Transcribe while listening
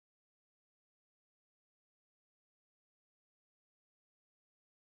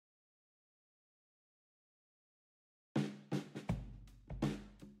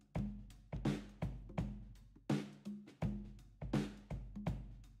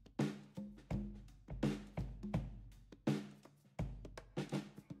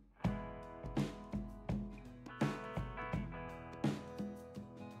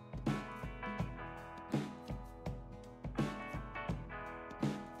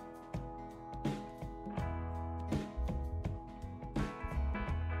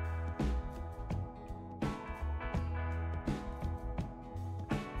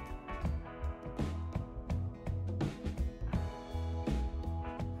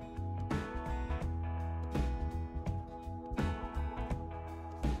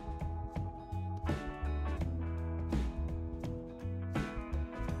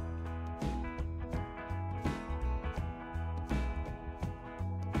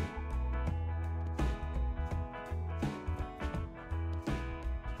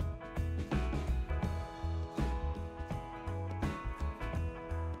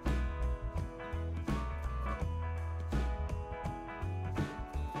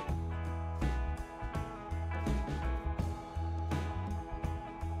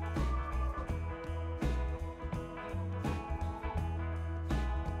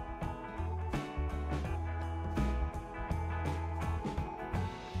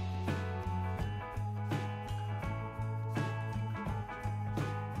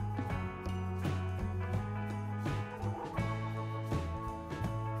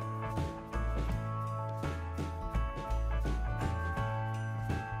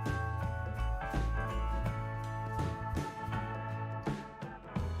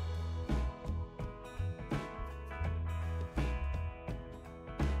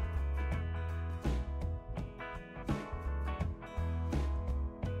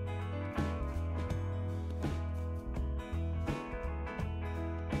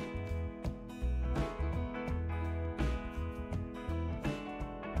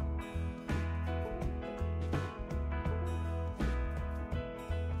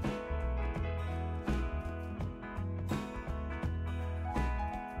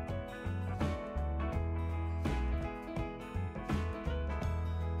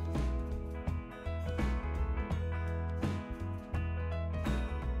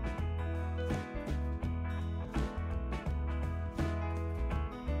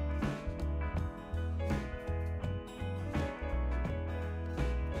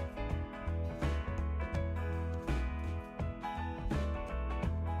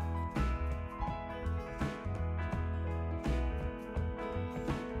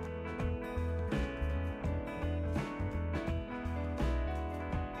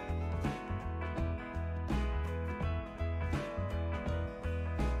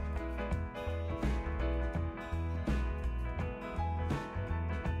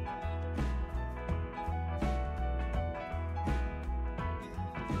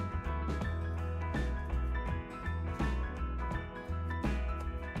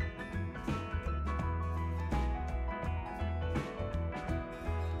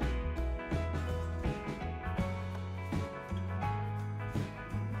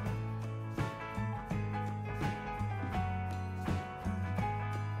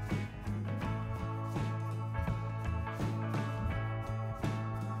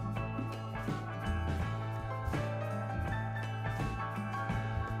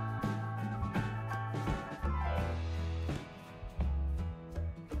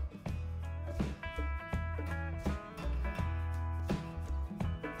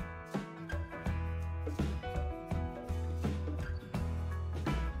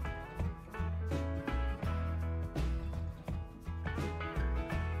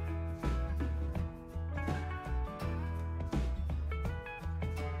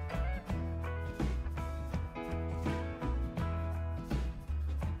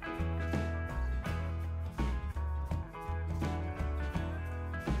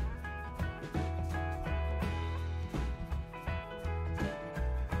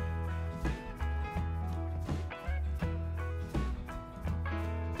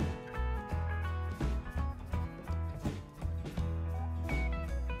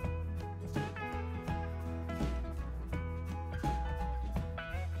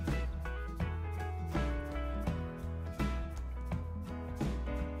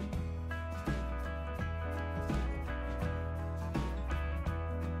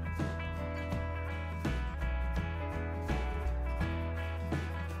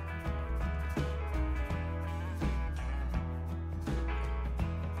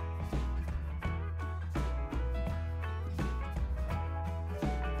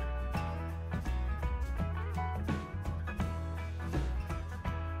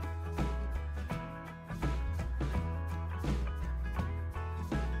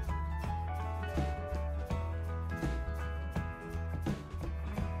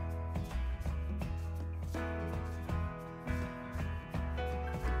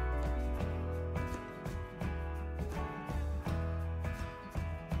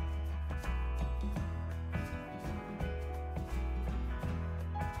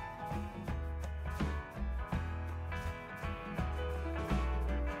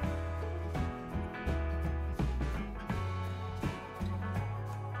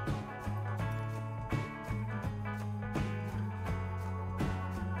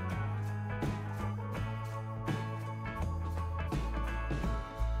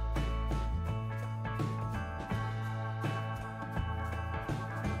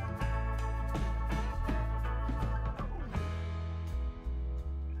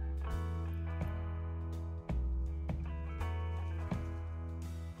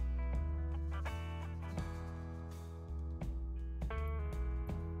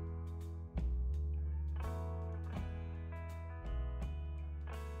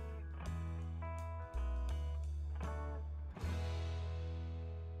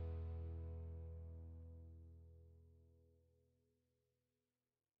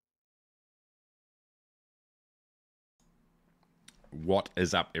What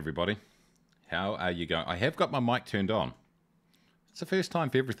is up, everybody? How are you going? I have got my mic turned on. It's the first time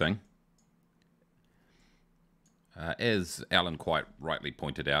for everything. As Alan quite rightly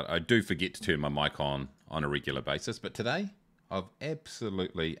pointed out, I do forget to turn my mic on a regular basis, but today I've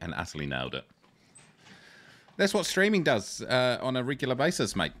absolutely and utterly nailed it. That's what streaming does on a regular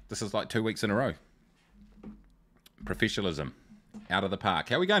basis, mate. This is like 2 weeks in a row. Professionalism. Out of the park.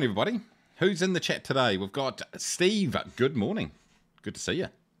 How are we going, everybody? Who's in the chat today? We've got Steve. Good morning. Good to see you.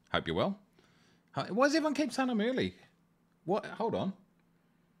 Hope you're well. Why does everyone keep saying I'm early? What? Hold on.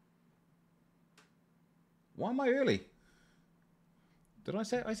 Why am I early? Did I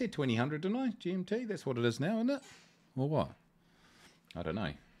say? I said 2000, didn't I? GMT? That's what it is now, isn't it? Or what? I don't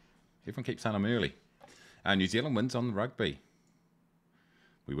know. Everyone keeps saying I'm early. New Zealand wins on the rugby.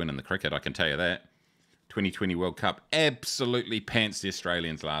 We win in the cricket, I can tell you that. 2020 World Cup absolutely pants the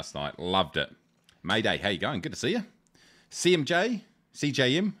Australians last night. Loved it. Mayday, how you going? Good to see you. CMJ,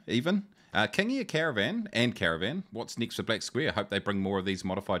 CJM even. Kingy, Caravan, and Caravan. What's next for Black Square? Hope they bring more of these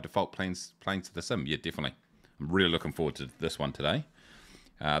modified default planes to the sim. Yeah, definitely. I'm really looking forward to this one today.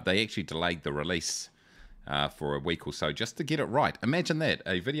 They actually delayed the release for a week or so just to get it right. Imagine that.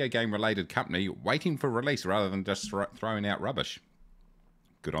 A video game related company waiting for release rather than just throwing out rubbish.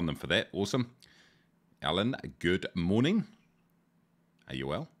 Good on them for that. Awesome. Alan, good morning. Are you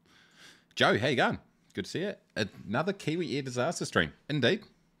well? Joe, how you going? Good to see you. Another Kiwi Air disaster stream. Indeed.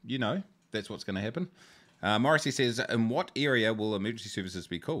 You know, that's what's going to happen. Morrissey says, in what area will emergency services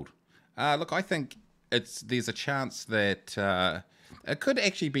be called? Look, I think there's a chance that it could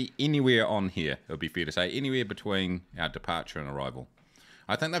actually be anywhere on here, it would be fair to say. Anywhere between our departure and arrival.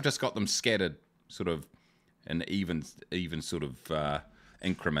 I think they've just got them scattered sort of in even sort of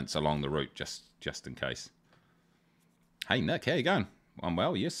increments along the route, just in case. Hey, Nick, how you going? I'm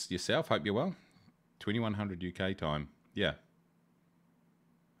well, yes. Yourself? Hope you're well. 2100 UK time. Yeah.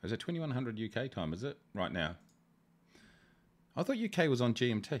 Is it 2100 UK time, is it? Right now. I thought UK was on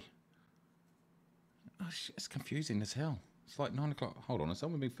GMT. Oh, it's confusing as hell. It's like 9 o'clock. Hold on,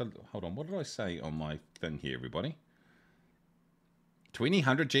 hold on, what did I say on my thing here, everybody?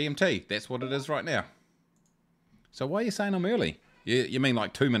 2000 GMT. That's what it is right now. So why are you saying I'm early? You mean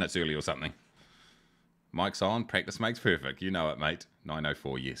like 2 minutes early or something? Mic's on. Practice makes perfect. You know it, mate.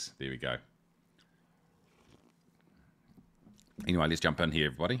 9:04. Yes. There we go. Anyway, let's jump in here,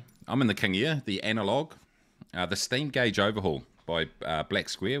 everybody. I'm in the King Air, the analog, the steam gauge overhaul by Black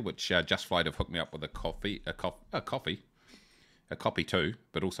Square, which Just Flight have hooked me up with a copy too,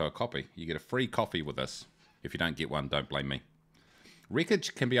 but also a copy. You get a free coffee with this. If you don't get one, don't blame me.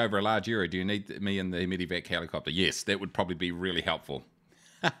 Wreckage can be over a large area. Do you need me in the medevac helicopter? Yes, that would probably be really helpful.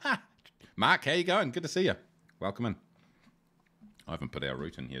 Mark, how you going? Good to see you. Welcome in. I haven't put our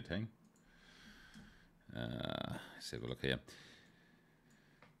route in here, team. Let's have a look here.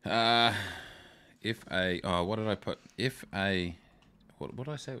 What did I put? What did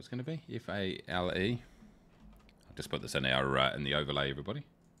I say it was going to be? FALE. I'll just put this in in the overlay, everybody.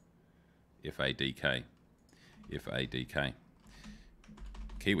 FADK.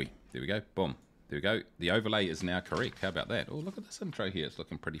 Kiwi. There we go. Boom. There we go. The overlay is now correct. How about that? Oh, look at this intro here. It's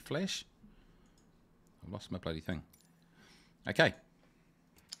looking pretty flash. I've lost my bloody thing. Okay.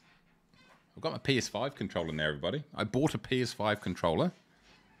 I've got my PS5 controller now, everybody. I bought a PS5 controller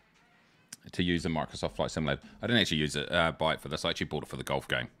to use in Microsoft Flight Simulator. I didn't actually buy it for this. I actually bought it for the golf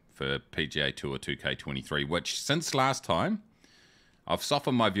game, for PGA Tour 2K23, which since last time, I've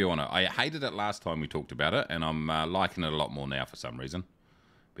softened my view on it. I hated it last time we talked about it, and I'm liking it a lot more now for some reason.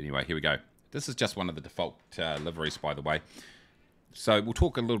 But anyway, here we go. This is just one of the default liveries, by the way. So we'll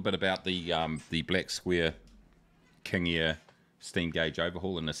talk a little bit about the Black Square King Air steam gauge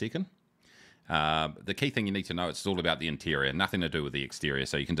overhaul in a second. The key thing you need to know, it's all about the interior, nothing to do with the exterior,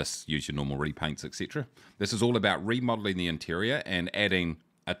 so you can just use your normal repaints, etc. This is all about remodeling the interior and adding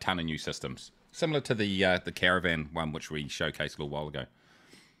a ton of new systems, similar to the Caravan one, which we showcased a little while ago.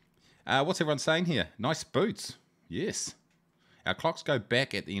 What's everyone saying here? Nice boots. Yes. Our clocks go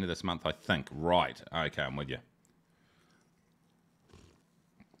back at the end of this month, I think. Right. Okay, I'm with you.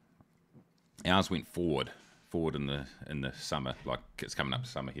 Ours went forward in the summer, like it's coming up to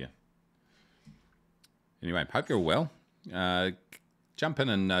summer here. Anyway, hope you're all well. Jump in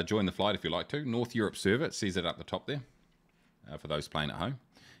and join the flight if you like to. North Europe server, it says it up the top there. For those playing at home.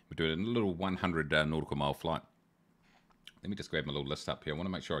 We're doing a little 100 nautical mile flight. Let me just grab my little list up here. I want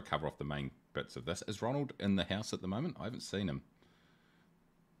to make sure I cover off the main bits of this. Is Ronald in the house at the moment? I haven't seen him.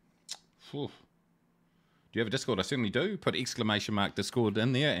 Whew. Do you have a Discord? I certainly do. Put ! Discord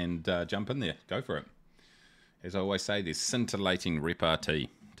in there and jump in there. Go for it. As I always say, there's scintillating repartee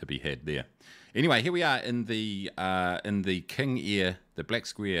to be had there. Anyway, here we are in the King Air, the black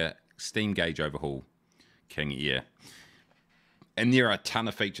square steam gauge overhaul King Air. And there are a ton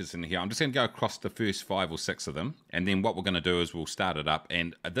of features in here. I'm just going to go across the first 5 or 6 of them. And then what we're going to do is we'll start it up.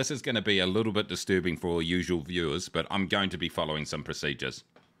 And this is going to be a little bit disturbing for usual viewers, but I'm going to be following some procedures.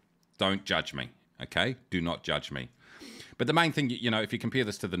 Don't judge me, okay? Do not judge me. But the main thing, you know, if you compare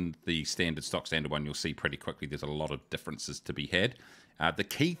this to the stock standard one, you'll see pretty quickly there's a lot of differences to be had. The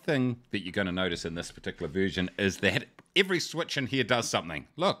key thing that you're going to notice in this particular version is that every switch in here does something.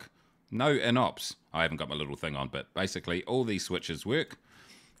 Look. No in-ops. I haven't got my little thing on, but basically all these switches work,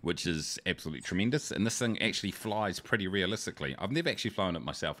 which is absolutely tremendous. And this thing actually flies pretty realistically. I've never actually flown it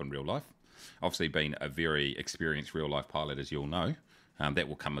myself in real life. Obviously being a very experienced real-life pilot, as you all know. That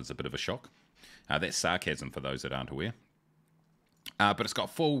will come as a bit of a shock. That's sarcasm for those that aren't aware. But it's got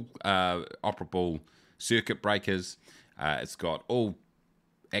full operable circuit breakers. It's got all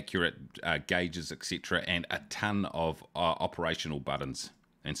accurate gauges, etc. and a ton of operational buttons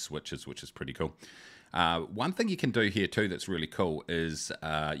and switches, which is pretty cool. One thing you can do here too that's really cool is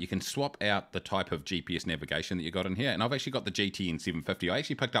you can swap out the type of GPS navigation that you got in here. And I've actually got the GTN 750. I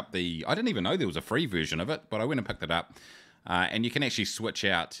actually picked up I didn't even know there was a free version of it, but I went and picked it up. And you can actually switch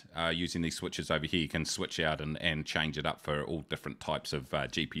out using these switches over here. You can switch out and change it up for all different types of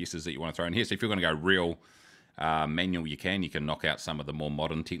GPSs that you want to throw in here. So if you're going to go real manual, you can knock out some of the more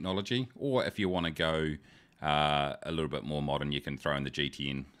modern technology. Or if you want to go a little bit more modern, you can throw in the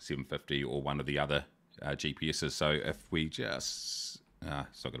GTN 750 or one of the other GPSs. So if we just...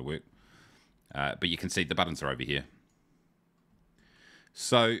 it's not going to work. But you can see the buttons are over here.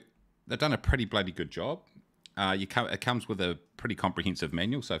 So they've done a pretty bloody good job. It comes with a pretty comprehensive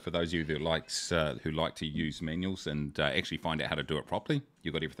manual. So for those of you that who like to use manuals and actually find out how to do it properly,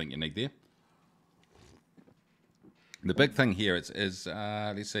 you've got everything you need there. The big thing here is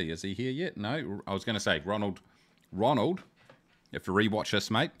let's see, is he here yet? No, I was going to say, Ronald, if you rewatch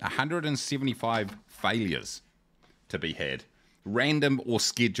this, mate, 175 failures to be had. Random or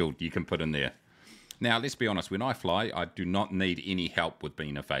scheduled, you can put in there. Now, let's be honest, when I fly, I do not need any help with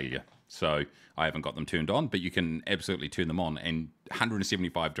being a failure. So I haven't got them turned on, but you can absolutely turn them on, and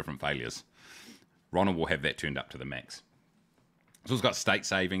 175 different failures. Ronald will have that turned up to the max. So it's got state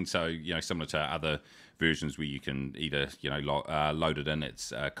saving, so, you know, similar to other versions where you can either, you know, load it in,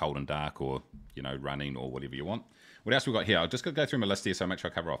 it's cold and dark, or, you know, running, or whatever you want. What else we got here? I'll just go through my list here, so make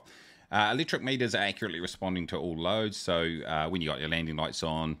sure I cover off. Electric meters are accurately responding to all loads, so when you got your landing lights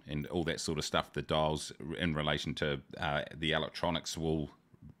on and all that sort of stuff, the dials in relation to the electronics will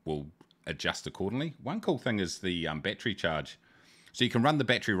adjust accordingly. One cool thing is the battery charge. So you can run the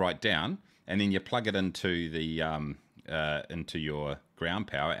battery right down, and then you plug it into the into your ground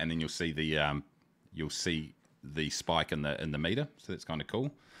power, and then you'll see the spike in the meter. So that's kind of cool.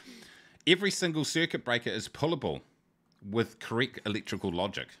 Every single circuit breaker is pullable with correct electrical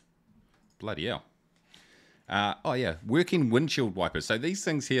logic. Bloody hell. Oh yeah, working windshield wipers. So these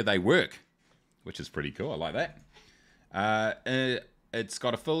things here, they work, which is pretty cool. I like that. It's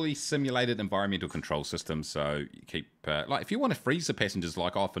got a fully simulated environmental control system, so you keep like if you want to freeze the passengers,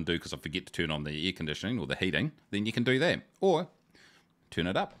 like I often do because I forget to turn on the air conditioning or the heating, then you can do that, or turn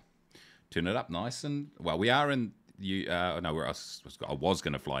it up nice. And well, we are in no, I was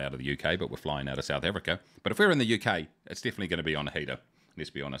going to fly out of the UK, but we're flying out of South Africa. But if we're in the UK, it's definitely going to be on a heater. Let's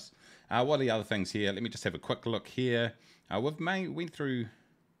be honest. What are the other things here? Let me just have a quick look here. Went through.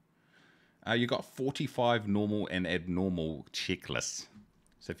 You got 45 normal and abnormal checklists.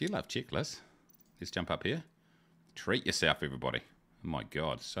 So if you love checklists, let's jump up here. Treat yourself, everybody. Oh my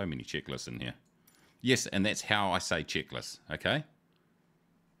God, so many checklists in here. Yes, and that's how I say checklists, okay?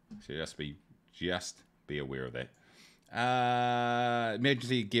 So just be aware of that.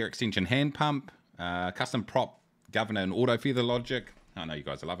 Emergency gear extension hand pump, custom prop governor and auto feather logic. I know you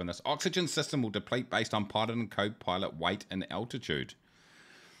guys are loving this. Oxygen system will deplete based on pilot and co-pilot weight and altitude.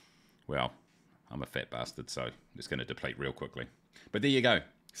 Well, I'm a fat bastard, so it's going to deplete real quickly. But there you go.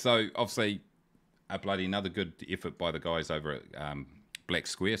 So, obviously, another good effort by the guys over at Black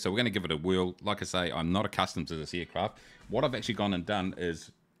Square. So, we're going to give it a whirl. Like I say, I'm not accustomed to this aircraft. What I've actually gone and done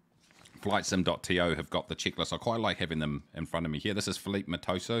is FlightSim.to have got the checklist. I quite like having them in front of me here. This is Philippe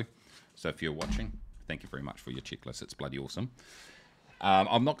Matoso. So, if you're watching, thank you very much for your checklist. It's bloody awesome.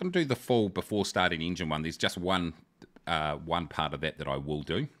 I'm not going to do the full before starting engine one. There's just one part of that I will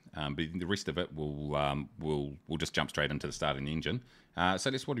do. But the rest of it we'll just jump straight into the starting engine.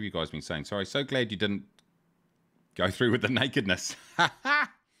 So that's what have you guys been saying? Sorry, so glad you didn't go through with the nakedness.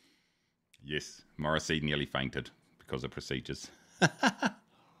 Yes, Morrissey nearly fainted because of procedures.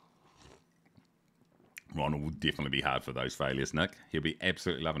 Ronald will definitely be hard for those failures, Nick. He'll be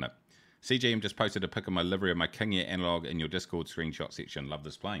absolutely loving it. CGM just posted a pic of my livery of my King Air analog in your Discord screenshot section. Love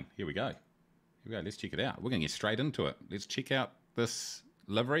this plane. Here we go. Here we go. Let's check it out. We're going to get straight into it. Let's check out this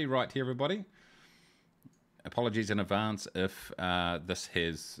livery right here, everybody. Apologies in advance if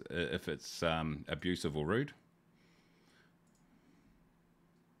if it's abusive or rude.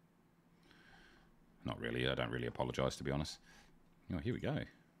 Not really. I don't really apologise, to be honest. Oh, here we go.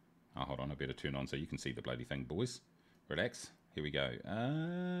 Oh, hold on. I better turn on so you can see the bloody thing, boys. Relax. Here we go.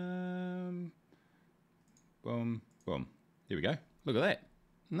 Boom, boom. Here we go. Look at that.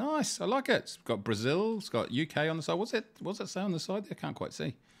 Nice. I like it. It's got Brazil. It's got UK on the side. What's that say on the side there? I can't quite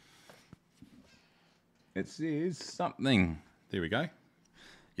see. It says something. There we go.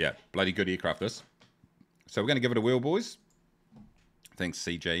 Yeah, bloody good aircraft, this. So we're going to give it a wheel, boys. Thanks,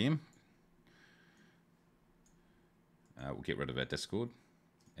 CJM. We'll get rid of our Discord.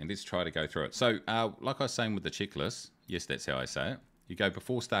 And let's try to go through it. So, like I was saying with the checklist, yes, that's how I say it. You go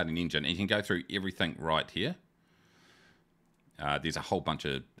before starting engine, and you can go through everything right here. There's a whole bunch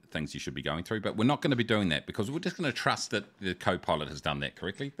of things you should be going through, but we're not going to be doing that because we're just going to trust that the co-pilot has done that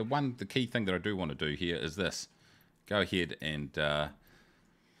correctly. The key thing that I do want to do here is this. Go ahead and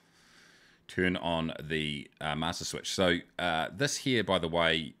turn on the master switch. So this here, by the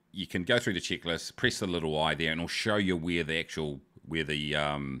way, you can go through the checklist, press the little eye there, and it'll show you where the actual where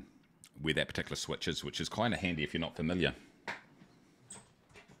that particular switch is, which is kind of handy if you're not familiar.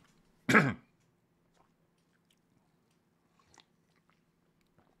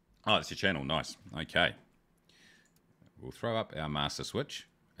 Oh, it's your channel. Nice. Okay. We'll throw up our master switch,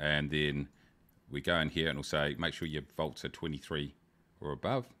 and then we go in here and we'll say, make sure your volts are 23 or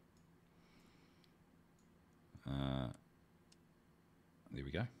above. There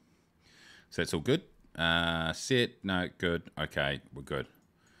we go. So that's all good. Set. No, good. Okay, we're good.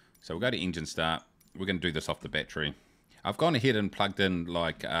 So we'll go to engine start. We're going to do this off the battery. I've gone ahead and plugged in,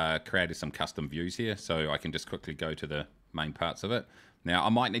 like, created some custom views here, so I can just quickly go to the main parts of it. Now, I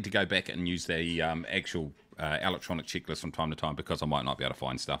might need to go back and use the actual electronic checklist from time to time because I might not be able to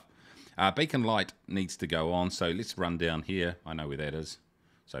find stuff. Beacon light needs to go on, so let's run down here. I know where that is.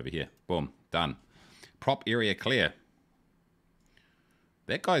 It's over here. Boom. Done. Prop area clear.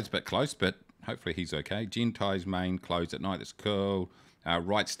 That guy's a bit close, but hopefully he's okay. Gen ties main closed at night. That's cool.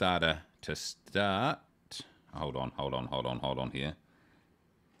 Right starter to start. Hold on here.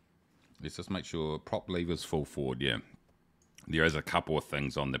 Let's just make sure prop levers full forward. Yeah. There is a couple of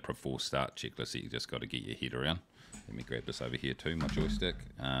things on the before start checklist that you just got to get your head around. Let me grab this over here too, my joystick.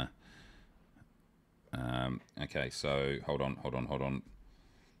 Okay, so hold on.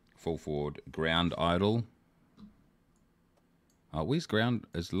 Full forward, ground idle. Oh, where's ground?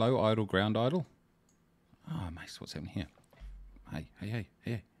 Is low idle ground idle? Oh, Mace, what's happening here? Hey.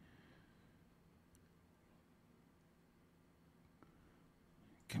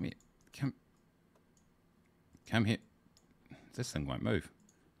 Come here. Come here. This thing won't move.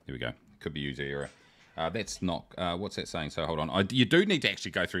 There we go. Could be user error. That's not... what's that saying? So hold on. You do need to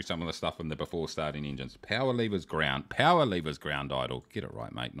actually go through some of the stuff in the before starting engines. Power levers ground. Power levers ground idle. Get it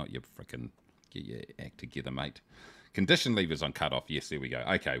right, mate. Not your frickin'... Get your act together, mate. Condition levers on cut off. Yes, there we go.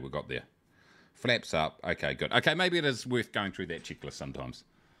 Okay, we got there. Flaps up. Okay, good. Okay, maybe it is worth going through that checklist sometimes.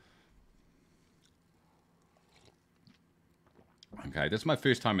 Okay, this is my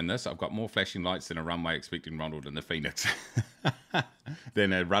first time in this. I've got more flashing lights than a runway expecting Ronald in the Phoenix.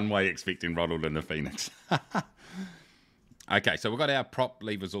 Than a runway expecting Ronald in the Phoenix. Okay, so we've got our prop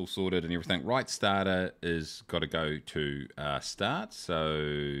levers all sorted and everything. Right starter is got to go to start.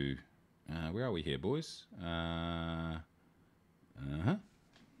 So where are we here, boys? Here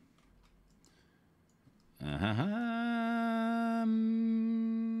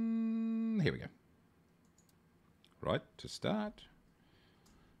we go. Right, to start.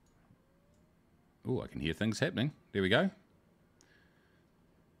 Oh, I can hear things happening. There we go.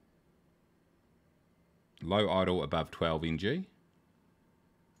 Low idle above 12 NG.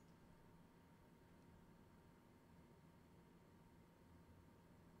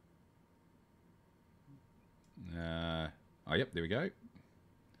 Oh, yep, there we go.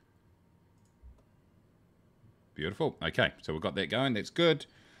 Beautiful. Okay, so we've got that going. That's good.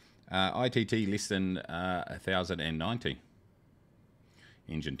 ITT less than 1090.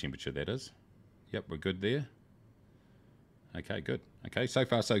 Engine temperature, that is. Yep, we're good there. Okay, good. Okay, so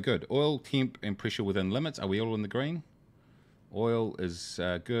far so good. Oil, temp, and pressure within limits. Are we all in the green? Oil is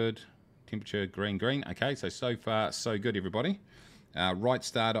good. Temperature, green. Okay, so far so good, everybody. Right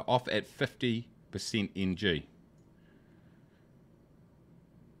starter off at 50% NG.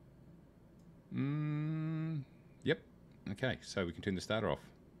 Yep. Okay, so we can turn the starter off.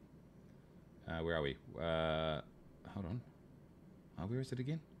 Where are we? Hold on. Oh, where is it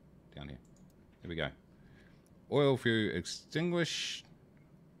again? Down here. There we go. Oil fuel extinguish.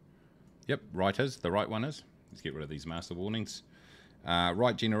 Yep, right is. The right one is. Let's get rid of these master warnings.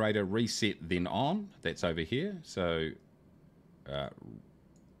 Right generator reset then on. That's over here. So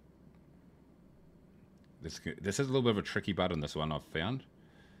this is a little bit of a tricky button, this one I've found.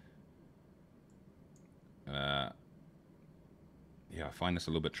 Yeah, I find this a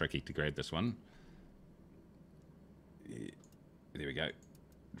little bit tricky to grab this one. There we go.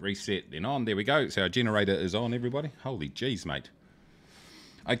 Reset then on. There we go. So our generator is on, everybody. Holy jeez, mate.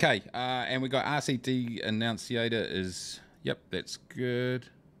 Okay, and we got RCD Annunciator is... Yep, that's good.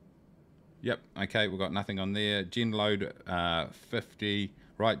 Yep, okay, we've got nothing on there. Gen load 50.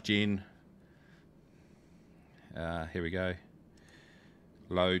 Right, gen. Here we go.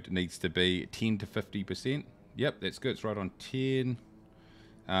 Load needs to be 10 to 50%. Yep, that's good. It's right on 10.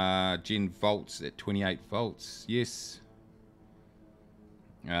 Gen volts at 28 volts. Yes.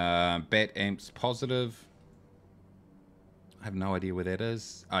 Bat amps positive. I have no idea where that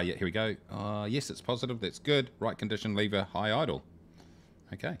is. Yeah, here we go. Yes, it's positive. That's good. Right condition lever, high idle.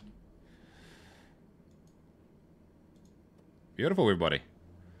 Okay. Beautiful, everybody.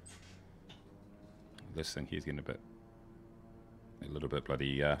 This thing here's getting a little bit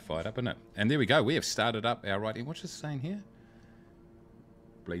bloody fired up, isn't it? And there we go. We have started up our right. What's this saying here?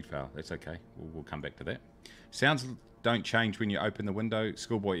 Bleed fail. That's okay. We'll come back to that. Sounds don't change when you open the window.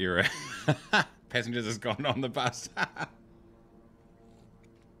 Schoolboy error. Passengers has gone on the bus.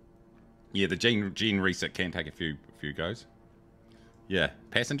 Yeah, the gene reset can take a few goes. Yeah,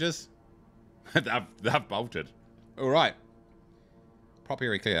 passengers, they've bolted. All right, prop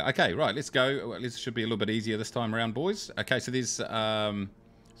area clear. Okay, right, let's go. This should be a little bit easier this time around, boys. Okay, so there's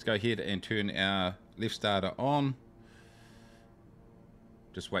let's go ahead and turn our left starter on.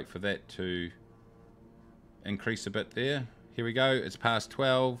 Just wait for that to increase a bit there. Here we go. It's past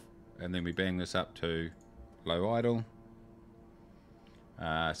 12, and then we bang this up to low idle.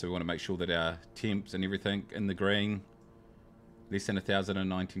 So we want to make sure that our temps and everything in the green, less than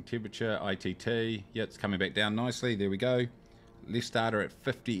 1019 temperature, ITT. Yeah, it's coming back down nicely. There we go. Left starter at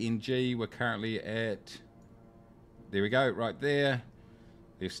 50 NG. We're currently at, there we go, right there.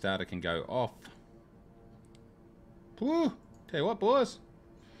 Left starter can go off. Woo, tell you what, boys.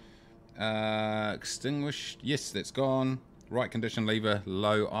 Extinguished. Yes, that's gone. Right condition lever,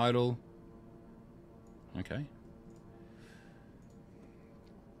 low idle. Okay.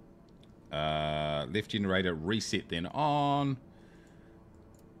 Left generator reset then on.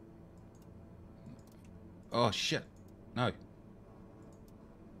 Oh shit, no,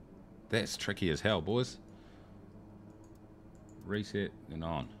 that's tricky as hell, boys. Reset then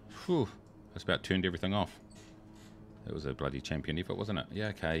on. Whew, that's about turned everything off. That was a bloody champion effort, wasn't it? Yeah,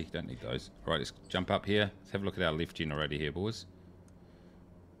 okay, don't need those. Right, let's jump up here. Let's have a look at our left generator here, boys.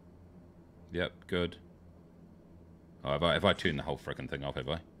 Yep, good. Oh, have I turned the whole frickin' thing off, have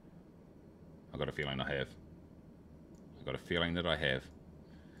I? I've got a feeling I have. I've got a feeling that I have.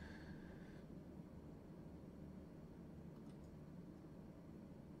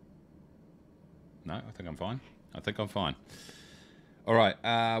 No, I think I'm fine. I think I'm fine. All right,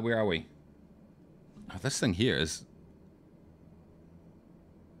 where are we? Oh, this thing here is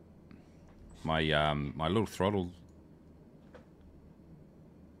my my little throttle.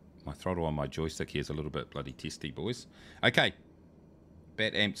 My throttle on my joystick here is a little bit bloody testy, boys. Okay.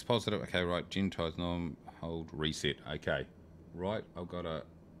 Bat amps positive. Okay, right. Gen ties norm. Hold reset. Okay. Right. I've got a...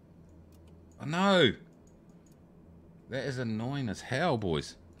 Oh, no. That is annoying as hell,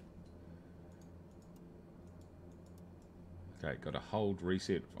 boys. Okay, got a hold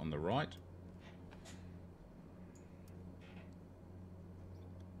reset on the right.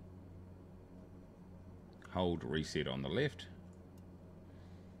 Hold reset on the left.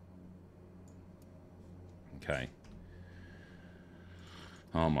 Okay.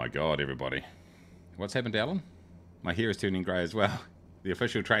 Oh my god, everybody. What's happened, Alan? My hair is turning grey as well. The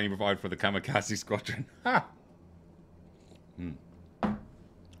official training provided for the Kamikaze Squadron. Ha! You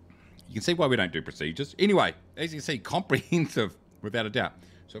can see why we don't do procedures. Anyway, as you can see, comprehensive, without a doubt.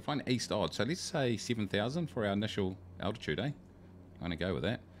 So find east odds. So let's say 7,000 for our initial altitude, eh? I'm going to go with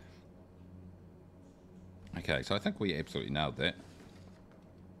that. Okay, so I think we absolutely nailed that.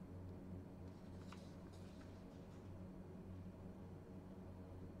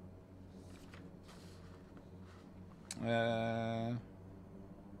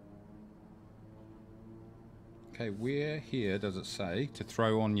 Okay, where here does it say to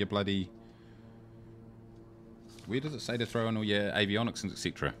throw on your bloody... Where does it say to throw on all your avionics and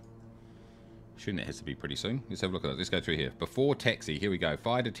etc.? Shouldn't it has to be pretty soon? Let's have a look at it. Let's go through here. Before taxi, here we go.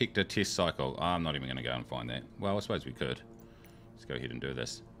 Fire detector test cycle. Oh, I'm not even going to go and find that. Well, I suppose we could. Let's go ahead and do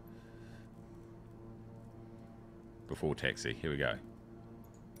this. before taxi. Here we go.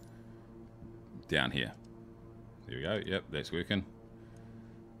 Down here. There we go. Yep, that's working.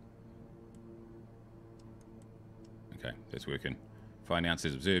 Okay, that's working. 5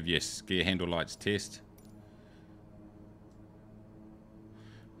 ounces observed. Yes. Gear handle lights test.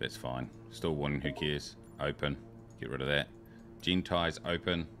 That's fine. Still one. Who cares? Open. Get rid of that. Gen tires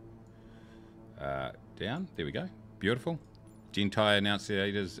open. Down. There we go. Beautiful. Gen tire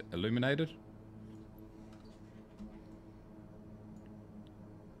annunciators illuminated.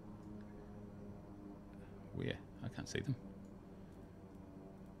 Where? I can't see them.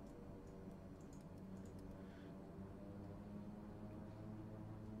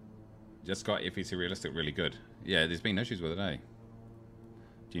 Just got FEC realistic really good. Yeah, there's been issues with it, eh?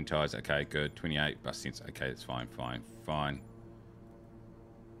 Gen tires, okay, good. 28 bus sense, okay, that's fine, fine, fine.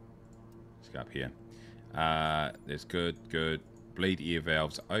 Let's go up here. That's good, good. Bleed ear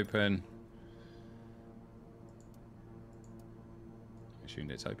valves open. I assume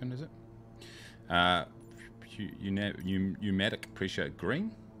that's open, is it? Pneumatic pressure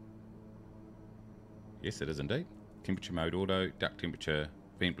green. Yes, it is indeed. Temperature mode auto, duct temperature,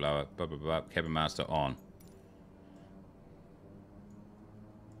 vent blower, blah blah blah. Cabin master on.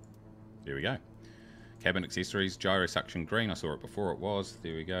 There we go. Cabin accessories, gyro suction green. I saw it before it was.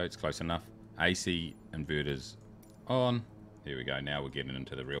 There we go. It's close enough. AC inverters on. There we go. Now we're getting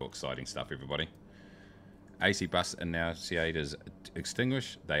into the real exciting stuff, everybody. AC bus annunciators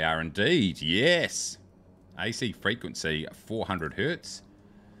extinguished. They are indeed. Yes. AC frequency 400 hertz.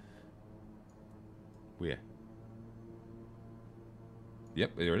 Where?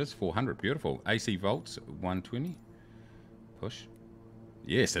 Yep, there it is. 400. Beautiful. AC volts 120. Push.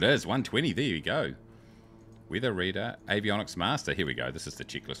 Yes, it is. 120. There you go. Weather reader. Avionics master. Here we go. This is the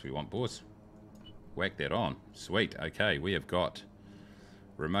checklist we want, boys. Whack that on. Sweet. Okay, we have got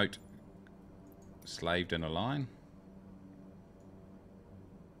remote slaved in a line.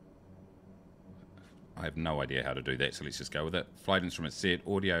 I have no idea how to do that, so let's just go with it. Flight instrument set,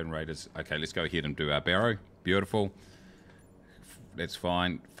 audio and radars. Okay, let's go ahead and do our barrow. Beautiful. That's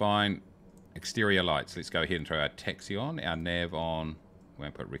fine. Fine. Exterior lights. Let's go ahead and throw our taxi on, our nav on. We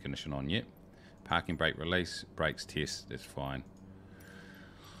won't put recognition on yet. Parking brake release, brakes test. That's fine.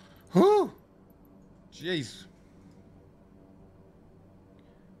 Whew! Jeez.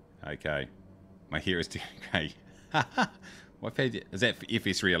 Okay. My hair is doing great. What page is that for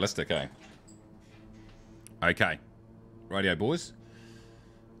FS realistic, eh? Okay. Radio boys.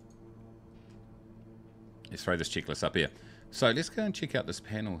 Let's throw this checklist up here. So let's go and check out this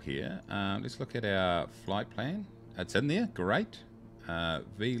panel here. Let's look at our flight plan. It's in there. Great.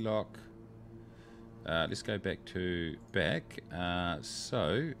 VLOC. Let's go back to back.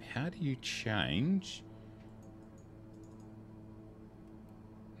 So how do you change?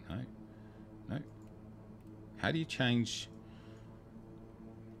 No. No. How do you change?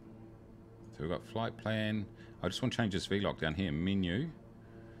 So we've got flight plan. I just want to change this VLOC down here. Menu.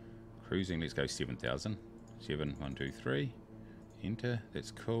 Cruising. Let's go 7,000. 7, 1, 2, 3. Enter.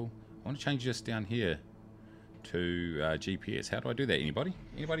 That's cool. I want to change this down here to GPS. How do I do that? Anybody?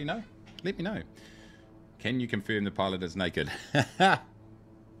 Anybody know? Let me know. Can you confirm the pilot is naked?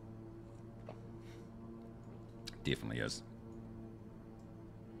 Definitely is.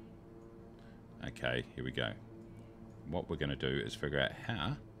 Okay, here we go. What we're going to do is figure out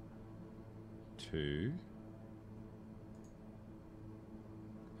how to...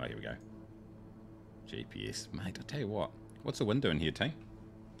 Oh, here we go. GPS. Mate, I'll tell you what. What's the wind doing here, team?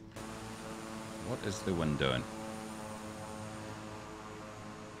 What is the wind doing?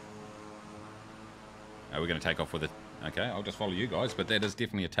 Oh, we're going to take off with it. Okay, I'll just follow you guys, but that is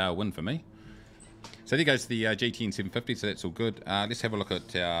definitely a tailwind for me. So there goes the GTN 750, so that's all good. Let's have a look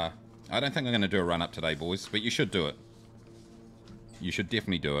at our... I don't think I'm going to do a run-up today, boys, but you should do it. You should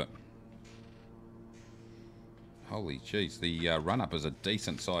definitely do it. Holy jeez, the run-up is a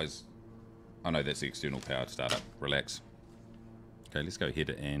decent size... Oh no, that's the external powered startup. Relax. Okay, let's go ahead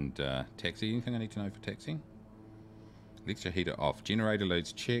and taxi. Anything I need to know for taxiing? Electric heater off. Generator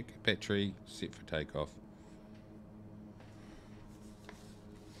loads check. Battery set for takeoff.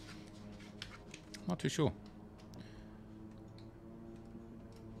 Not too sure.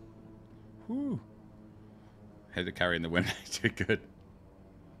 Whew. Had to carry in the window. Too good.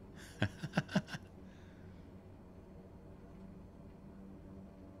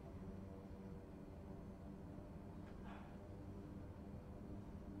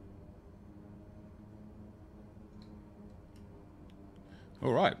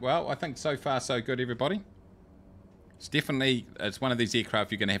 All right. Well, I think so far so good, everybody. It's definitely, it's one of these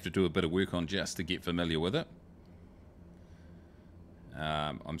aircraft you're going to have to do a bit of work on just to get familiar with it.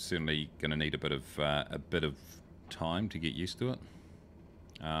 I'm certainly going to need a bit of time to get used to it.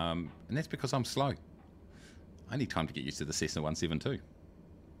 And that's because I'm slow. I need time to get used to the Cessna 172.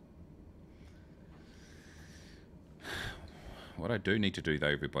 What I do need to do, though,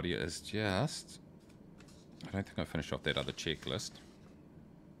 everybody, is just... I don't think I finished off that other checklist.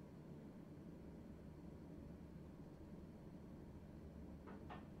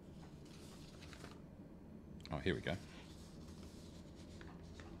 Oh, here we go.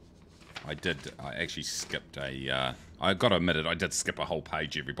 I actually skipped a... I got to admit it, I did skip a whole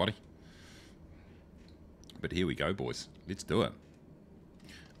page, everybody. But here we go, boys. Let's do it.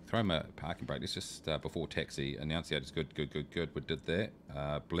 Throw him a parking brake. Let's just, before taxi, annunciators, good. We did that.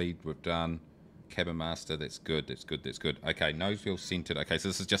 Bleed, we've done. Cabin master, that's good. Okay, nose wheel centered. Okay, so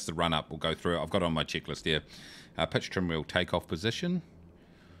this is just the run up. We'll go through it. I've got it on my checklist here. Pitch trim wheel takeoff position.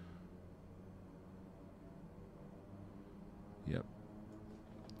 Yep.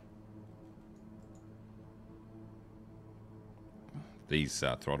 These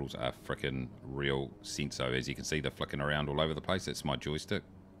throttles are freaking real senso. As you can see, they're flicking around all over the place. That's my joystick.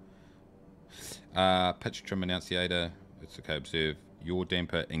 Pitch trim annunciator. It's okay, observe. Yaw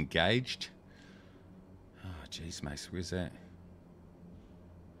damper engaged. Oh, jeez, Mace, where's that?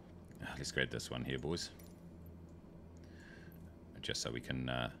 Let's grab this one here, boys. Just so we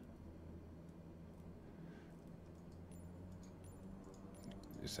can...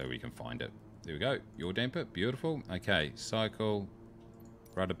 so we can find it. There we go. Yaw damper. Beautiful. Okay, cycle.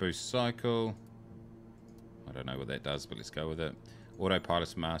 Rudder boost cycle. I don't know what that does, but let's go with it.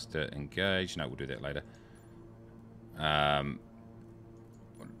 Autopilot master engaged. No, we'll do that later.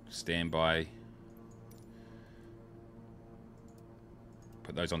 Standby.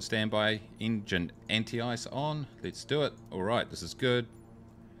 Put those on standby. Engine anti-ice on. Let's do it. All right, this is good.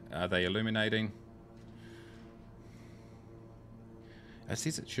 Are they illuminating? It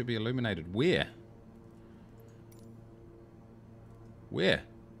says it should be illuminated. Where? Where?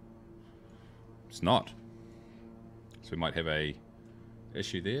 It's not. So we might have a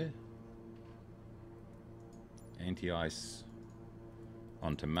issue there. Anti-ice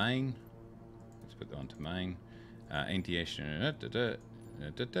onto main. Let's put that onto main. Anti-action.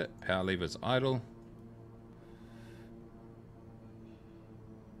 Power levers idle.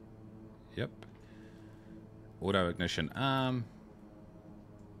 Yep. Auto ignition arm.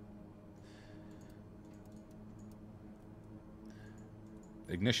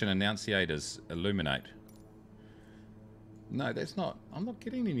 Ignition annunciators illuminate. No, that's not. I'm not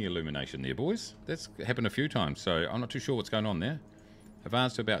getting any illumination there, boys. That's happened a few times, so I'm not too sure what's going on there.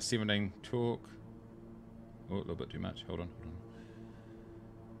 Advanced to about 17 torque. Oh, a little bit too much. Hold on.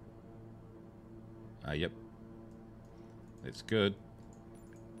 Yep. That's good.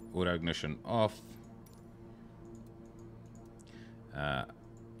 Auto ignition off.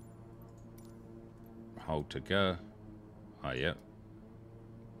 Hold to go. Oh, yep.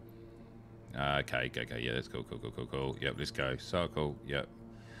 Okay, yeah, that's cool. Yep, let's go. Cycle, yep.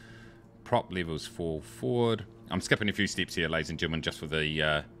 Prop levels fall forward. I'm skipping a few steps here, ladies and gentlemen, just for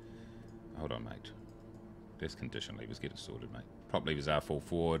the... hold on, mate. There's condition levers. Get it sorted, mate. Prop levers are fall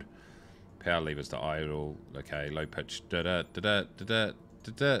forward. Power levers to idle. Okay, low pitch. Okay,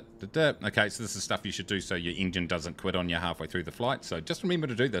 so this is stuff you should do so your engine doesn't quit on you halfway through the flight. So just remember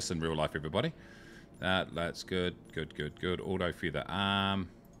to do this in real life, everybody. That's good. Auto feather arm.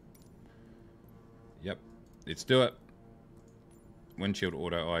 Yep, let's do it. Windshield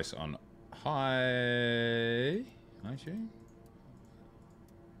auto ice on high.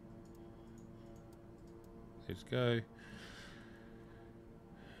 Let's go.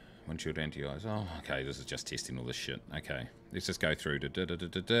 Windshield anti-ice. Oh, okay, this is just testing all this shit. Okay, let's just go through.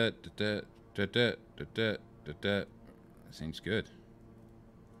 Seems good.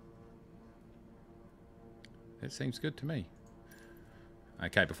 That seems good to me.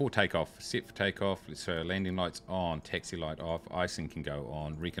 Okay, before takeoff, set for takeoff. Let's throw landing lights on, taxi light off, icing can go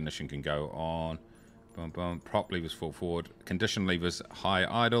on, recognition can go on. Boom, boom. Prop levers fall forward. Condition levers high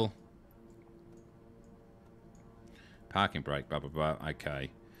idle. Parking brake, blah, blah, blah.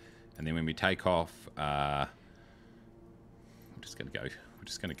 Okay. And then when we take off, we're just going to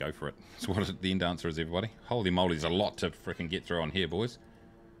go for it. That's what the end answer is, everybody. Holy moly, there's a lot to freaking get through on here, boys.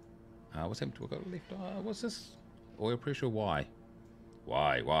 What's happened to... I've got left... what's this? Oil pressure, why?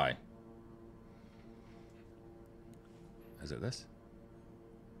 Why? Is it this?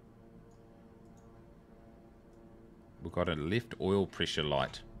 We've got a left oil pressure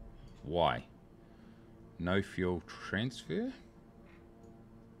light. Why? No fuel transfer?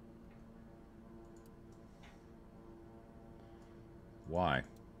 Why?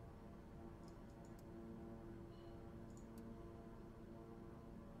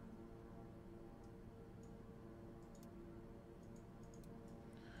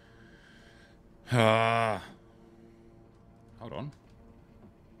 Hold on.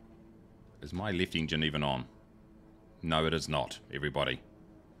 Is my left engine even on? No, it is not, everybody.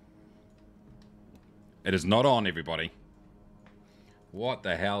 It is not on, everybody. What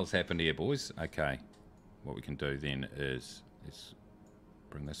the hell's happened here, boys? Okay. What we can do then is let's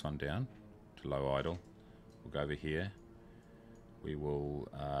bring this one down to low idle. We'll go over here. We will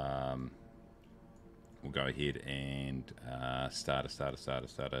we'll go ahead and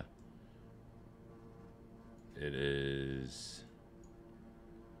starter. It is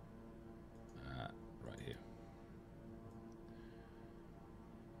right here.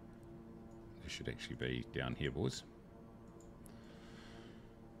 This should actually be down here, boys.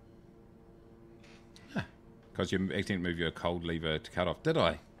 Because you accidentally moved your cold lever to cut off. Did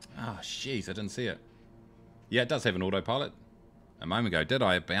I? Oh, jeez, I didn't see it. Yeah, it does have an autopilot. A moment ago, did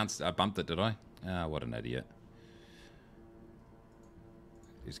I? I bumped it, did I? Ah, what an idiot.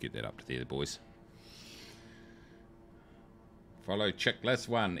 Let's get that up to there, boys. Follow checklist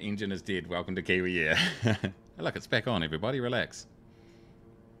 1. Engine is dead. Welcome to Kiwi, yeah. Look, it's back on, everybody. Relax.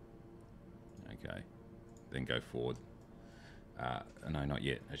 Okay. Then go forward. No, not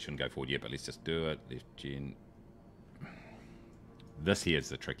yet. It shouldn't go forward yet, but let's just do it. Left gen. This here is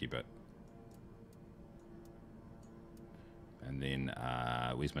the tricky bit. And then,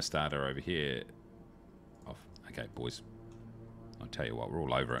 where's my starter over here? Off. Okay, boys. I'll tell you what, we're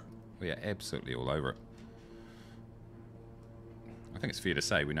all over it. We are absolutely all over it. I think it's fair to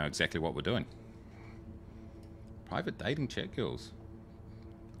say we know exactly what we're doing. Private dating chat girls.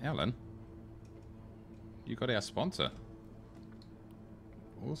 Alan, you got our sponsor.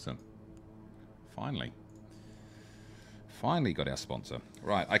 Awesome. Finally. Finally got our sponsor.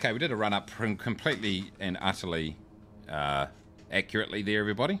 Right, okay, we did a run-up completely and utterly accurately there,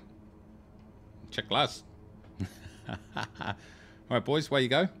 everybody. Check glass. Alright, boys, away you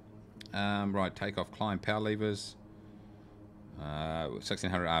go. Right, take off, climb, power levers.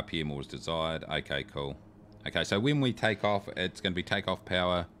 1600 RPM was desired. Okay, cool. Okay, so when we take off, it's going to be take-off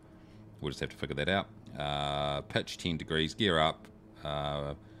power. We'll just have to figure that out. Pitch 10 degrees, gear up.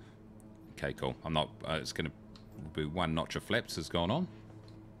 Okay, cool. I'm not. It's going to be 1 notch of flaps has gone on.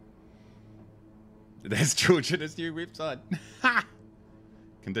 That's Georgia's new website.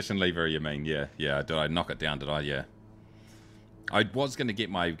 Condition lever, you mean? Yeah, yeah. Did I knock it down? Did I? Yeah. I was going to get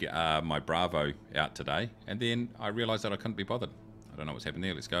my my Bravo out today, and then I realised that I couldn't be bothered. I don't know what's happened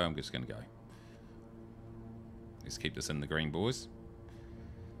there. Let's go. I'm just going to go. Let's keep this in the green, boys.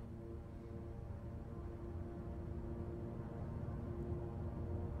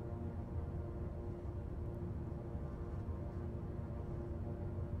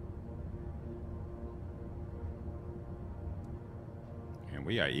 And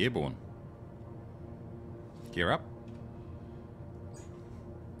we are airborne. Gear up.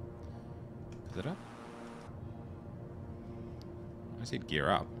 Is it up? I said gear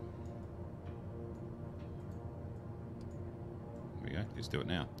up. There we go. Let's do it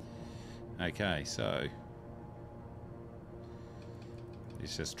now. Okay, so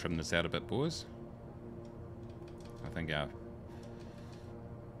let's just trim this out a bit, boys. I think our...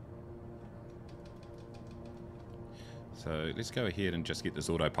 So let's go ahead and just get this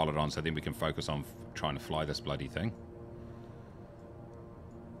autopilot on so then we can focus on trying to fly this bloody thing.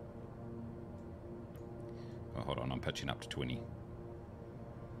 Oh, hold on, I'm pitching up to 20.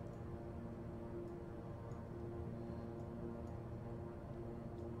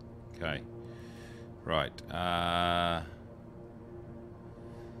 Okay. Right.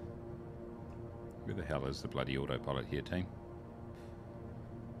 Where the hell is the bloody autopilot here, team?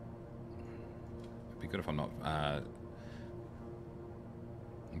 It'd be good if I'm not...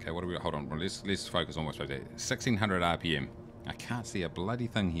 Okay, what do we... Hold on, let's focus on what's supposed to be. 1600 RPM. I can't see a bloody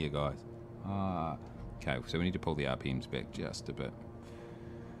thing here, guys. Okay, so we need to pull the RPMs back just a bit.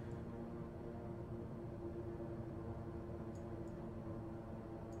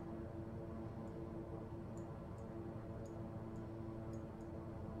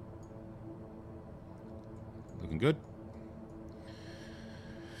 Looking good.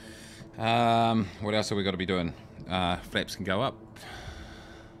 What else have we got to be doing? Flaps can go up.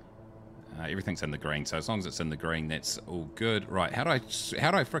 Everything's in the green, so as long as it's in the green, that's all good. Right, how do I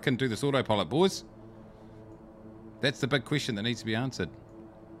frickin' do this autopilot, boys? That's the big question that needs to be answered.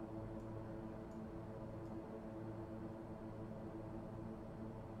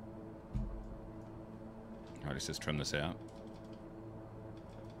 Alright, let's just trim this out.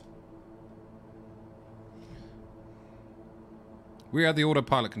 Where are the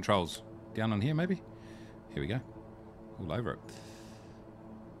autopilot controls? Down on here, maybe? Here we go. All over it.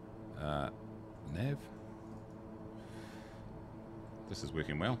 Nav. This is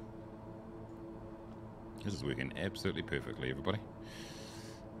working well. This is working absolutely perfectly, everybody.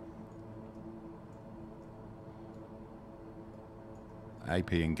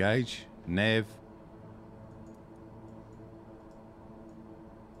 AP engage, nav.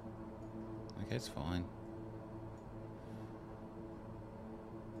 Okay, it's fine.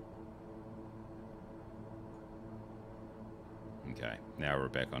 Okay, now we're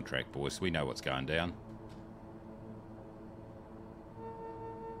back on track, boys. We know what's going down.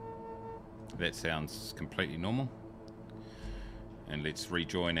 That sounds completely normal. And let's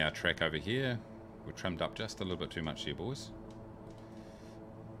rejoin our track over here. We're trimmed up just a little bit too much here, boys.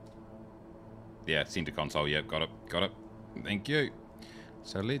 Yeah, center console. Yeah, got it. Got it. Thank you.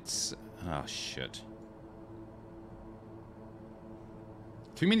 So let's... Oh, shit.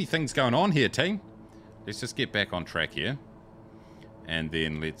 Too many things going on here, team. Let's just get back on track here. And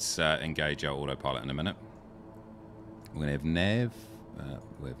then let's engage our autopilot in a minute. We're going to have nav.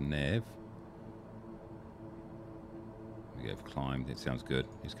 We have nav. We have climb. That sounds good.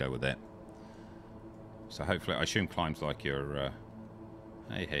 Let's go with that. So hopefully, I assume climb's like your...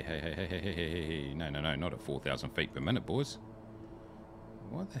 Hey. No, not at 4,000 feet per minute, boys.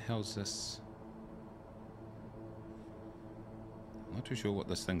 What the hell's this? I'm not too sure what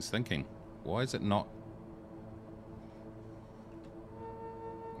this thing's thinking. Why is it not...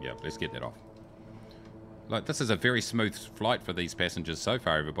 Yeah, let's get that off. Like, this is a very smooth flight for these passengers so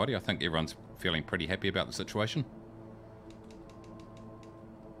far, everybody. I think everyone's feeling pretty happy about the situation.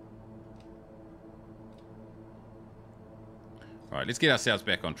 Alright, let's get ourselves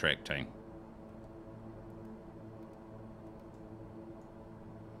back on track, team.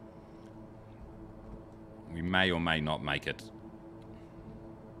 We may or may not make it.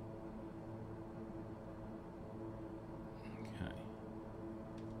 Okay.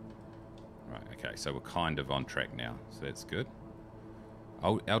 Right, okay, so we're kind of on track now, so that's good.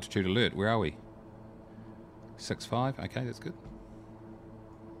 Oh, altitude alert, where are we? 6.5, okay, that's good.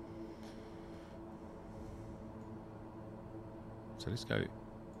 So let's go,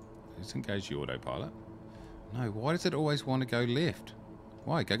 let's engage the autopilot. No, why does it always want to go left?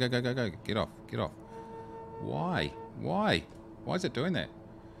 Why? Go. Get off. Why? Why is it doing that?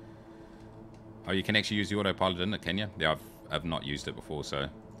 Oh, you can actually use the autopilot in it, can you? Yeah, I've not used it before, so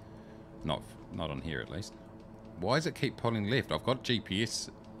not on here at least. Why does it keep pulling left? I've got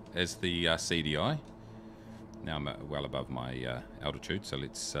GPS as the CDI. Now I'm well above my altitude, so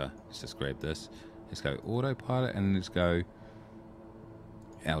let's just grab this. Let's go autopilot and let's go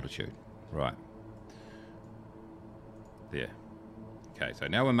altitude. Right. There. Okay, so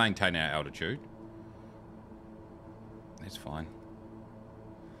now we're maintaining our altitude. That's fine.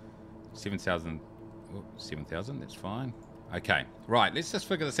 7,000. 7,000, that's fine. Okay, right, let's just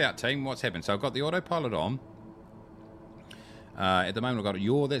figure this out, team. What's happened? So I've got the autopilot on. At the moment I've got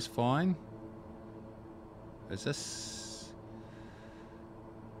yaw, that's fine. Is this...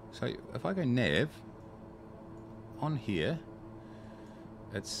 So if I go nav, on here,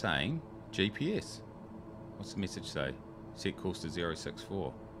 it's saying GPS. What's the message say? Set course to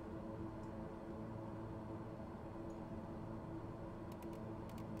 064.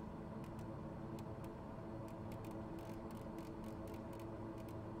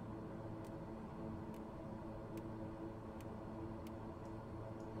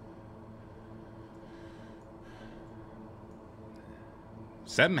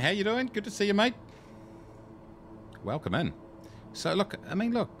 Sam, how you doing? Good to see you, mate. Welcome in. So look, I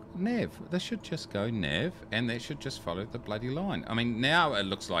mean, look, nav. This should just go nav, and that should just follow the bloody line. I mean, now it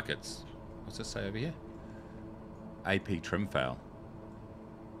looks like it's... What's it say over here? AP trim fail.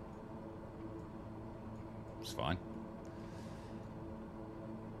 It's fine.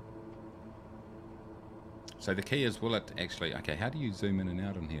 So the key is, will it actually... Okay, how do you zoom in and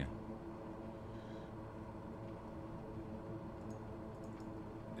out on here?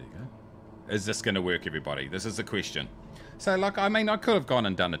 There you go. Is this going to work, everybody? This is the question. So, like, I mean, I could have gone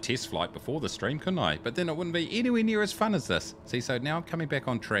and done a test flight before the stream, couldn't I? But then it wouldn't be anywhere near as fun as this. See, so now I'm coming back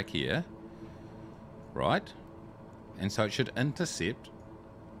on track here. Right? And so it should intercept.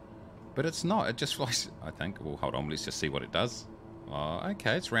 But it's not. It just flies, I think. Well, hold on. Let's just see what it does. Oh,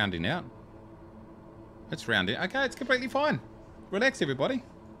 okay. It's rounding out. It's rounding. Okay, it's completely fine. Relax, everybody.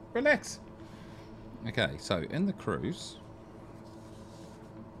 Relax. Okay, so in the cruise...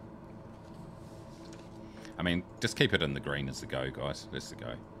 I mean, just keep it in the green as the go, guys. That's the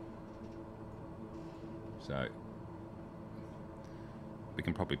go. So, we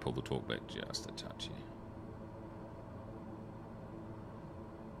can probably pull the torque back just a touch here.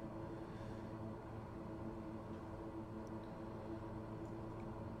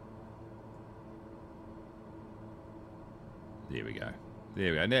 There we go.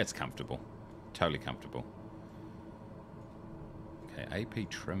 There we go. That's comfortable. Totally comfortable. Okay, AP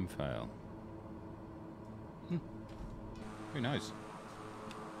trim fail. Who knows?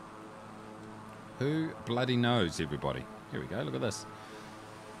 Who bloody knows, everybody? Here we go, look at this.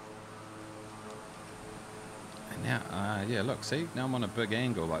 And now, yeah, look, see? Now I'm on a big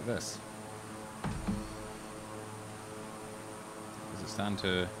angle like this. Is it starting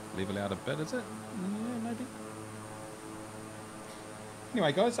to level out a bit, is it? Yeah, maybe.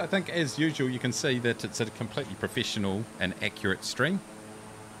 Anyway, guys, I think, as usual, you can see that it's a completely professional and accurate stream.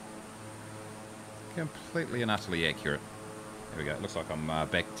 Completely and utterly accurate. There we go. It looks like I'm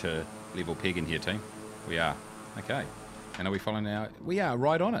back to level pegging here, team. We are. Okay. And are we following our... We are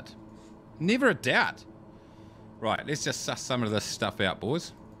right on it. Never a doubt. Right, let's just suss some of this stuff out,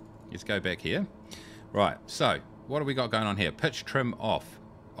 boys. Let's go back here. Right, so, what have we got going on here? Pitch trim off.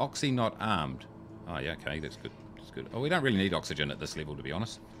 Oxy not armed. Oh, yeah, okay, that's good. That's good. Oh, we don't really need oxygen at this level, to be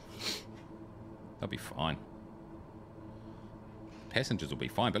honest. They'll be fine. Passengers will be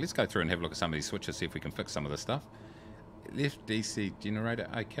fine, but let's go through and have a look at some of these switches, see if we can fix some of this stuff. Left DC generator,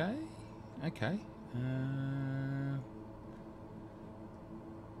 okay. Okay.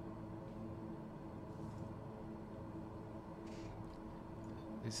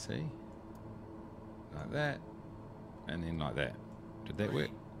 Let's see. Like that. And then like that. Did that work?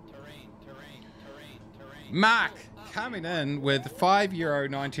 Mark, coming in with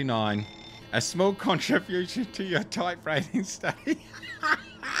 €5.99. A small contribution to your type rating study.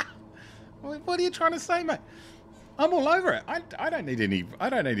 What are you trying to say, mate? I'm all over it. I don't need any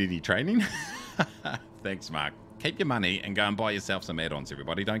training. Thanks, Mark. Keep your money and go and buy yourself some add-ons,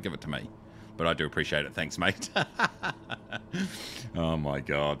 everybody. Don't give it to me. But I do appreciate it. Thanks, mate. Oh my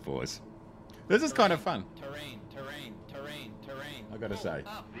God, boys. This is kind of fun. Terrain. I gotta say.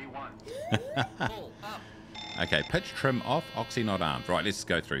 Okay, pitch trim off, oxy not armed. Right, let's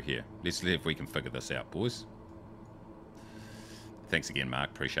go through here. Let's see if we can figure this out, boys. Thanks again, Mark.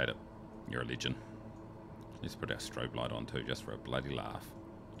 Appreciate it. You're a legend. Let's put our strobe light on too, just for a bloody laugh.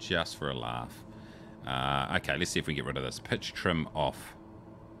 Just for a laugh. Okay, let's see if we can get rid of this. Pitch trim off.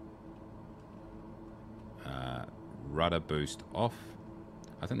 Rudder boost off.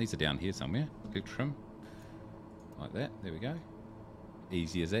 I think these are down here somewhere. Click trim. Like that. There we go.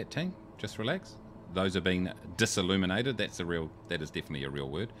 Easy as that, team. Just relax. Those are being disilluminated. That is definitely a real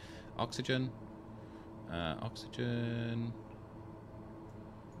word. Oxygen. Oxygen.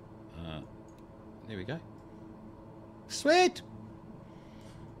 There we go. Sweet!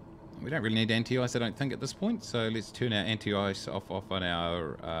 We don't really need anti-ice, I don't think, at this point. So let's turn our anti-ice off on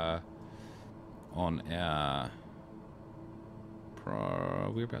our...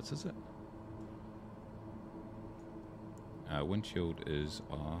 whereabouts is it? Windshield is...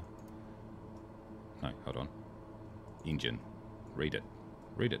 no, hold on. Engine. Read it.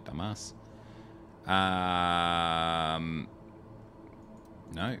 Read it, dumbass.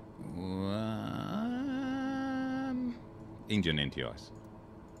 No. Engine anti-ice.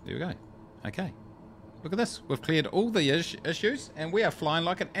 There we go. Okay. Look at this. We've cleared all the issues, and we are flying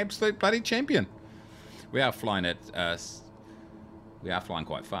like an absolute bloody champion. We are flying at... we are flying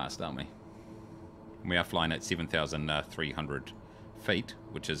quite fast, aren't we? We are flying at 7,300 feet,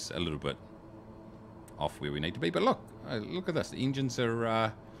 which is a little bit off where we need to be. But look, look at this. The engines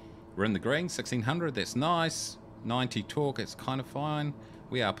are... we're in the green, 1,600. That's nice. 90 torque. It's kind of fine.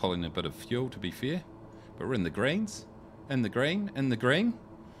 We are pulling a bit of fuel, to be fair. But we're in the greens. In the green. In the green.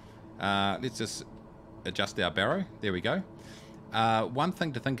 Let's just adjust our barrow. There we go. One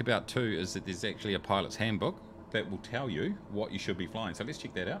thing to think about too is that there's actually a pilot's handbook that will tell you what you should be flying. So let's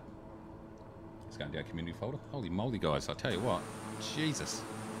check that out. Let's go into our community folder. Holy moly, guys. I tell you what. Jesus.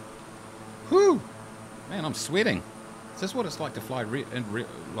 Whew. Man, I'm sweating. Is this what it's like to fly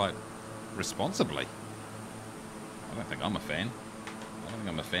like responsibly? I don't think I'm a fan. I don't think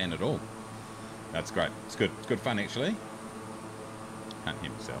I'm a fan at all. That's great. It's good. It's good fun, actually. Can't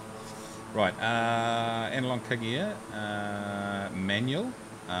hear myself. Right. Analog King Air. Manual.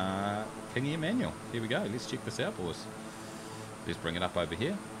 King Air manual. Here we go. Let's check this out, boys. Let's bring it up over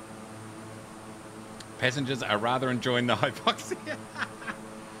here. Passengers are rather enjoying the hypoxia.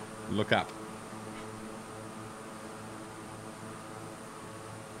 Look up.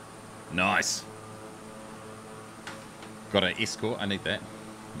 Nice. Got an escort. I need that.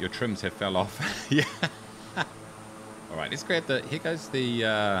 Your trims have fell off. Yeah. All right. Let's grab the... Here goes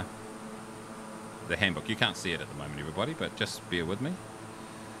the handbook. You can't see it at the moment, everybody, but just bear with me.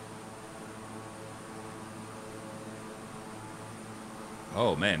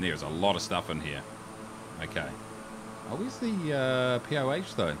 Oh, man. There's a lot of stuff in here. Okay. Oh, where's the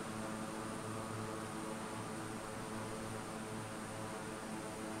POH, though?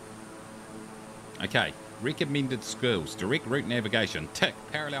 Okay, recommended skills. Direct route navigation. Tick.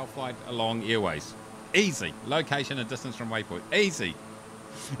 Parallel flight along airways. Easy. Location and distance from waypoint. Easy.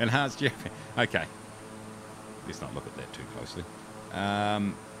 Enhanced geofence. Okay. Let's not look at that too closely.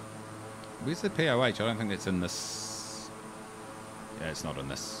 Where's the POH? I don't think that's in this. Yeah, it's not in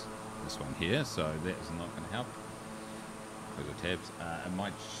this one here, so that is not going to help. Those are tabs. It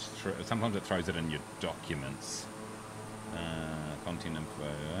might. Sometimes it throws it in your documents. Content info.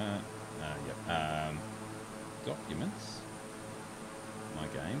 Yep. Documents. My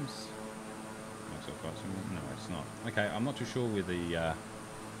games. No, it's not. Okay, I'm not too sure where the.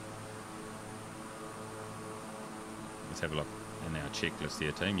 Let's have a look in our checklist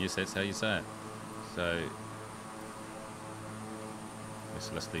here, team. Yes, that's how you say it. So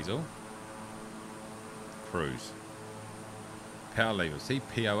let's list these all. Cruise. Power levers. See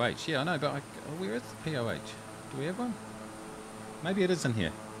POH. Yeah, I know, but where is the POH? Do we have one? Maybe it is in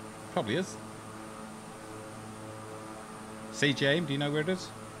here. Probably is. CJM, do you know where it is?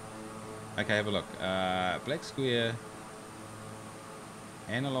 Okay, have a look. Black square.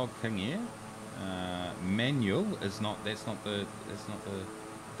 Analog king here. Manual is not. That's not the. It's not the.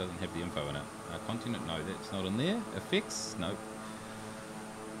 Doesn't have the info in it. Continent. No, that's not in there. Effects. No.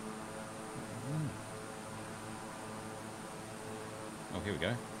 Oh, here we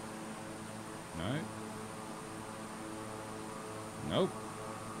go. No. Nope.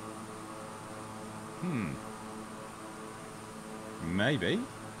 Maybe.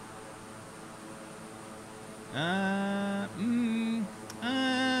 Oh,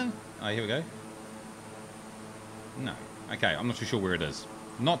 here we go. No. Okay, I'm not too sure where it is.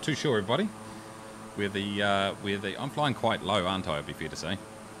 Not too sure, everybody. Where the I'm flying quite low, aren't I? It'd be fair to say.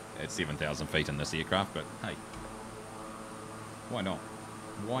 At 7,000 feet in this aircraft, but hey, why not?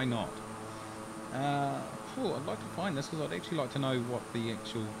 Why not? I'd like to find this because I'd actually like to know what the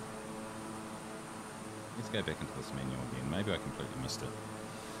actual. Let's go back into this manual again. Maybe I completely missed it.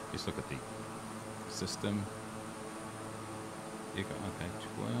 Let's look at the system. Okay,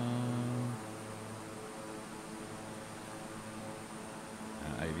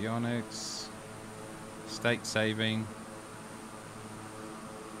 12. Avionics. State saving.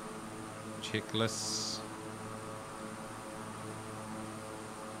 Checklists.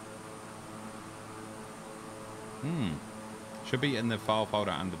 Should be in the file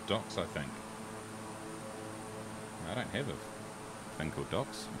folder under docs, I think. I don't have a thing called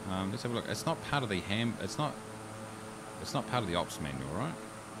docs. Let's have a look. It's not part of the It's not part of the ops manual, right?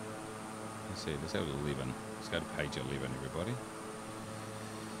 Let's see. Let's have 11. Let's go to page 11, everybody.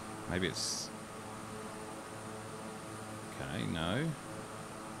 Maybe it's. Okay, no.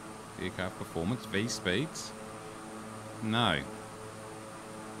 Aircraft performance, V speeds. No.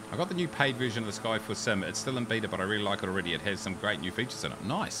 I got the new paid version of the Skyforce Sim. It's still in beta, but I really like it already. It has some great new features in it.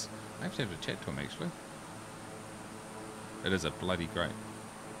 Nice. I actually have to chat to him, actually. It is a bloody great.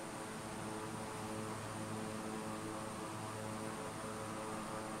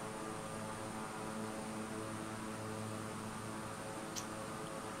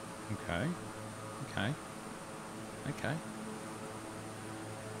 Okay.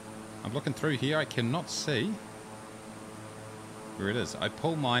 I'm looking through here. I cannot see where it is. I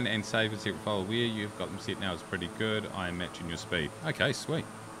pull mine and save a separate file. Where you've got them set now is pretty good. I am matching your speed. Okay, sweet.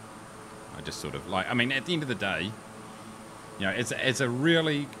 I just sort of like, I mean, at the end of the day, you know, it's a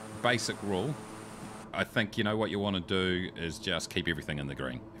really basic rule. I think, you know, what you want to do is just keep everything in the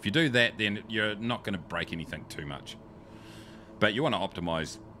green. If you do that, then you're not going to break anything too much. But you want to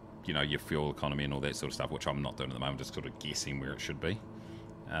optimize, you know, your fuel economy and all that sort of stuff, which I'm not doing at the moment, just sort of guessing where it should be.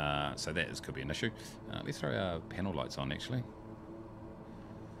 So that could be an issue. Let's throw our panel lights on, actually.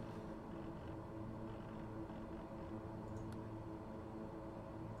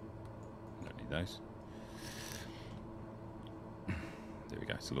 Don't need those. There we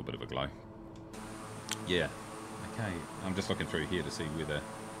go. It's a little bit of a glow. Yeah. Okay. I'm just looking through here to see whether...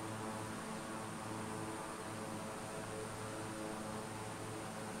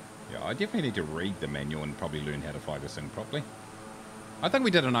 Yeah, I definitely need to read the manual and probably learn how to fly this thing properly. I think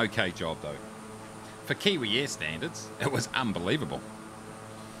we did an okay job, though. For Kiwi Air standards, it was unbelievable.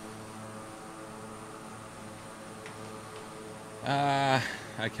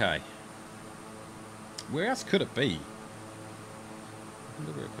 Okay. Where else could it be? I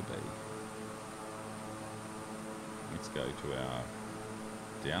wonder where it could be. Let's go to our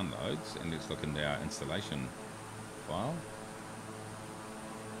downloads and let's look into our installation file.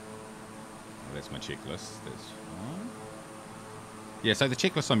 Oh, that's my checklist. That's fine. Yeah, so the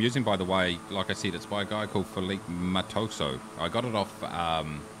checklist I'm using, by the way, like I said, it's by a guy called Philippe Matoso. I got it off,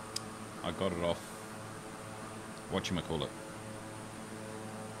 whatchamacallit,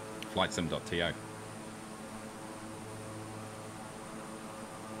 flightsim.to.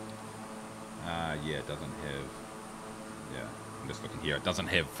 Yeah, it doesn't have... Yeah, I'm just looking here. It doesn't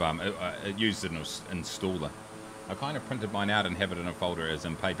have... it used an installer. I kind of printed mine out and have it in a folder as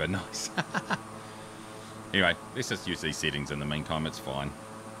in paper. Nice. Anyway, let's just use these settings in the meantime. It's fine.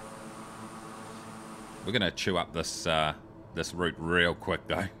 We're going to chew up this this route real quick,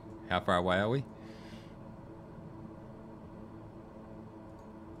 though. How far away are we?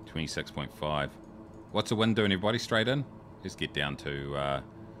 26.5. What's the wind doing, everybody? Straight in? Let's get down to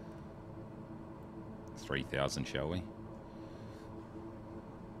 3,000, shall we?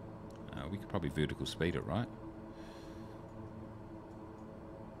 We could probably vertical speed it, right?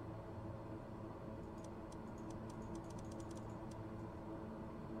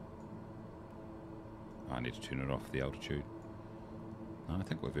 I need to turn it off, the altitude. No, I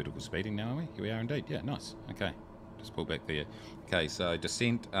think we're vertical speeding now, are we? Here we are indeed. Yeah, nice. Okay. Just pull back there. Okay, so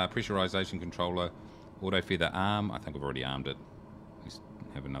descent, pressurization controller, auto feather arm. I think we've already armed it. Let's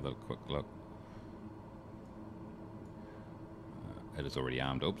have another quick look. It is already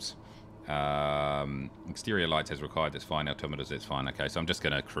armed. Oops. Exterior lights as required. That's fine. Altimeters, that's fine. Okay, so I'm just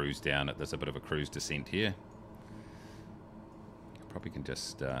going to cruise down it. There's a bit of a cruise descent here. Probably can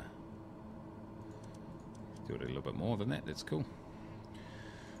just do it a little bit more than that. That's cool.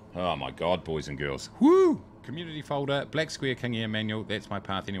 Oh my god, boys and girls. Woo! Community folder, black square King Air manual. That's my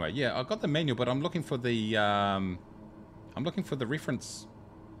path anyway. Yeah, I got the manual, but I'm looking for the reference,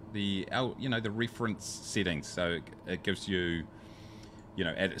 the reference settings. So it gives you,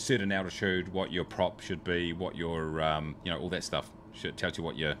 at a certain altitude, what your prop should be, what your all that stuff. It tells you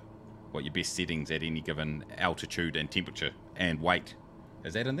what your best settings at any given altitude and temperature and weight.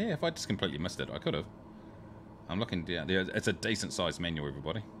 Is that in there? If I just completely missed it, I could have. I'm looking down there. It's a decent sized manual,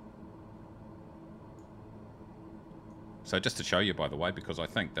 everybody. So just to show you, by the way, because I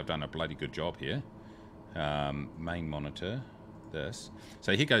think they've done a bloody good job here. Main monitor, this.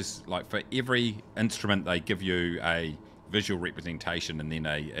 So here goes, like for every instrument, they give you a visual representation and then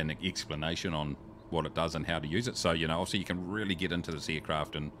an explanation on what it does and how to use it. So, obviously you can really get into this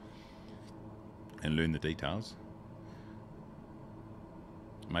aircraft and learn the details.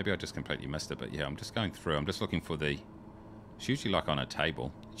 Maybe I just completely missed it, but yeah, I'm just going through. I'm just looking for the... It's usually like on a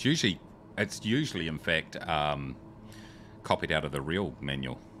table. It's usually in fact, copied out of the real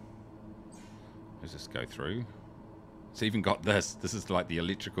manual. Let's just go through. It's even got this. This is like the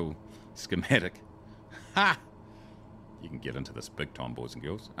electrical schematic. Ha! You can get into this big time, boys and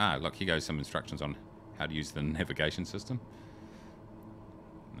girls. Ah, look, here goes some instructions on how to use the navigation system.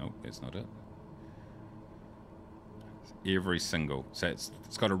 Nope, that's not it. Every single, so it's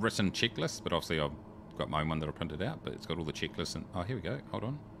got a written checklist, but obviously I've got my own one that I printed out, but it's got all the checklists and oh, here we go, hold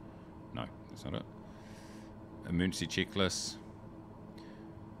on, no, that's not it. Emergency checklist,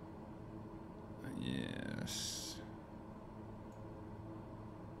 yes,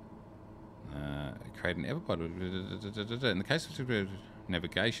 create an everybody. In the case of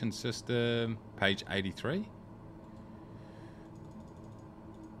navigation system, page 83.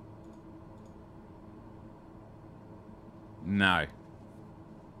 No.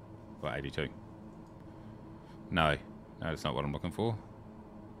 Well, 82. No, that's not what I'm looking for.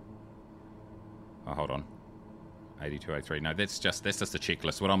 Oh, hold on. 82, 83. No, that's just a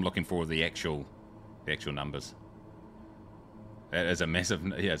checklist. What I'm looking for are the actual numbers. That is a massive.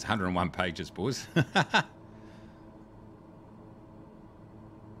 Yeah, it's 101 pages, boys.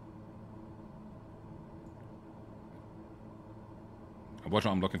 What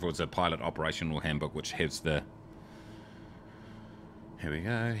I'm looking for is a pilot operational handbook, which has the. Here we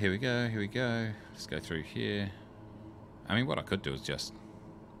go, here we go, here we go. Let's go through here. I mean, what I could do is just...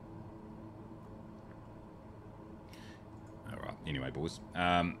 Alright, anyway, boys.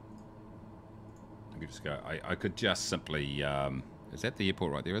 I could just go... I could just simply... is that the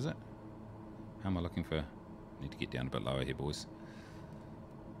airport right there, is it? How am I looking for... Need to get down a bit lower here, boys.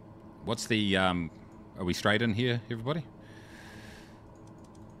 What's the... Are we straight in here, everybody?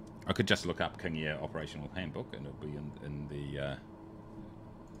 I could just look up King Air Operational Handbook and it'll be in the...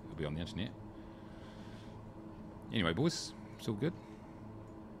 It'll be on the internet. Anyway, boys, it's all good.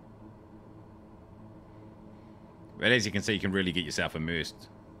 But as you can see, you can really get yourself immersed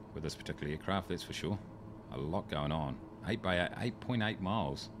with this particular aircraft, that's for sure. A lot going on. 8.8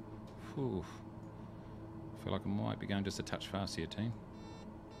 miles. Whew. I feel like I might be going just a touch fast here, team.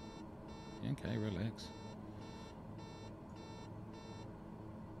 Okay, relax.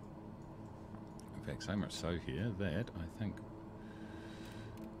 In fact, so much so here that I think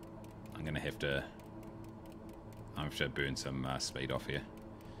I'm going to have to burn some speed off here.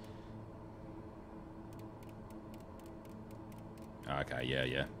 Okay,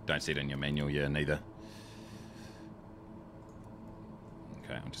 yeah. Don't see it in your manual, yeah, neither.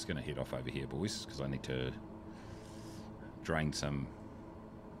 Okay, I'm just going to head off over here, boys, because I need to drain some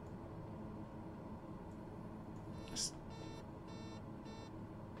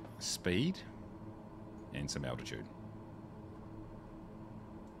speed and some altitude.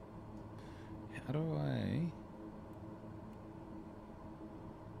 How do I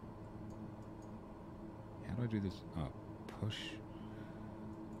do this? Oh, push.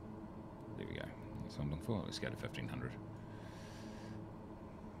 There we go. That's what I'm looking for. Let's go to 1500.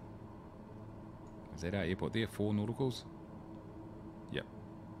 Is that our airport there? 4 nauticals? Yep.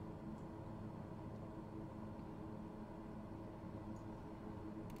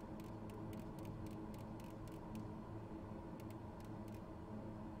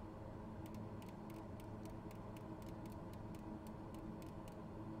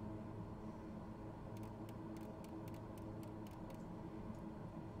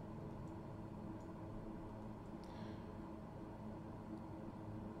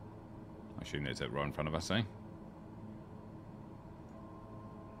 I assume that's it right in front of us, eh?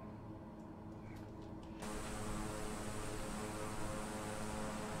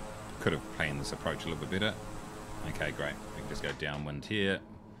 Could have planned this approach a little bit better. Okay, great. We can just go downwind here.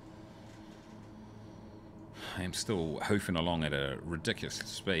 I am still hoofing along at a ridiculous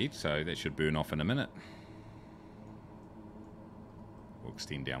speed, so that should burn off in a minute. We'll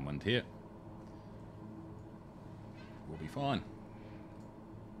extend downwind here. We'll be fine.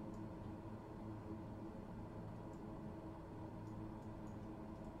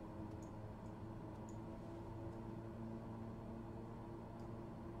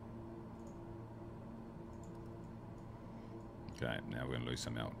 Okay, now we're going to lose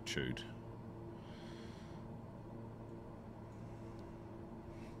some altitude.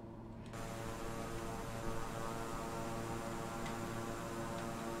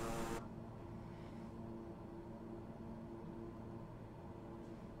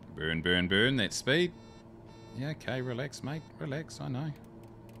 Burn, burn, burn, that speed. Yeah, okay, relax, mate. Relax, I know.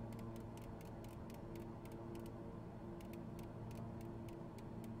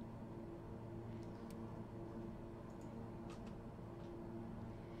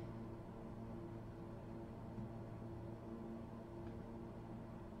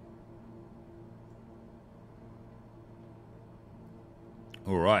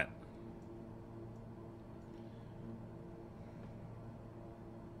 All right.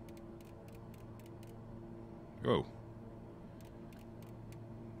 Whoa.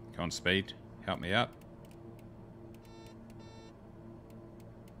 Come on, speed. Help me up.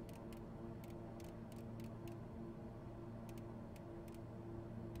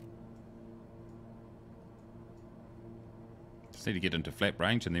 Just need to get into flap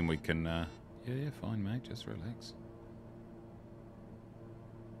range and then we can... yeah, fine, mate. Just relax.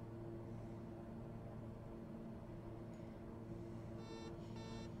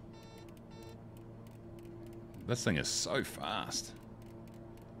 This thing is so fast.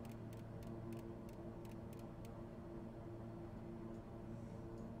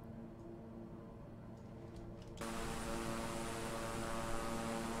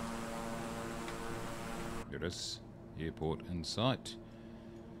 There it is. Airport in sight.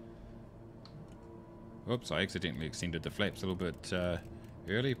 Oops, I accidentally extended the flaps a little bit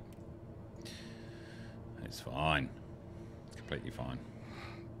early. It's fine. It's completely fine.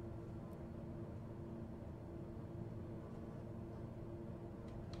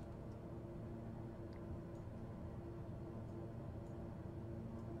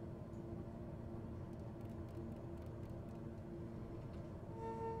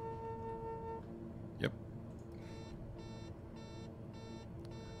 Yep.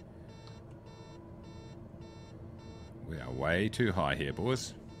 We are way too high here,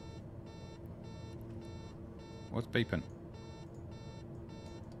 boys. What's beeping?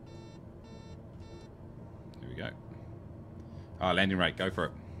 There we go. Oh, landing rate, go for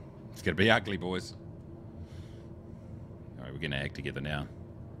it. It's going to be ugly, boys. Alright, we're going to act together now.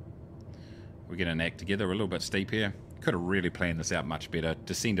 We're going to act together a little bit steep here. Could have really planned this out much better.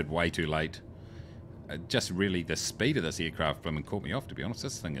 Descended way too late. Just really the speed of this aircraft blooming caught me off, to be honest.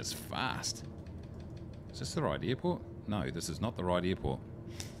 This thing is fast. Is this the right airport? No, this is not the right airport.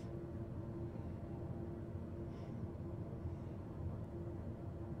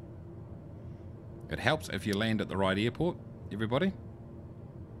 It helps if you land at the right airport, everybody.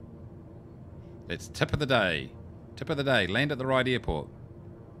 It's tip of the day. Tip of the day, land at the right airport.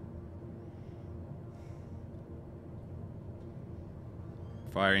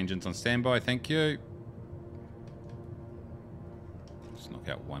 Fire engines on standby, thank you. Let's knock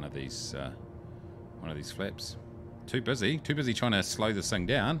out one of these flaps. Too busy trying to slow this thing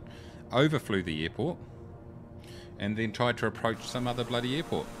down. Overflew the airport. and then tried to approach some other bloody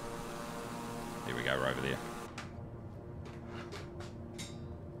airport. There we go, we're over there.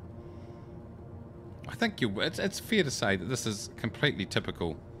 I think it's fair to say that this is completely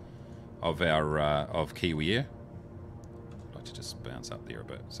typical of our of Kiwi Air. I'd like to just bounce up there a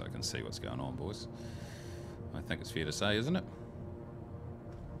bit so I can see what's going on, boys. I think it's fair to say, isn't it?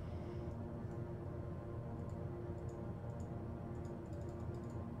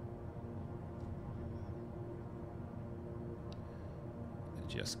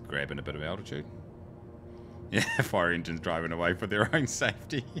 Just grabbing a bit of altitude. Yeah, fire engines driving away for their own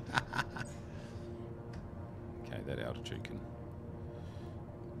safety. Okay, that altitude can...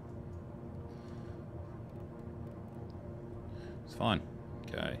 It's fine.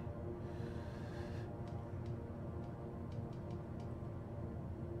 Okay.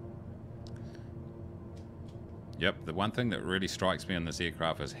 Yep, the one thing that really strikes me on this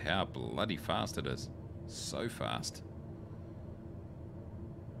aircraft is how bloody fast it is. So fast.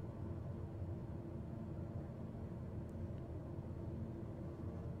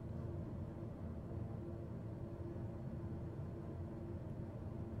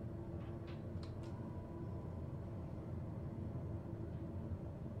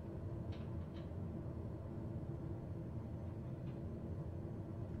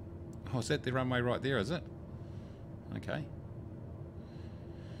 Oh, is that the runway right there, is it? Okay.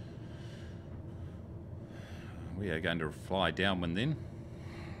 We are going to fly downwind then.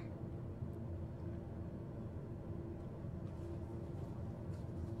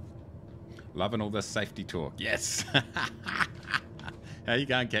 Loving all this safety talk. Yes! How you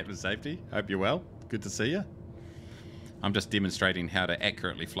going, Captain Safety? Hope you're well. Good to see you. I'm just demonstrating how to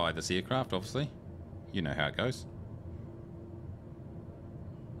accurately fly this aircraft, obviously. You know how it goes.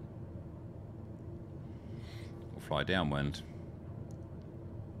 Fly downwind.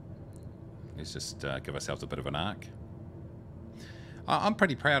 Let's just give ourselves a bit of an arc. I'm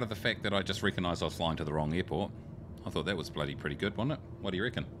pretty proud of the fact that I just recognised I was flying to the wrong airport. I thought that was bloody pretty good, wasn't it? What do you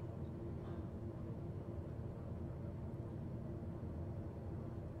reckon?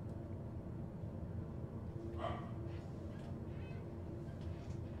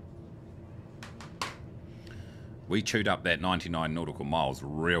 We chewed up that 99 nautical miles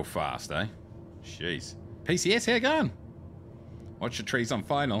real fast, eh? Jeez. PCS, how you going? Watch your trees on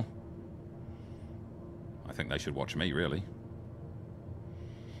final. I think they should watch me, really.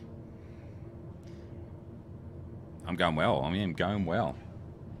 I'm going well. I mean, I'm going well.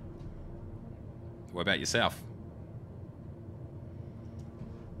 What about yourself?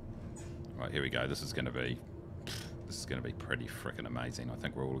 Right, here we go. This is going to be pretty freaking amazing. I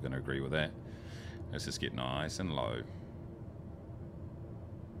think we're all going to agree with that. Let's just get nice and low.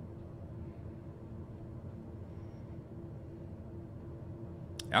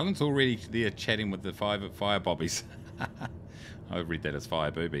 Alan's already there chatting with the fire bobbies. I read that as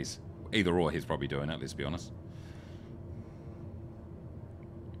fire boobies. Either or, he's probably doing it, let's be honest.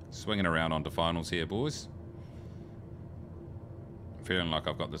 Swinging around onto finals here, boys. Feeling like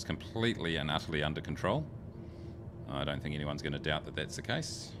I've got this completely and utterly under control. I don't think anyone's going to doubt that that's the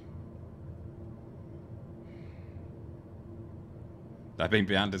case. They've been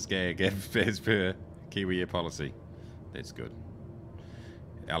bound as gag as per Kiwi Air policy. That's good.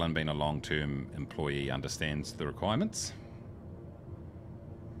 Alan, being a long-term employee, understands the requirements.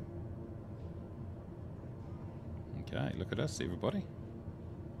 Okay, look at us, everybody.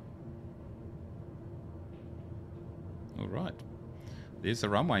 All right. There's the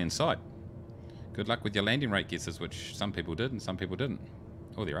runway in sight. Good luck with your landing rate guesses, which some people did and some people didn't.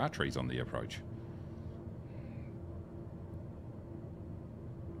 Oh, there are trees on the approach.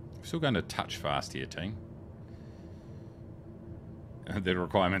 Still going to touch fast here, team. The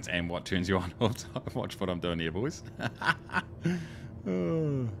requirements and what turns you on. Watch what I'm doing here, boys.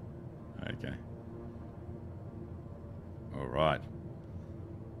 Oh, okay. All right.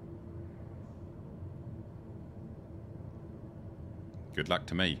 Good luck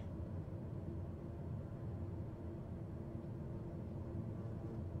to me.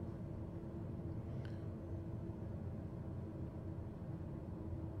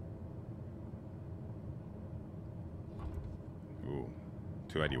 Ooh,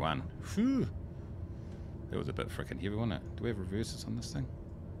 281. Whew. That was a bit freaking heavy, wasn't it? Do we have reverses on this thing?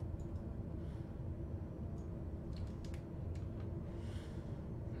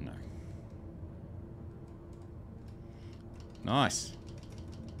 No. Nice.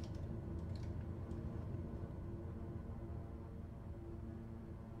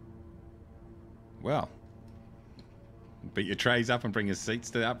 Well, beat your trays up and bring your seats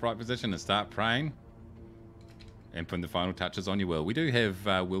to the upright position and start praying. And putting the final touches on your wheel. We do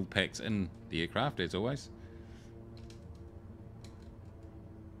have wheel packs in the aircraft, as always.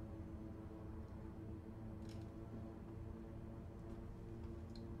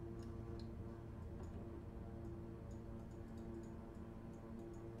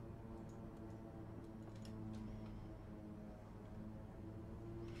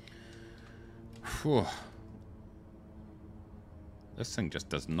 Whew. This thing just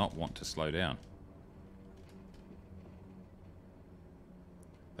does not want to slow down.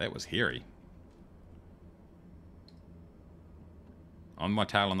 That was hairy. On my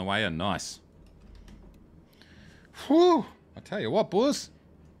tail on the way in. Nice. Whew. I tell you what, boys.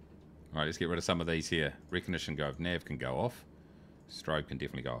 Alright, let's get rid of some of these here. Recognition go off. Nav can go off. Strobe can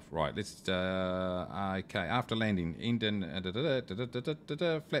definitely go off. Right, let's... okay, after landing. Engine...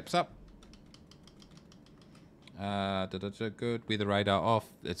 flaps up. Good. Weather radar off.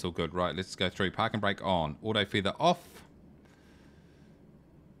 It's all good. Right, let's go through. Park and brake on. Auto feather off.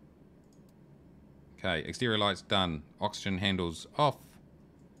 Okay, exterior lights done. Oxygen handles off.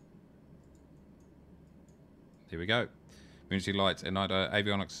 There we go. Emergency lights and night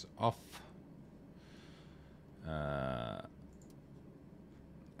avionics off.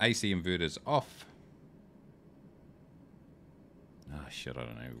 AC inverters off. Ah, shit, I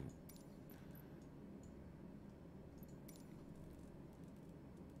don't know.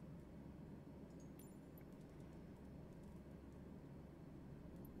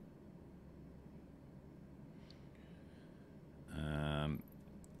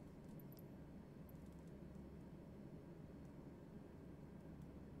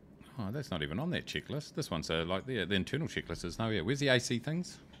 Oh, that's not even on that checklist. This one's like the internal checklist is no. Yeah, where's the AC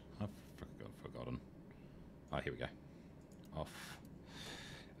things? I've forgotten. Oh, here we go. Off.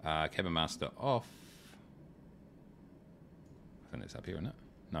 Cabin master off. I think that's up here, isn't it?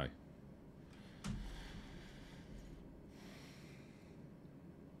 No.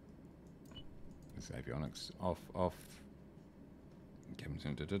 This avionics off.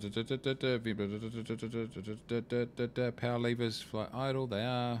 Power levers fly idle. They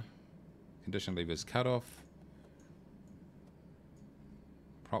are. Condition levers cut off.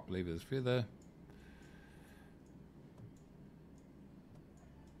 Prop levers feather.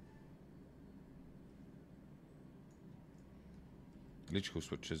 Electrical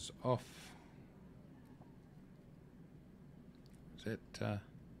switches off. Is that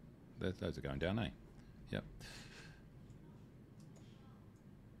those are going down, eh? Yep.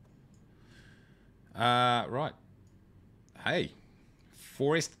 Right. Hey,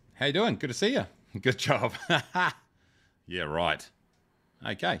 Forrest, how you doing? Good to see you. Good job. Yeah, right.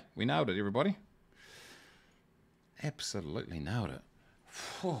 Okay, we nailed it, everybody. Absolutely nailed it.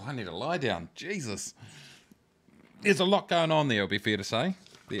 Oh, I need to lie down. Jesus. There's a lot going on there, it'll be fair to say.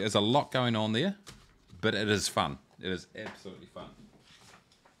 There is a lot going on there, but it is fun. It is absolutely fun.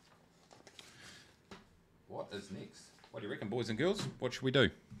 What is next? What do you reckon, boys and girls? What should we do?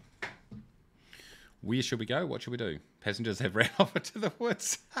 Where should we go? What should we do? Passengers have ran off into the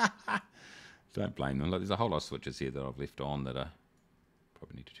woods. Don't blame them. Look, there's a whole lot of switches here that I've left on that I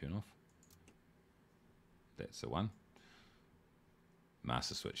probably need to turn off. That's the one.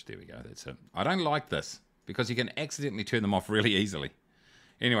 Master switch. There we go. That's it. I don't like this because you can accidentally turn them off really easily.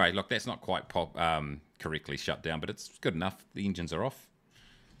 Anyway, look, that's not quite correctly shut down, but it's good enough. The engines are off.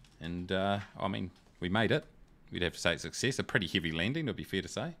 And, I mean, we made it. We'd have to say it's a success. A pretty heavy landing, it'd be fair to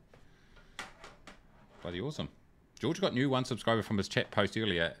say. Bloody awesome. George got new one subscriber from his chat post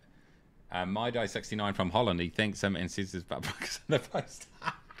earlier. MyDay69 from Holland. He thanks him and says his butt box in the post.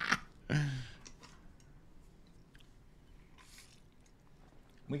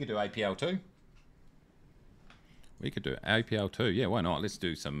 We could do APL too. We could do APL too. Yeah, why not? Let's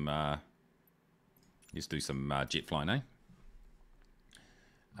do some jet flying, eh?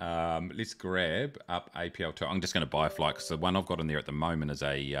 Let's grab up APL 2. I'm just going to buy a flight because the one I've got in there at the moment is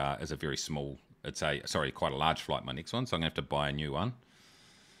a very small. It's quite a large flight. My next one, so I'm going to have to buy a new one.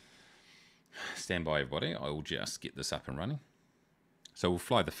 Stand by, everybody. I will just get this up and running. So we'll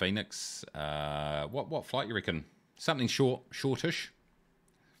fly the Phoenix. What flight you reckon? Something shortish,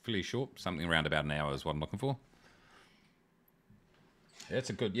 fairly short. Something around about an hour is what I'm looking for. Yeah, it's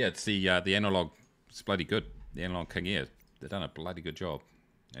a good. Yeah, it's the analog. It's bloody good. The analog King Air. They've done a bloody good job,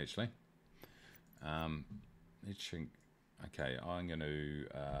 actually. Okay, I'm going to.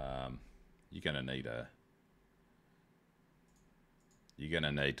 You're going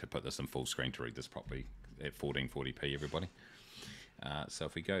to need to put this in full screen to read this properly at 1440p, everybody. So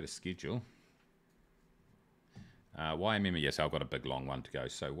if we go to schedule, YMM, yes, I've got a big long one to go.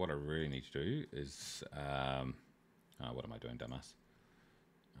 So what I really need to do is, what am I doing, dumbass?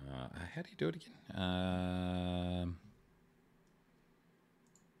 How do you do it again?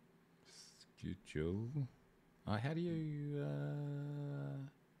 Schedule. How do you?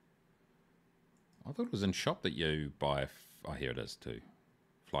 I thought it was in shop that you buy. Here it is too.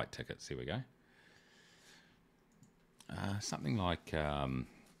 Flight tickets. Here we go. Something like.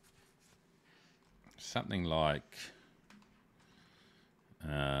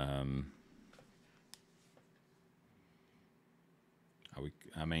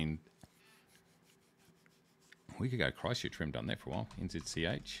 I mean, we could go Christchurch. We haven't done that for a while.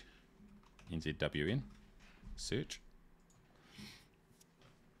 NZCH, NZWN, search.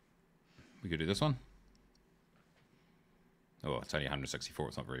 We could do this one. Oh, it's only 164.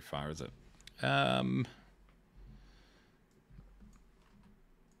 It's not very far, is it? Any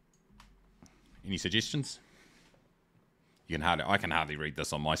suggestions? I can hardly read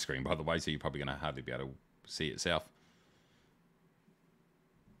this on my screen, by the way, so you're probably going to hardly be able to see it yourself.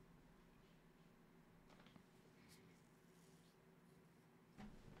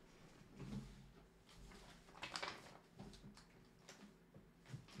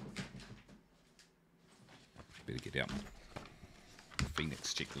 Better get out the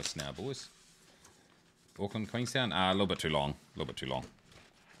Phoenix checklist now, boys. Auckland, Queenstown, a little bit too long. A little bit too long.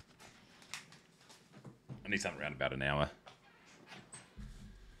 I need something around about an hour.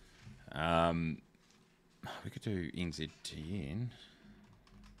 We could do NZTN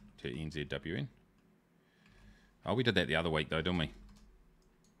to NZWN. Oh, we did that the other week though, didn't we?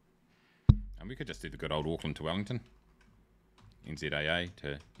 And we could just do the good old Auckland to Wellington. NZAA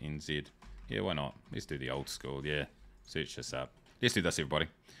to NZ. Yeah, why not? Let's do the old school. Yeah, search this up. Let's do this, everybody.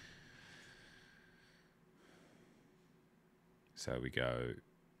 So we go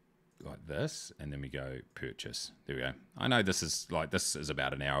like this, and then we go purchase. There we go. I know this is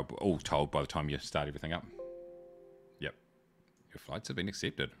about an hour, all told, by the time you start everything up. Yep. Your flights have been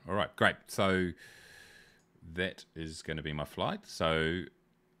accepted. All right, great. So that is going to be my flight. So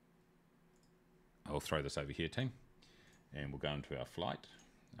I'll throw this over here, team, and we'll go into our flight.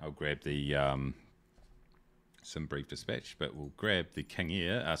 I'll grab the some brief dispatch, but we'll grab the King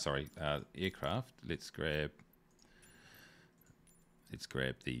Air, aircraft. Let's grab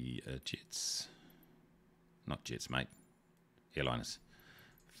the jets. Not jets, mate. Airliners.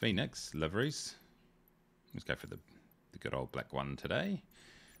 Phoenix liveries. Let's go for the good old black one today.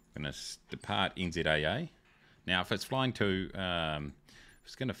 We're going to depart NZAA. Now, if it's flying to, if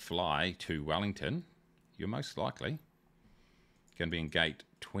it's going to fly to Wellington, you're most likely going to be in gate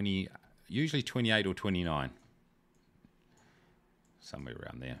 20, usually 28 or 29. Somewhere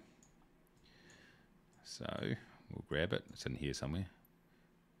around there. So we'll grab it. It's in here somewhere.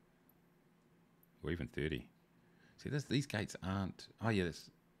 Or even 30. See, these gates aren't... Oh, yeah,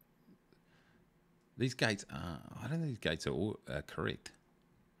 these gates are... I don't think these gates are all correct.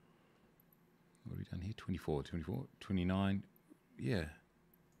 What have we done here? 24, 29. Yeah,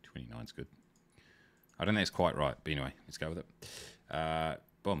 29's good. I don't think it's quite right, but anyway, let's go with it.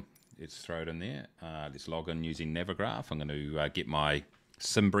 Boom. Let's throw it in there. Let's log in using Navigraph. I'm going to get my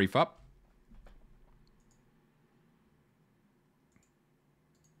sim brief up.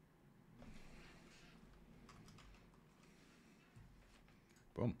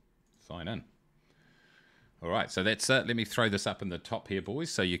 Boom. Sign in. All right, so that's it. Let me throw this up in the top here, boys,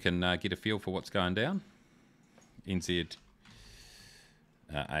 so you can get a feel for what's going down. NZ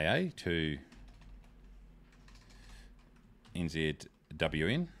AA to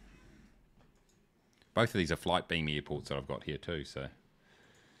NZWN. Both of these are flight beam airports that I've got here too, so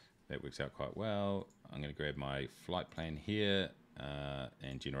that works out quite well. I'm going to grab my flight plan here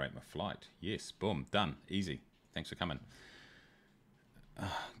and generate my flight. Yes, boom, done, easy. Thanks for coming.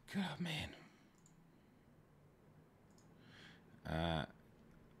 Oh, God, man.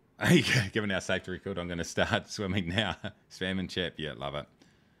 Given our safety record, I'm going to start swimming now. Spam and chap, yeah, love it.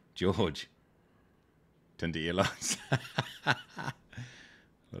 George, Tinder Airlines.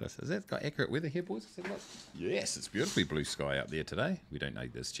 Has that got accurate weather here, boys? Yes, it's beautifully blue sky out there today. We don't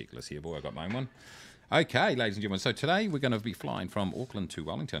need this checklist here, boy. I got my own one. Okay, ladies and gentlemen. So today we're going to be flying from Auckland to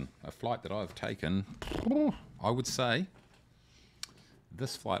Wellington, a flight that I've taken, I would say,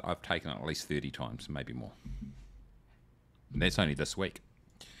 this flight I've taken at least 30 times, maybe more. And that's only this week.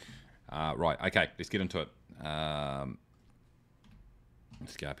 Right, okay, let's get into it.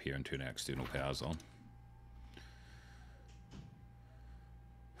 Let's go up here and turn our external powers on.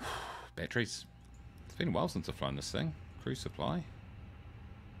 Batteries. It's been a while since I've flown this thing. Cruise supply.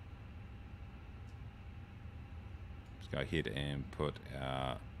 Let's go ahead and put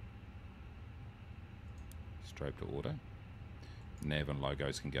our strobe to auto. Nav and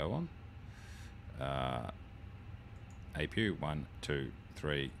logos can go on. APU 1, 2,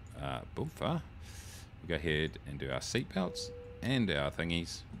 3. Boomfa. We'll go ahead and do our seat belts and our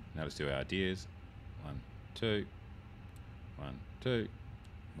thingies. Now let's do our ideas. 1, 2, 1, 2.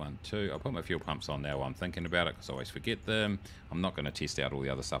 1, 2. I'll put my fuel pumps on now while I'm thinking about it because I always forget them. I'm not going to test out all the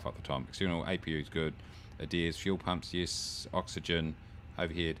other stuff up the top. External APU is good. ADAS, fuel pumps, yes. Oxygen,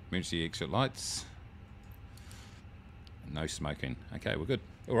 overhead, emergency exit lights. No smoking. Okay, we're good.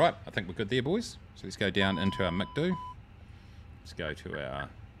 All right, I think we're good there, boys. So let's go down into our MIC-do. Let's go to our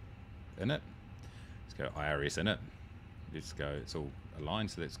init. Let's go IRS init. Let's go, it's all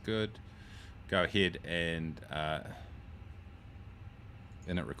aligned, so that's good. Go ahead and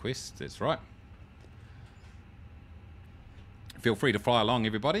init request, that's right. Feel free to fly along,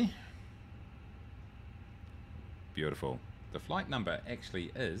 everybody. Beautiful. The flight number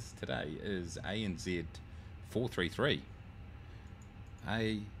actually is, today, is ANZ 433.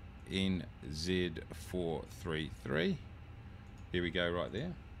 ANZ 433. There we go, right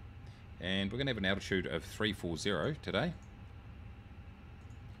there. And we're going to have an altitude of 340 today.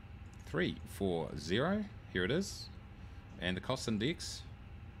 340, here it is. And the cost index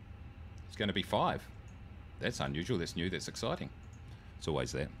is going to be 5. That's unusual, that's new, that's exciting. It's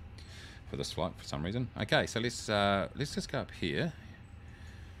always that for this flight for some reason. Okay, so let's just go up here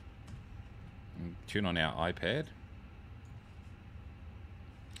and turn on our iPad.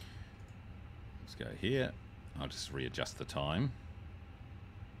 Let's go here. I'll just readjust the time.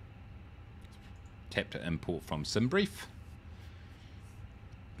 Tap to import from SimBrief.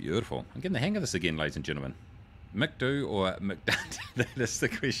 Beautiful. I'm getting the hang of this again, ladies and gentlemen. McDo or McDunt? That is the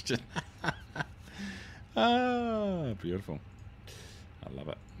question. Ah, beautiful. I love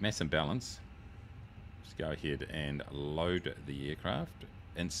it. Mass and balance. Let's go ahead and load the aircraft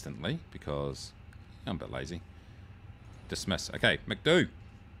instantly because I'm a bit lazy. Dismiss. Okay, McDo.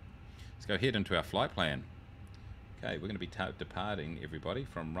 Let's go ahead into our flight plan. Okay, we're going to be departing, everybody,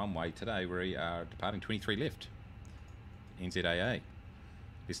 from runway today. We are departing 23 left. NZAA.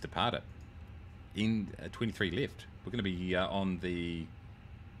 Let's depart it. In 23 left. We're going to be on the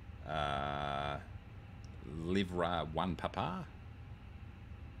Livra 1 Papa.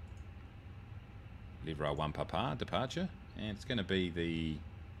 Livra 1 Papa departure. And it's going to be the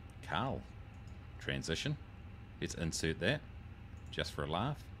Carl transition. Let's insert that just for a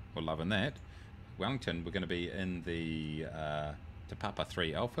laugh. We're loving that. Wellington, we're going to be in the Te Papa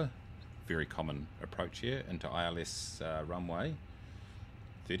 3 Alpha. Very common approach here into ILS runway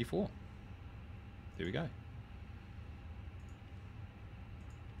 34. There we go.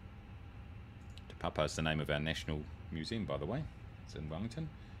 Te Papa is the name of our national museum, by the way. It's in Wellington.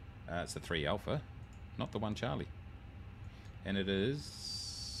 It's the 3 Alpha, not the 1 Charlie. And it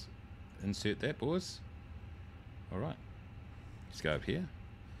is... Insert that, boys. Alright. Let's go up here.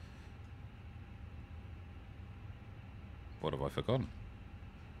 What have I forgotten?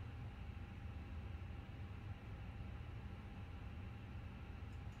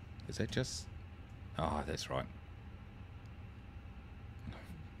 Is that just... Oh, that's right.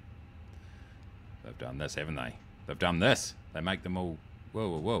 They've done this, haven't they? They've done this. They make them all... Whoa,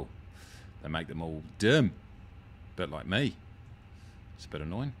 whoa, whoa. They make them all dim. Bit like me. It's a bit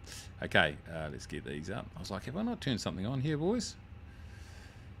annoying. Okay, let's get these up. I was like, have I not turned something on here, boys?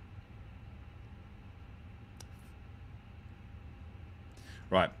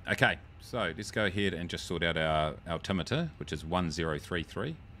 Right, okay. So let's go ahead and just sort out our altimeter, which is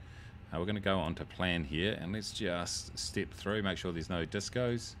 1033. We're going to go on to plan here, and let's just step through, make sure there's no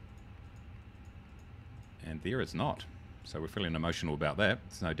discos. And there is not. So we're feeling emotional about that.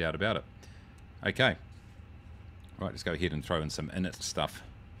 There's no doubt about it. Okay. Right, let's go ahead and throw in some init stuff.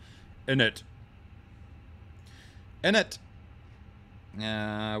 Init. Init.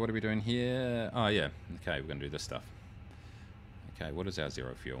 What are we doing here? Oh, yeah. Okay, we're going to do this stuff. Okay, what is our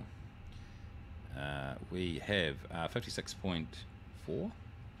zero fuel? We have 56.4,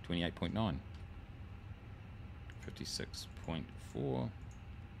 28.9. 56.4,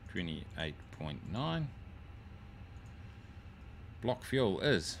 28.9. Block fuel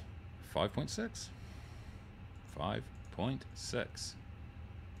is 5.6. 5.6.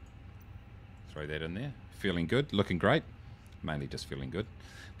 Throw that in there. Feeling good, looking great. Mainly just feeling good.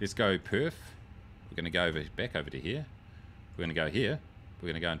 Let's go perf. We're going to go back over to here. We're going to go here. We're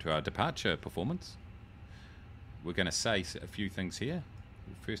going to go into our departure performance. We're going to say a few things here.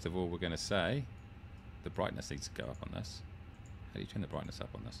 First of all, we're going to say the brightness needs to go up on this. How do you turn the brightness up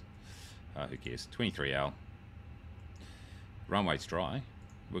on this? Who cares? 23L. Runway's dry.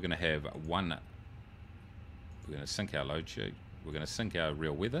 We're going to have one. We're going to sync our load sheet. We're going to sync our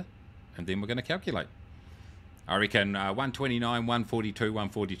real weather. And then we're going to calculate. I reckon 129, 142,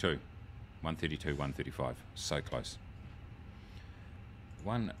 142. 132, 135. So close.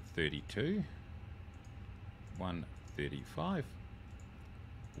 132, 135,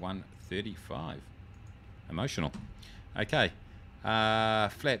 135. Emotional. Okay.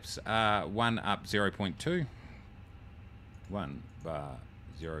 Flaps are 1 up 0.2. 1 bar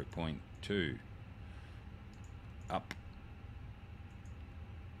 0.2 up.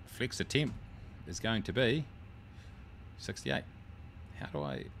 Flex attempt is going to be 68. How do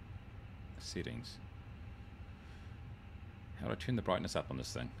I... Settings. How do I turn the brightness up on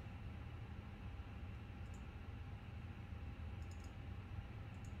this thing?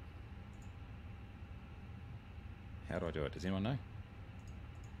 How do I do it? Does anyone know?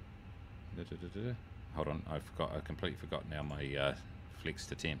 Hold on, I completely forgot now my flex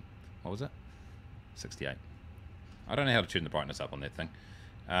to 10. What was it? 68. I don't know how to turn the brightness up on that thing.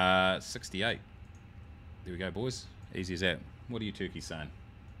 68. There we go, boys. Easy as that. What are you turkeys saying?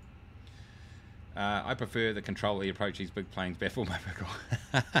 I prefer the control approach. These big planes baffle my pickle.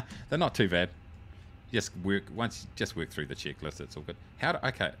 They're not too bad. Just work through the checklist. It's all good.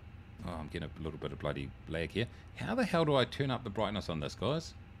 Okay. Oh, I'm getting a little bit of bloody lag here. How the hell do I turn up the brightness on this,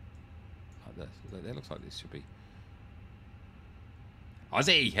 guys? Like this. That looks like this should be.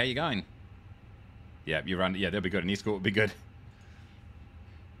 Ozzy, how you going? Yeah, you run. Yeah, they'll be good. An escort will be good.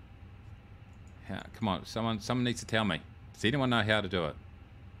 Come on, someone needs to tell me. Does anyone know how to do it?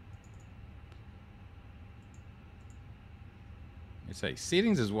 Let's see.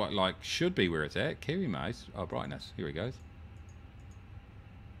 Settings is what should be where it's at. Kiwi Mace. Oh, brightness. Here he goes.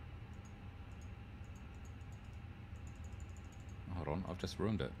 Hold on, I've just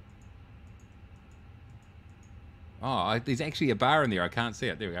ruined it. Oh, there's actually a bar in there. I can't see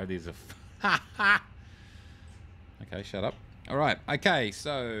it. There we go. There's a... Okay, shut up. All right. Okay,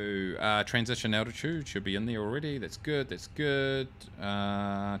 so transition altitude should be in there already. That's good. That's good.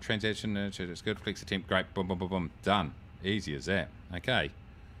 Transition altitude is good. Flex attempt. Great. Boom, boom, boom, boom. Done. Easy as that. Okay.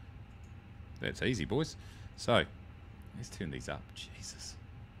 That's easy, boys. So, let's turn these up. Jesus.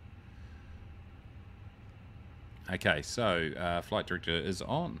 Okay, so flight director is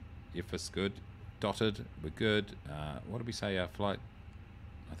on. If it's good, dotted, we're good. What did we say our flight?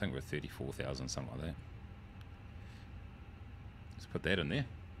 I think we're 34,000, something like that. Let's put that in there.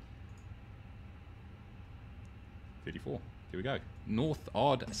 34. Here we go. North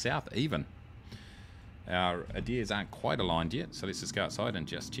odd, south even. Our ideas aren't quite aligned yet, so let's just go outside and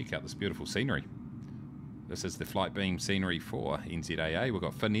just check out this beautiful scenery. This is the flight beam scenery for NZAA. We've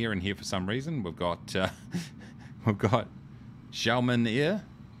got Finnair in here for some reason. We've got we've got Shelman Air.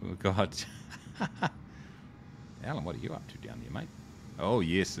 We've got Alan, what are you up to down there, mate? Oh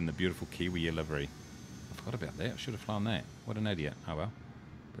yes, in the beautiful Kiwi Air livery. I forgot about that. I should have flown that. What an idiot. Oh well.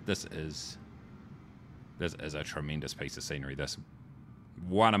 But this is a tremendous piece of scenery. This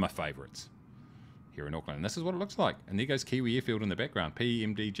one of my favourites here in Auckland. And this is what it looks like. And there goes Kiwi Airfield in the background.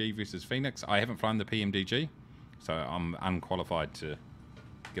 PMDG versus Phoenix. I haven't flown the PMDG, so I'm unqualified to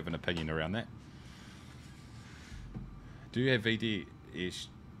give an opinion around that. Do you have VD-ish?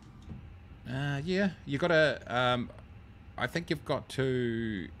 Yeah, you got to. I think you've got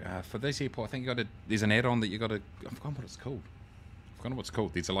to for this airport. I think you got to. There's an add-on that you got to. I've forgotten what it's called. I've forgotten what it's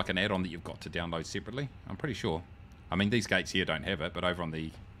called. There's like an add-on that you've got to download separately. I'm pretty sure. I mean, these gates here don't have it, but over on the.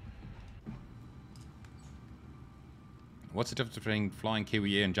 What's the difference between flying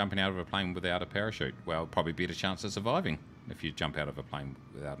Kiwi Air and jumping out of a plane without a parachute? Well, probably better chance of surviving if you jump out of a plane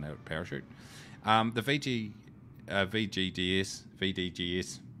without a parachute. The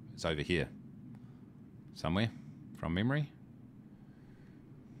VDGS is over here somewhere from memory.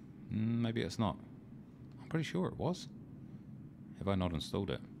 Maybe it's not. I'm pretty sure it was. Have I not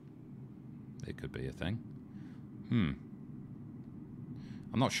installed it? There could be a thing. I'm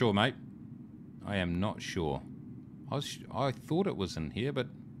not sure, mate. I am not sure. I thought it was in here, but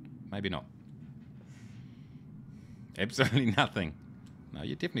maybe not. Absolutely nothing. No,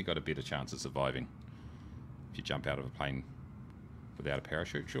 you definitely got a better chance of surviving if you jump out of a plane without a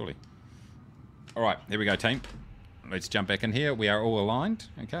parachute, surely. All right, here we go, team. Let's jump back in here. We are all aligned.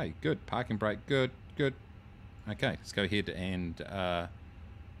 Okay, good. Parking brake, good, good. Okay, let's go ahead and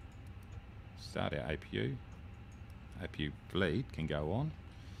start our APU. APU bleed can go on.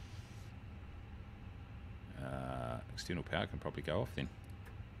 External power can probably go off then.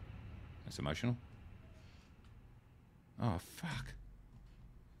 That's emotional. Oh, fuck.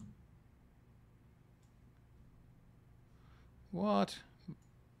 What?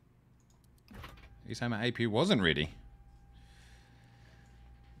 You're saying my APU wasn't ready?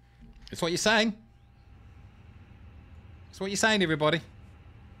 That's what you're saying? That's what you're saying, everybody.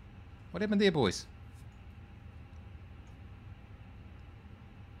 What happened there, boys?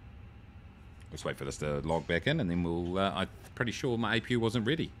 Let's wait for this to log back in, and then we'll... I'm pretty sure my APU wasn't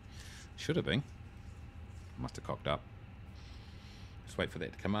ready. Should have been. Must have cocked up. Just wait for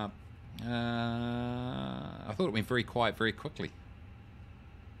that to come up. I thought it went very quiet very quickly.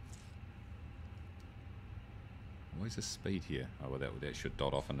 Where's the speed here? Oh, well, that should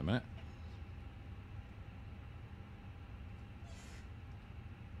dot off in a minute.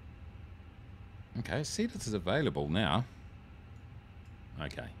 Okay, see this is available now.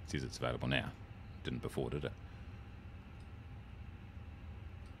 Okay, it says it's available now. Didn't before, did it?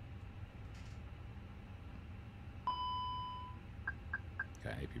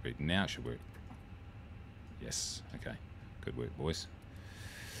 Should be now. Should work. Yes. Okay. Good work, boys.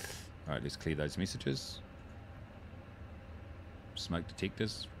 All right, let's clear those messages. Smoke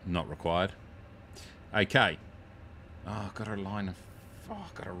detectors not required. Okay. Oh, got to align. Oh,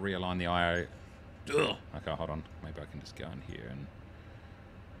 got to realign the IO. Ugh. Okay, hold on. Maybe I can just go in here and.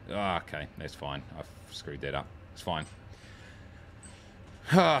 Oh, okay, that's fine. I've screwed that up. It's fine.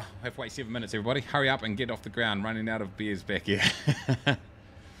 I have to wait 7 minutes, everybody. Hurry up and get off the ground. Running out of beers back here.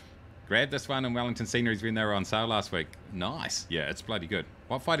 Grab this one in Wellington Sceneries when they were on sale last week. Nice. Yeah, it's bloody good.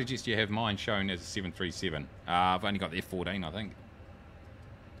 What fighter jets do you have mine shown as a 737? I've only got the F-14, I think.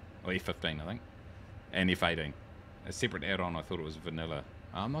 Or F-15, I think. And F-18. A separate add-on, I thought it was vanilla.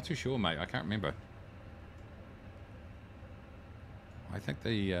 I'm not too sure, mate. I can't remember. I think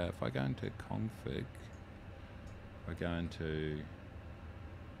the, if I go into config, if I go into...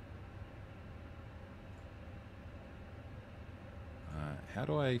 how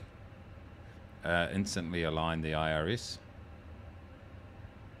do I instantly align the IRS?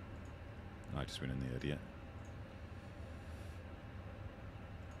 I just went in the idiot.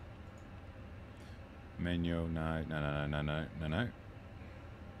 Manual, no.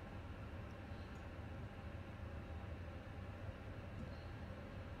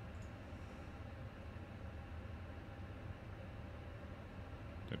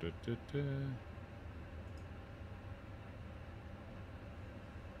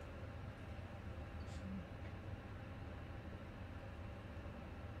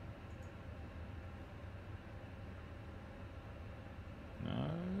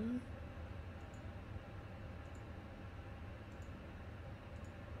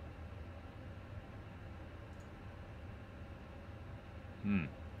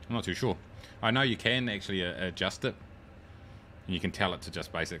 I'm not too sure. I know you can actually adjust it. And you can tell it to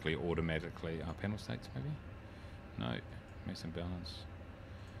just basically automatically... panel states, maybe? No. Mass and balance.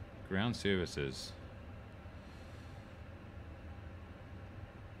 Ground services.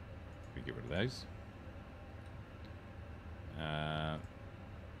 We get rid of those.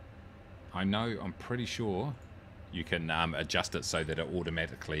 I know, I'm pretty sure you can adjust it so that it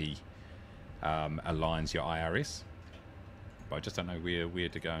automatically aligns your IRS. But I just don't know where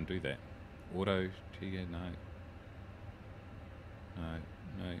to go and do that. Auto, no.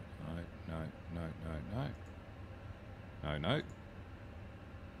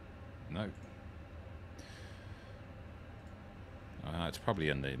 No. It's probably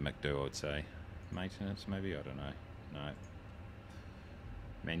in the McDo, I'd say. Maintenance, maybe? I don't know. No.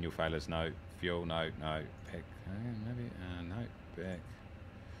 Manual failures, no. Fuel, no. Pack, maybe? No. Back.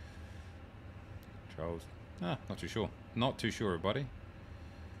 Controls. Not too sure. Not too sure, everybody.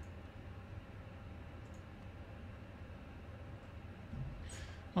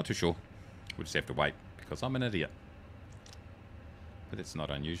 Not too sure. We'll just have to wait because I'm an idiot. But it's not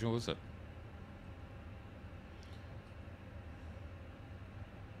unusual, is it?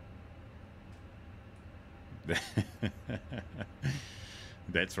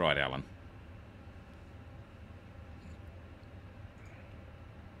 That's right, Alan.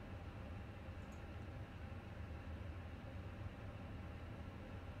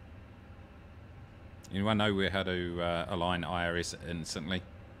 Anyone know how to align IRS instantly?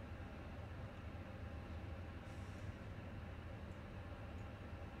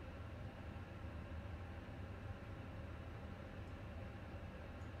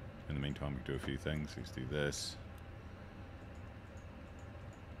 In the meantime, we do a few things. Let's do this.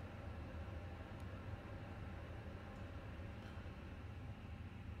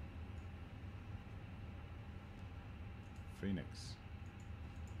 Phoenix.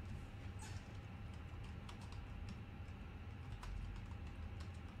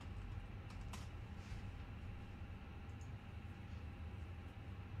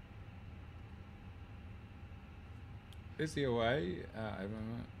 Is there a way?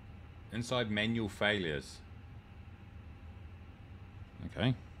 Inside manual failures.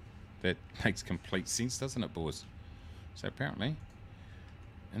 Okay. That makes complete sense, doesn't it, boys? So apparently,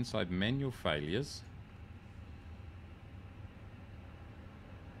 inside manual failures,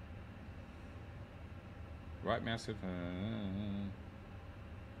 right mouse of...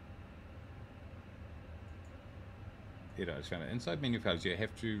 here, I just found it. Inside menu failures, you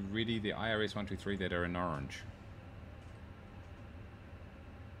have to ready the IRS 123 that are in orange.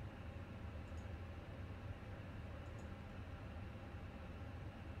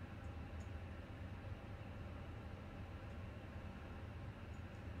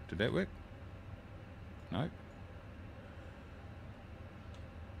 Did that work? No.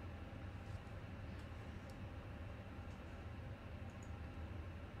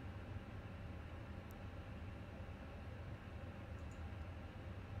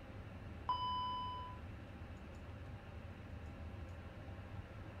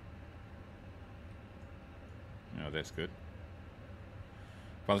 Oh, that's good.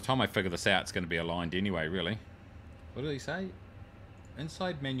 By the time I figure this out, it's going to be aligned anyway, really. What did he say?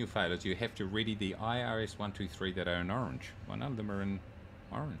 Inside manual failures, you have to ready the IRS 123 that are in orange. Well, none of them are in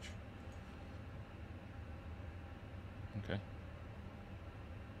orange. Okay.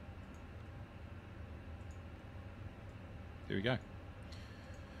 There we go.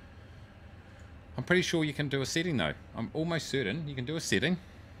 I'm pretty sure you can do a setting, though. I'm almost certain you can do a setting.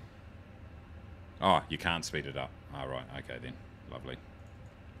 Oh, you can't speed it up. Oh, right. Okay, then. Lovely.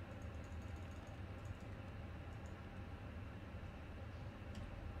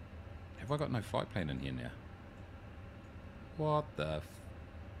 Have I got no fight plan in here now? What the f...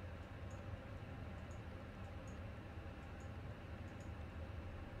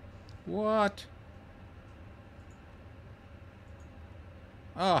 What?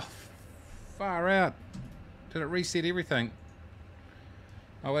 Oh, far out. Did it reset everything?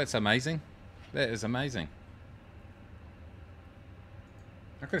 Oh, that's amazing. That is amazing.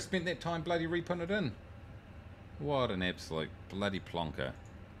 I could have spent that time bloody re-putting it in. What an absolute bloody plonker.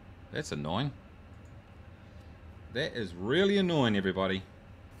 That's annoying. That is really annoying, everybody.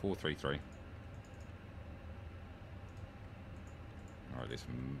 433. Alright, let's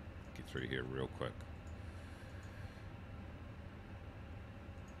get through here real quick.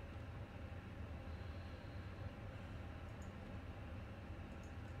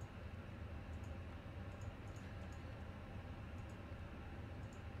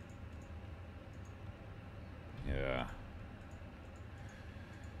 Yeah.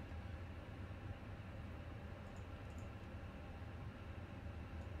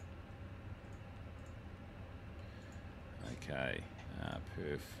 Okay.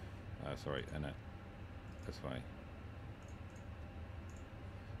 Perf. Sorry, in it. This way.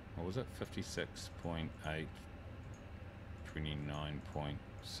 What was it? 56.8.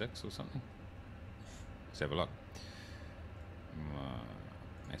 29.6 or something? Let's have a look.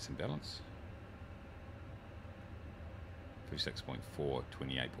 Mass and balance. 56.4,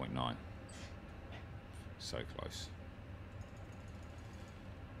 28.9. So close.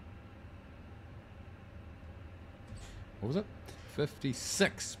 What was it?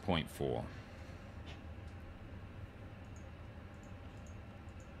 56.4.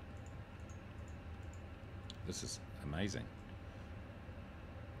 This is amazing.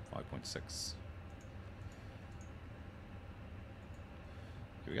 5.6.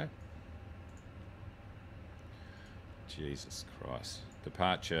 Here we go. Jesus Christ.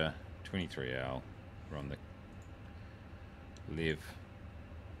 Departure 23L. We're on the Lev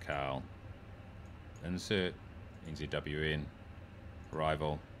Carl. Insert NZWN.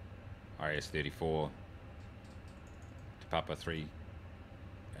 Arrival RS 34 to Papa 3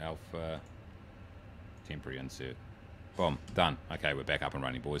 Alpha. Temporary insert. Boom. Done. Okay, we're back up and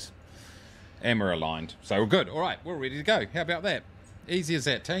running, boys. And we're aligned. So we're good. Alright, we're ready to go. How about that? Easy as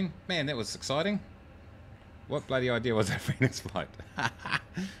that, team. Man, that was exciting. What bloody idea was that Phoenix flight?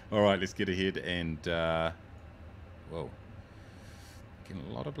 Alright, let's get ahead and... whoa. Getting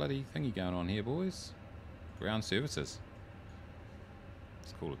a lot of bloody thingy going on here, boys. Ground services.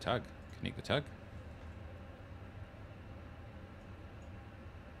 Let's call a tug. Connect the tug.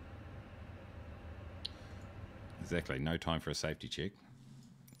 Exactly. No time for a safety check.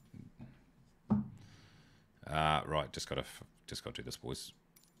 Right. Just got to do this, boys.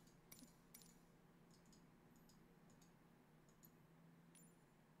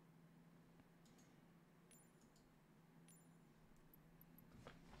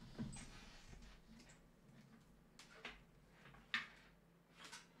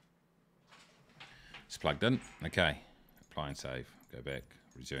 It's plugged in. Okay. Apply and save. Go back.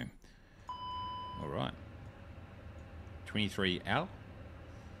 Resume. All right. 23L.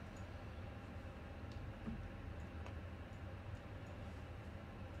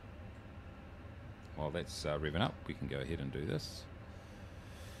 While that's revving up, we can go ahead and do this.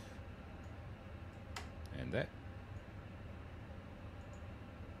 And that.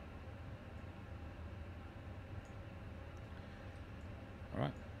 All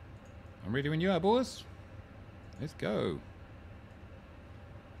right. I'm ready when you are, boys. Let's go.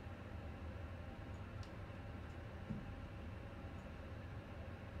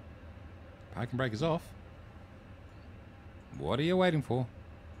 Parking brake is off. What are you waiting for?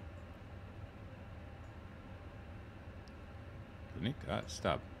 Connect.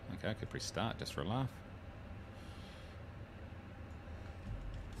 Stub. Okay, I could press start just for a laugh.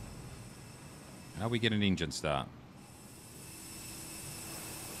 How we get an engine start?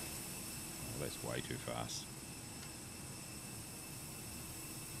 Oh, that's way too fast.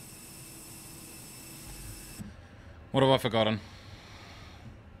 What have I forgotten?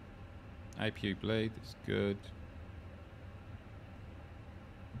 APU bleed, that's good.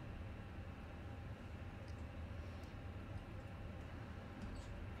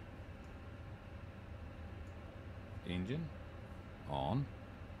 engine on.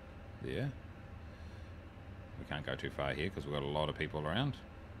 There. We can't go too far here because we've got a lot of people around.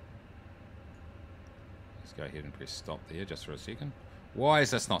 Let's go ahead and press stop there just for a second. Why is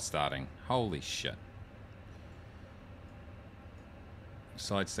this not starting? Holy shit.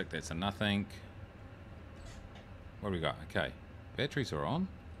 Side stick, that's a nothing. What do we got? Okay. Batteries are on.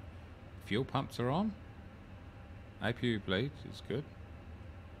 Fuel pumps are on. APU bleed is good.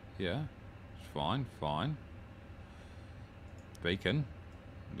 Yeah. It's fine, fine. Beacon.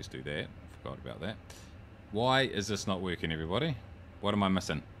 Let's do that. Forgot about that. Why is this not working, everybody? What am I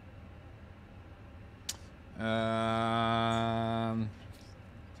missing?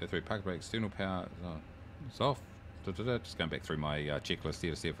 So through park brake, external power it's off. Just going back through my checklist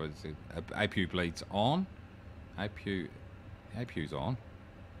here to see if it's APU bleeds on. APU's on.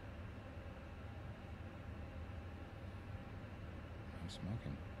 I'm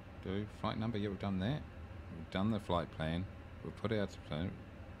smoking. Do flight number? Yeah, we've done that. We've done the flight plan. We've put out the plan.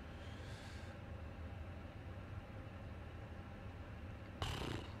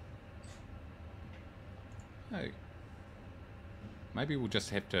 Oh. Maybe we'll just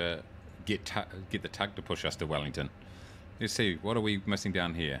have to get the tug to push us to Wellington. Let's see, what are we missing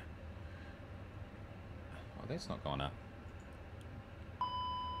down here? Oh, that's not gone up.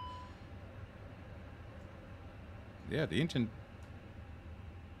 Yeah, the engine...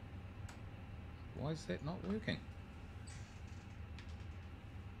 Why is that not working?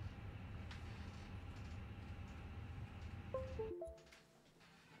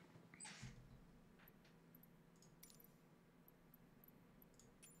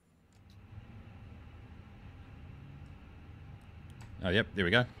 Oh, yep, there we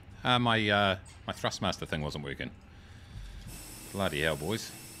go. My Thrustmaster thing wasn't working. Bloody hell,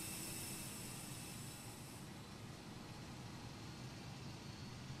 boys.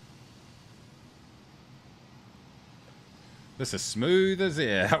 This is smooth as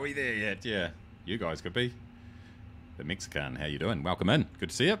air. Are we there yet? Yeah, you guys could be. The Mexican, how you doing? Welcome in. Good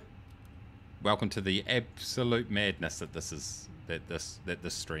to see you. Welcome to the absolute madness that this is. That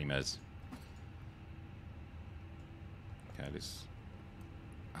this stream is. Okay, let's.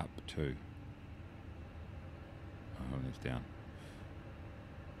 Up 2. Oh, it's down.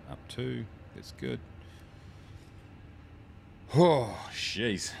 Up 2. That's good. Oh,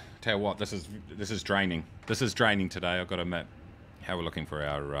 jeez. Tell you what, this is draining. This is draining today. I've got to admit. How we're looking for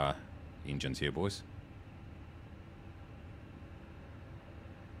our engines here, boys.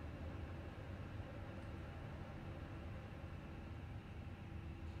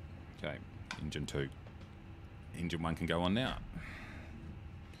 Okay, engine 2. Engine 1 can go on now.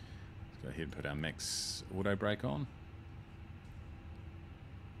 Go ahead and put our max auto brake on.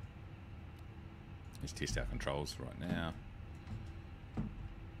 Let's test our controls right now.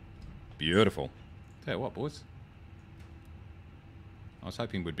 Beautiful. Tell you what, boys. I was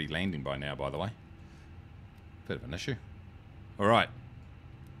hoping we'd be landing by now, by the way. Bit of an issue. All right.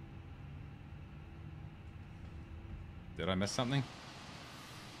 Did I miss something?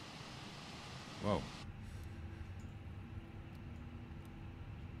 Whoa.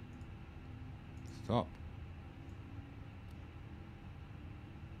 Stop.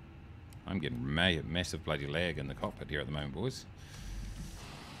 I'm getting massive bloody lag in the cockpit here at the moment, boys.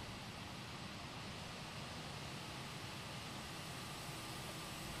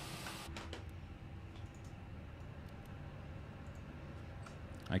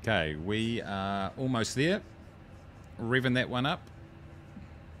 Okay, we are almost there. Revving that one up.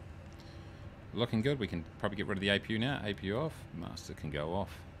 Looking good. We can probably get rid of the APU now. APU off. Master can go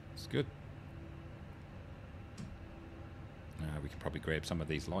off. It's good. We can probably grab some of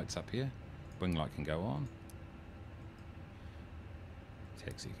these lights up here. Wing light can go on.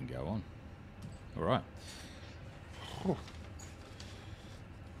 Taxi can go on. All right. Whew.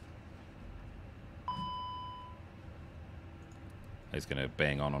 It's going to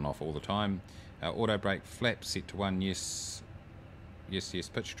bang on and off all the time. Auto brake flap set to 1. Yes. Yes, yes.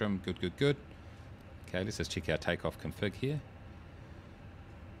 Pitch trim. Good, good, good. Okay, let's just check our takeoff config here.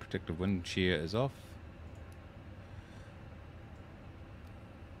 Protective wind shear is off.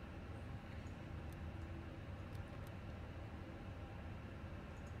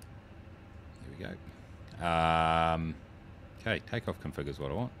 There we go. Okay, takeoff config is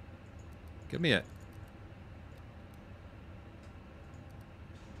what I want. Give me it.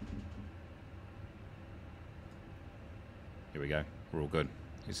 Here we go. We're all good.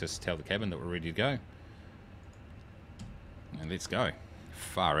 Let's just tell the cabin that we're ready to go. And let's go.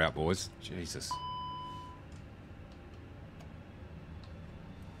 Far out, boys. Jesus.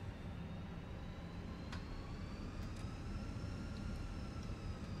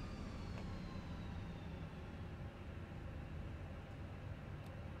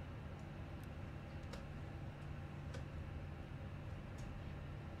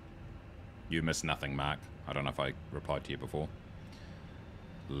 You missed nothing, Mark. I don't know if I replied to you before.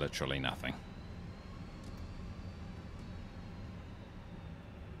 Literally nothing.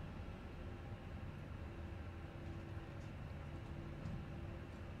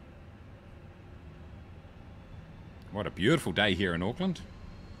 What a beautiful day here in Auckland.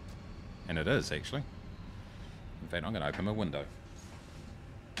 And it is, actually. In fact, I'm going to open my window.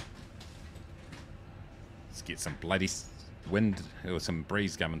 Let's get some bloody wind or some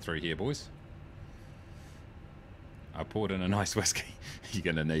breeze coming through here, boys. I poured in a nice whiskey. You're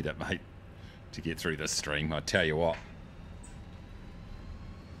going to need it, mate, to get through this stream. I tell you what.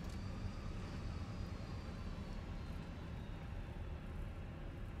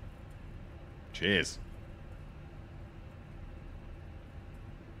 Cheers.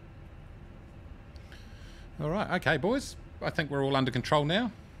 All right, okay, boys. I think we're all under control now.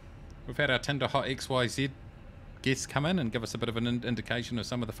 We've had our Tinder Hot XYZ guests come in and give us a bit of an indication of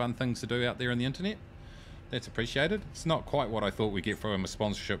some of the fun things to do out there on the internet. That's appreciated. It's not quite what I thought we'd get from a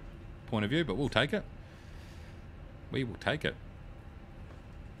sponsorship point of view, but we'll take it. We will take it.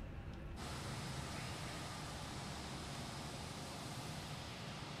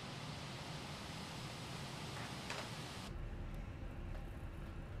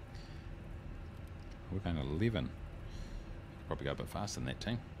 We're going 11. Probably go a bit faster than that,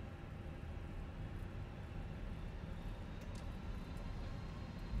 team.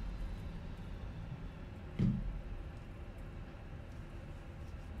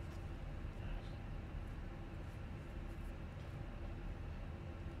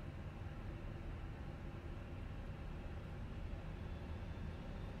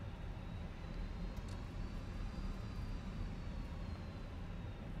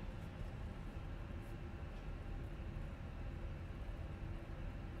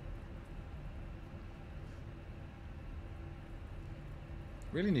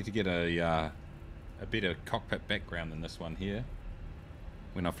 Really need to get a better cockpit background than this one here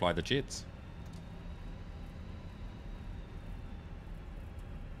when I fly the jets.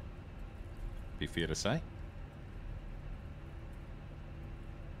 Be fair to say.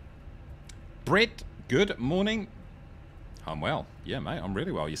 Brett, good morning. I'm well. Yeah, mate, I'm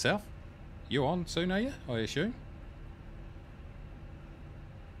really well. Yourself? You on soon, are you? I assume.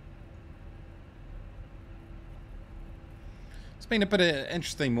 Been a bit of an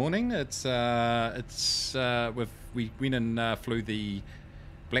interesting morning. We went and flew the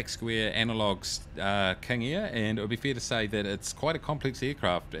Black Square Analogs King Air, and it would be fair to say that it's quite a complex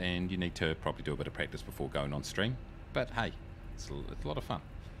aircraft, and you need to probably do a bit of practice before going on stream. But hey, it's a lot of fun.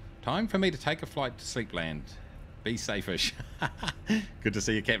 Time for me to take a flight to Sleepland. Be safe-ish. Good to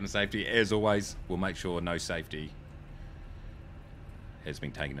see you, Captain Safety. As always, we'll make sure no safety has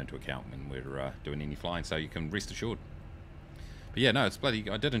been taken into account when we're doing any flying, so you can rest assured. But yeah, no, it's bloody.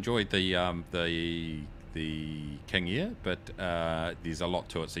 I did enjoy the King Air, but there's a lot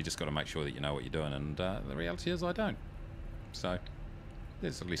to it, so you just got to make sure that you know what you're doing. And the reality is, I don't. So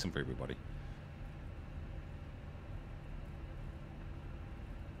there's a lesson for everybody.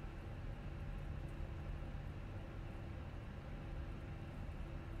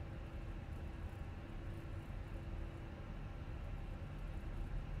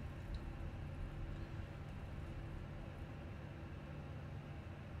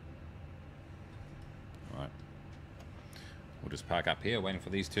 Just park up here waiting for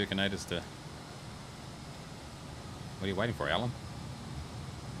these Turkinators to... What are you waiting for, Alan?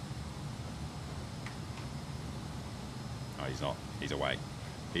 Oh, he's not. He's away.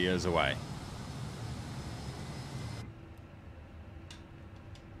 He is away.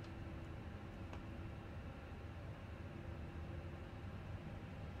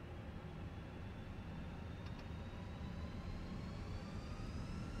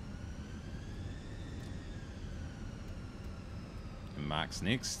 Mark's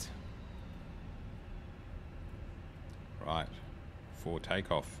next. Right, for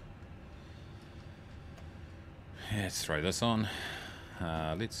takeoff. Let's throw this on.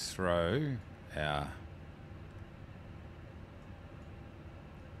 Let's throw our...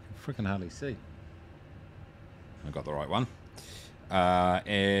 Freaking hardly see. I got the right one.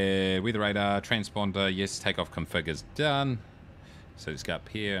 Weather radar, transponder, yes, takeoff config is done. So let's go up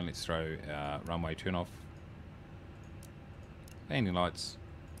here and let's throw our runway turn off. Landing lights.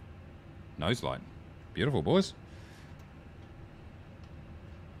 Nose light. Beautiful, boys.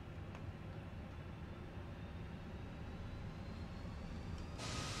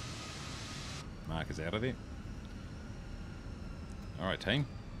 Mark is out of there. Alright, team.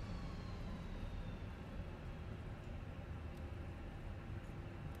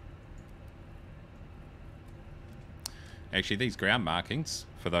 Actually, these ground markings,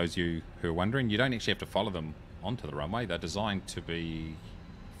 for those of you who are wondering, you don't actually have to follow them onto the runway. They're designed to be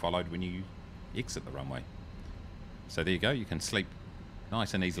followed when you exit the runway. So there you go. You can sleep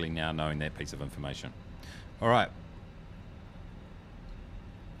nice and easily now knowing that piece of information. All right.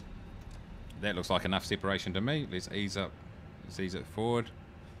 That looks like enough separation to me. Let's ease up. Let's ease it forward.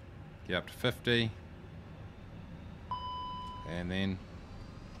 Get up to 50. And then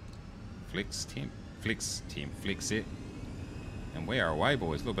flex temp. Flex temp. Flex set. And we are away,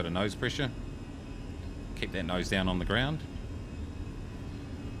 boys. A little bit of nose pressure. Keep that nose down on the ground.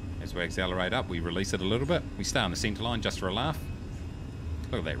 As we accelerate up, we release it a little bit. We stay on the centre line just for a laugh.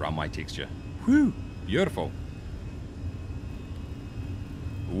 Look at that runway texture. Whew! Beautiful.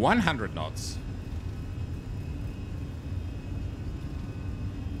 100 knots.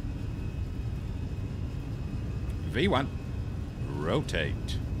 V1. Rotate.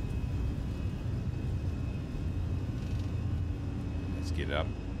 Let's get it up.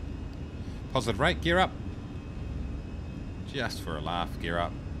 Positive rate, gear up. Just for a laugh, gear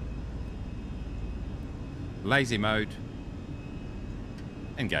up. Lazy mode.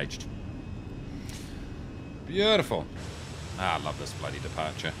 Engaged. Beautiful. Ah, I love this bloody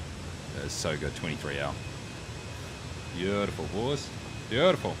departure. It is so good, 23 hour. Beautiful, boys.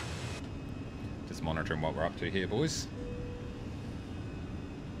 Beautiful. Just monitoring what we're up to here, boys.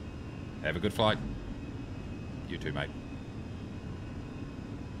 Have a good flight. You too, mate.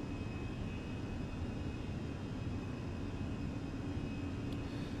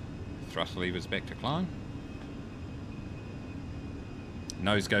 Thrust levers back to climb.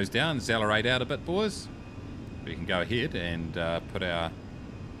 Nose goes down, accelerate out a bit, boys. We can go ahead and put our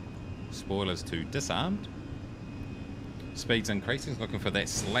spoilers to disarmed. Speed's increasing, looking for that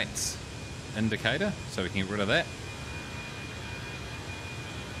slats indicator, so we can get rid of that.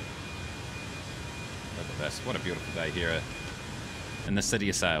 Look at this, what a beautiful day here in the city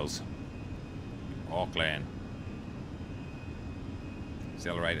of Sails, Auckland.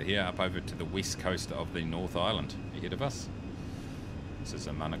 Accelerator here up over to the west coast of the North Island ahead of us. This is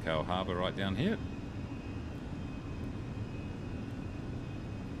a Manukau Harbour right down here.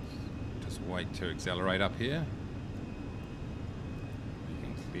 Just wait to accelerate up here. We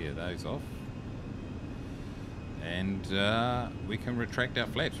can clear those off. And we can retract our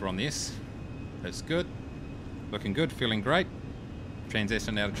flaps. We're on the S. That's good. Looking good, feeling great.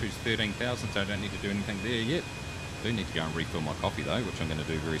 Transaction altitude's 13,000, so I don't need to do anything there yet. I do need to go and refill my coffee though, which I'm going to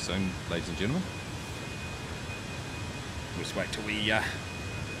do very soon, ladies and gentlemen. We'll just wait till we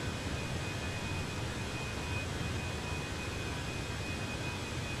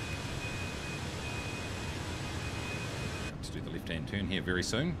to do the left-hand turn here very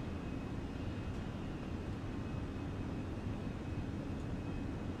soon.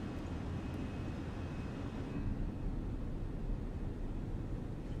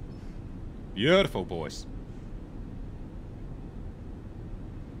 Beautiful, boys.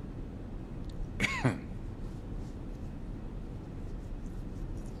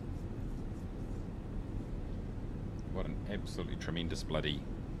 What an absolutely tremendous bloody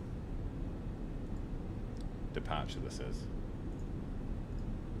departure this is.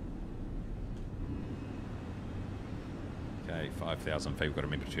 Okay, 5,000 feet. We've got to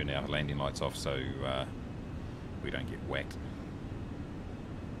remember to turn our landing lights off so we don't get whacked.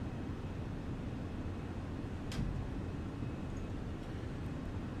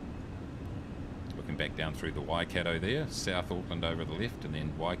 Looking back down through the Waikato there, South Auckland over the left, and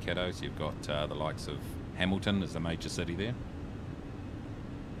then Waikato, so you've got the likes of Hamilton is the major city there.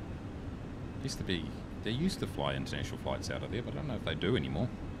 They used to fly international flights out of there, but I don't know if they do anymore.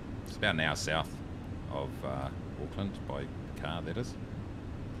 It's about an hour south of Auckland by car, that is.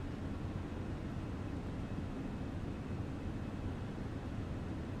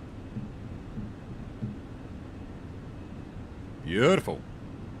 Beautiful.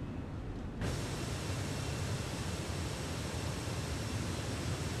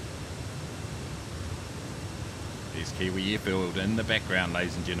 There's Kiwi Airfield in the background,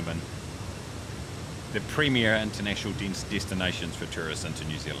 ladies and gentlemen. The premier international destinations for tourists into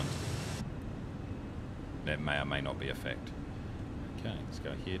New Zealand. That may or may not be a fact. Okay, let's go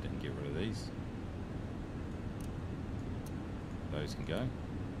ahead and get rid of these. Those can go.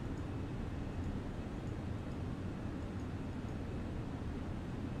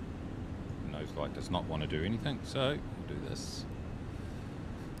 Nose light does not want to do anything, so we'll do this.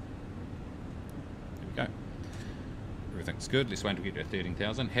 There we go. Everything's good. Let's wait until we get to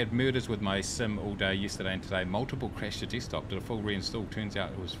 13,000. Had murders with my sim all day yesterday and today. Multiple crashed the desktop. Did a full reinstall. Turns out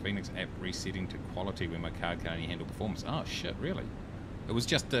it was Phoenix app resetting to quality when my card can only handle performance. Oh shit, really? It was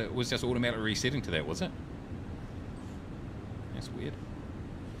just automatically resetting to that, was it? That's weird.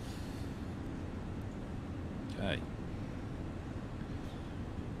 Okay.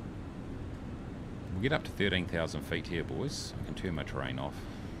 We'll get up to 13,000 feet here, boys. I can turn my terrain off.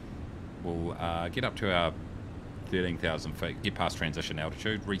 We'll get up to our 13,000 feet, get past transition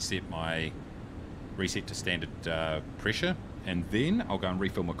altitude, reset to standard pressure, and then I'll go and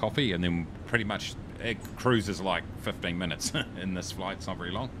refill my coffee, and then pretty much it cruises like 15 minutes in this flight. It's not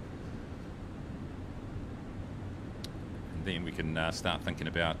very long. And then we can start thinking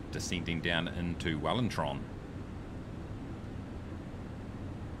about descending down into Wellintron.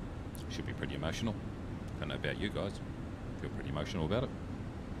 Should be pretty emotional. Don't know about you guys. Feel pretty emotional about it.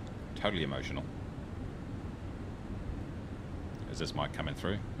 Totally emotional. Is this mic coming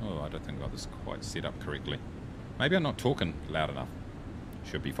through? Oh, I don't think I got this quite set up correctly. Maybe I'm not talking loud enough.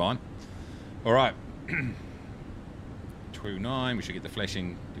 Should be fine. All right. 29. We should get the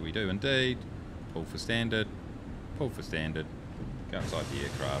flashing. Do we do indeed? Pull for standard. Pull for standard. Go outside the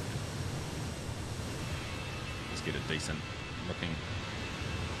aircraft. Let's get a decent looking.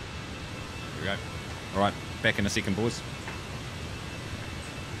 There we go. All right. Back in a second, boys.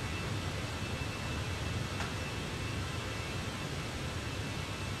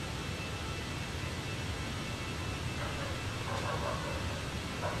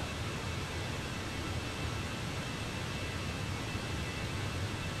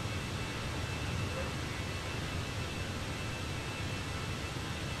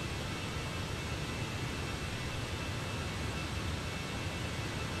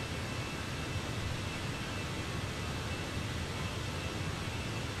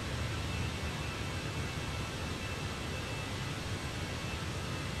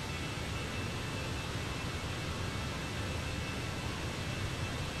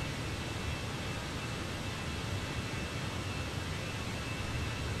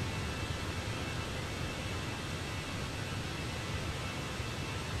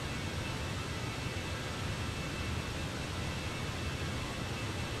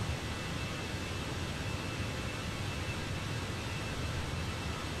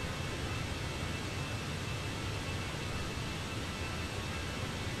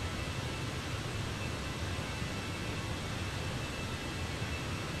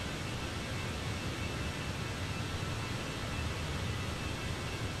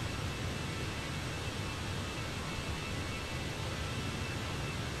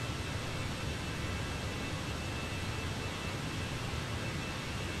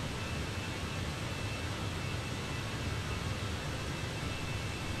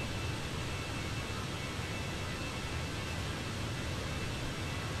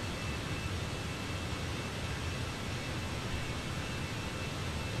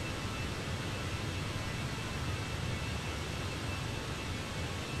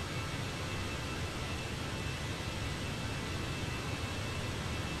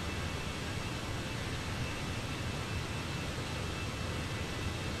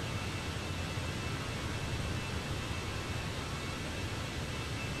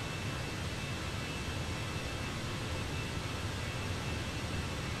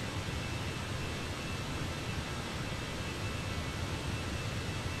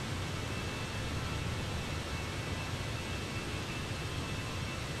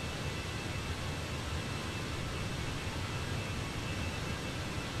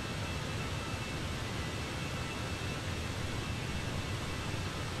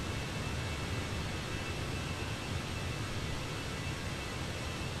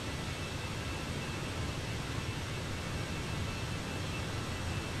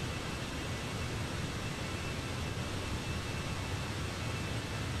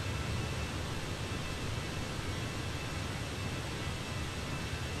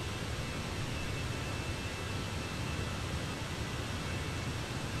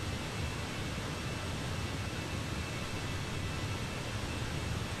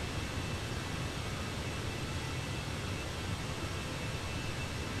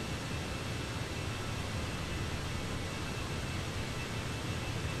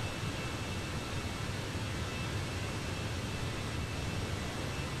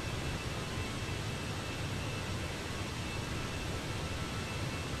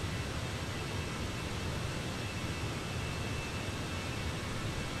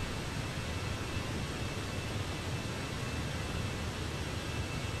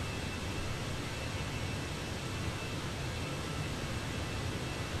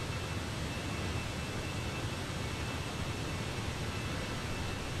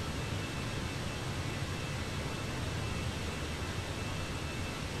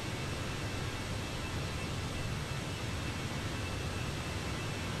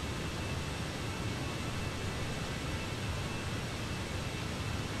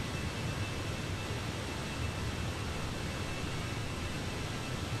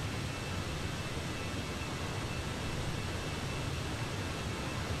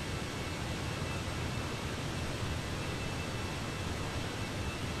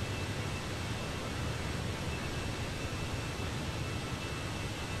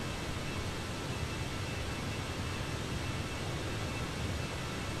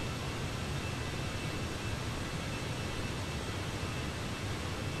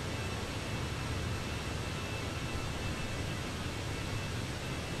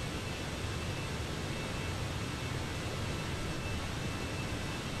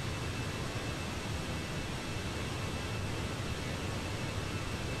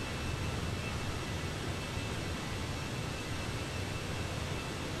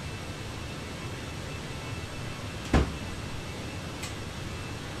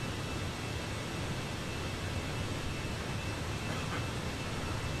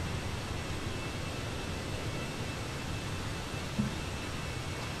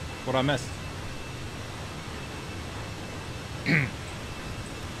 What I miss?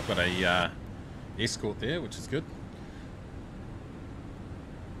 I've got a escort there, which is good.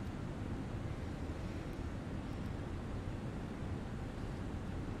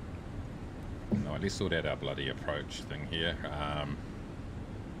 No, let's sort out our bloody approach thing here.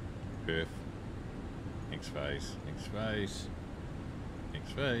 Perth. Next phase. Next phase.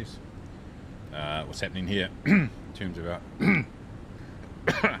 Next phase. What's happening here in terms of our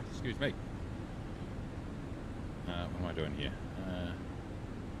excuse me. What am I doing here?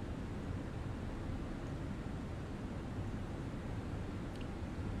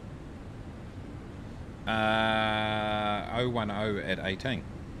 010 at 18.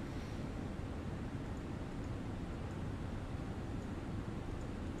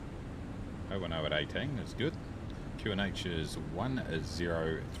 At 18 is good. QNH is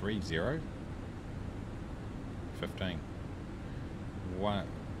 1030. 15.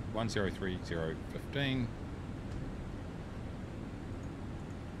 103015.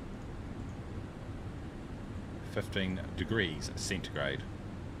 15 degrees centigrade.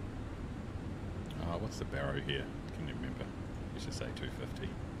 What's the barrow here? Can you remember? Let's just say 250.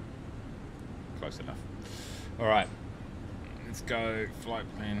 Close enough. Alright. Let's go. Flight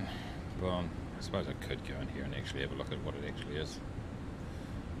plan. Well, I suppose I could go in here and actually have a look at what it actually is.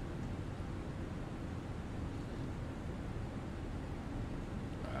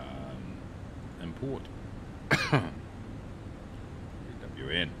 Import.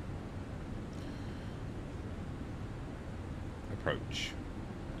 WN. Approach.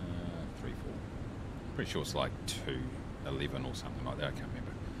 3-4. Pretty sure it's like 211 or something like that. I can't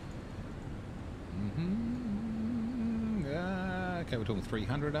remember. Okay, we're talking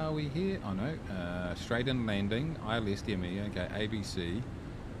 300. Are we here? Oh no. Straight in landing. ILS DME. Okay, ABC.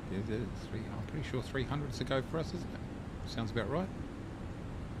 I'm pretty sure 300 is a go for us, isn't it? Sounds about right.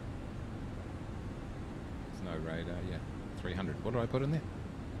 There's no radar. Yeah, 300. What did I put in there?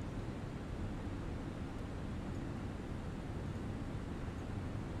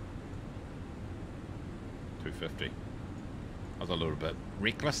 $250. I was a little bit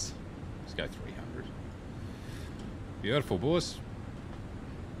reckless. Let's go 300. Beautiful, boys.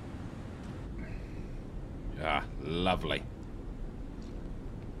 Ah, lovely.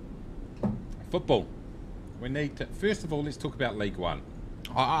 Football. We need to, first of all, let's talk about League One.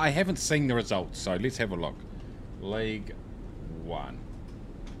 I haven't seen the results, so let's have a look. League One.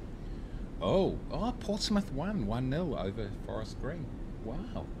 Oh, Portsmouth won 1-0 over Forest Green.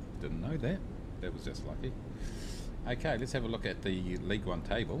 Wow, didn't know that. That was just lucky. Okay, let's have a look at the League One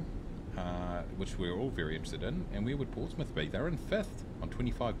table, which we're all very interested in. And where would Portsmouth be? They're in 5th on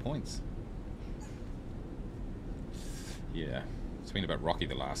 25 points. Yeah, it's been a bit rocky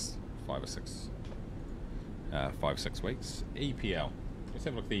the last 5 or 6 weeks. EPL. Let's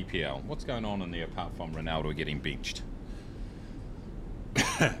have a look at the EPL. What's going on in there apart from Ronaldo getting benched?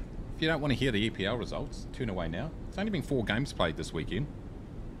 If you don't want to hear the EPL results, turn away now. It's only been 4 games played this weekend.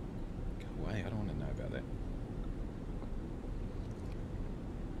 Go away, I don't want to know about that.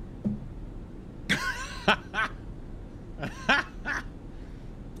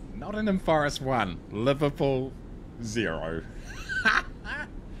 Nottingham Forest 1, Liverpool 0.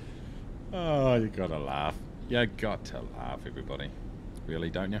 Oh, you gotta laugh. You got to laugh, everybody. Really,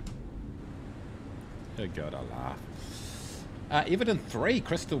 don't you? You gotta laugh. Everton 3,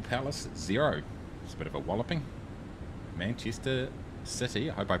 Crystal Palace 0. It's a bit of a walloping. Manchester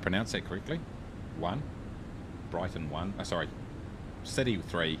City, I hope I pronounced that correctly, 1. Brighton 1. Oh, sorry. City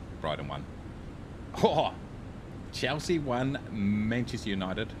 3, Brighton 1. Oh! Chelsea 1, Manchester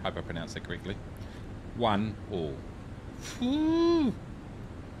United, hope I pronounced that correctly, 1 all. Whew.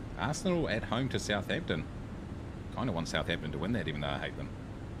 Arsenal at home to Southampton. Kind of want Southampton to win that, even though I hate them.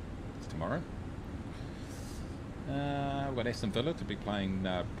 It's tomorrow. We've got Aston Villa to be playing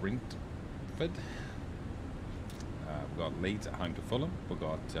Brentford. We've got Leeds at home to Fulham. We've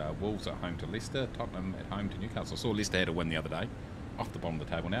got Wolves at home to Leicester. Tottenham at home to Newcastle. I saw Leicester had a win the other day. Off the bottom of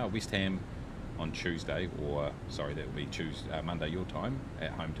the table now. West Ham on Tuesday, or sorry, that will be Monday your time,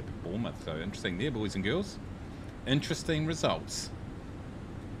 at home to Bournemouth. So interesting there, boys and girls. Interesting results.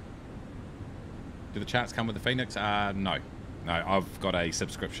 Do the charts come with the Phoenix? No. No, I've got a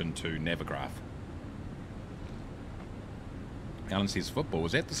subscription to Navigraph. Alan says, football,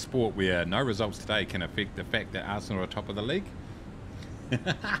 is that the sport where no results today can affect the fact that Arsenal are top of the league? You're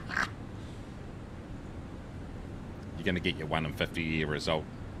going to get your 1 in 50 year result.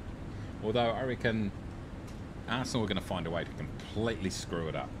 Although I reckon Arsenal are going to find a way to completely screw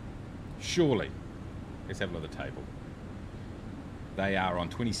it up. Surely. Let's have a look at the table. They are on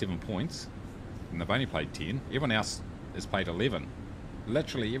 27 points, and they've only played 10. Everyone else has played 11.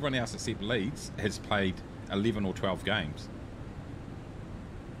 Literally, everyone else except Leeds has played 11 or 12 games.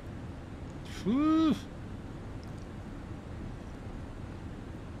 Whew.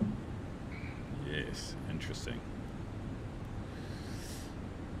 Yes, interesting.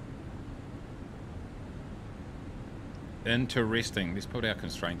 Interesting. Let's put our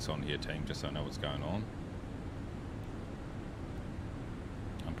constraints on here, team, just so I know what's going on.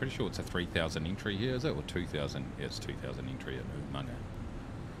 I'm pretty sure it's a 3,000 entry here, is it? Or 2,000? Yeah, it's 2,000 entry at Moonmunga.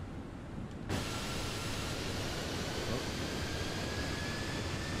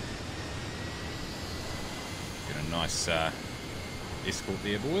 Get a nice escort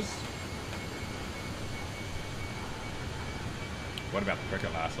there, boys. What about the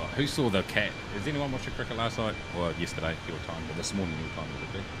cricket last night? Who saw the cat? Has anyone watched the cricket last night? Or yesterday, your time, or this morning, your time, would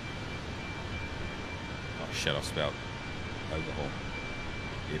it be? Oh shit, I've spelled Overhaul.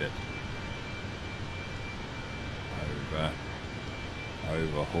 Edit.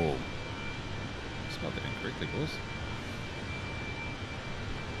 Overhaul. I spelled that incorrectly, boys.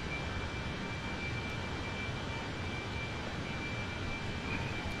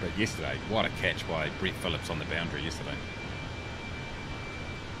 But yesterday, what a catch by Brett Phillips on the boundary yesterday.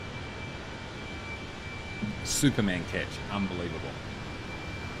 Superman catch, unbelievable.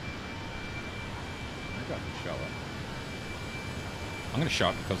 Maybe I can show it. I'm going to show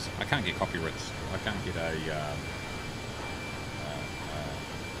it because I can't get copyrights. I can't get a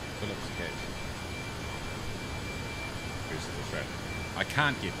Phillips catch versus the strap. I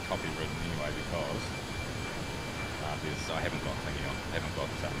can't get copywritten anyway because I haven't got thingy on. I haven't got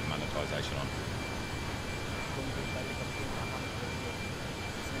monetization on.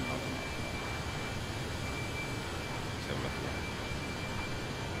 Let's have a look here.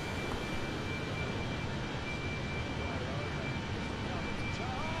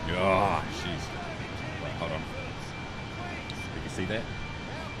 Oh, jeez. Wait, hold on. You can see that?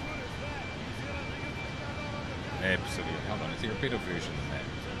 Absolutely. Hold on. Is there a better version than that?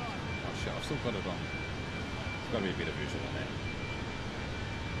 Oh, shit. I've still got it on. There's got to be a better version than that.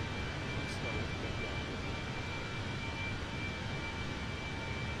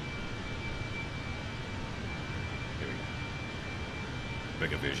 Here we go.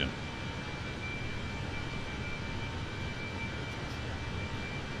 Bigger version.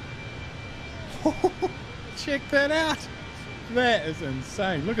 Check that out. That is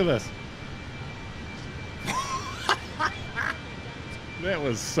insane. Look at this. That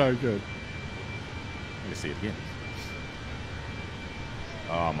was so good. Let me see it again.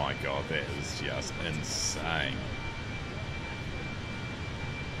 Oh my god, that is just insane.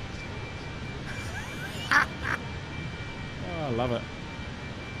 Oh, I love it.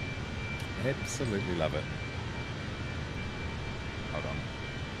 Absolutely love it. Hold on.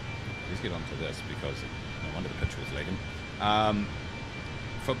 Let's get onto this because no wonder the picture was lagging.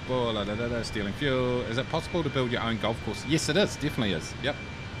 Football, stealing fuel. Is it possible to build your own golf course? Yes, it is. Definitely is. Yep.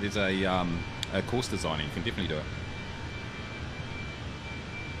 There's a course designer. You can definitely do it.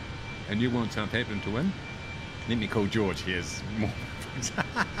 And you want Southampton to win? Let me call George. Here's more.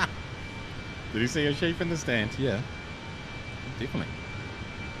 Did you see a sheep in the stand? Yeah. Definitely.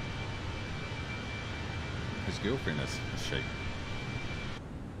 His girlfriend is a sheep.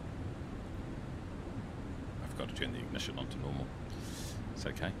 I've got to turn the ignition on to normal. It's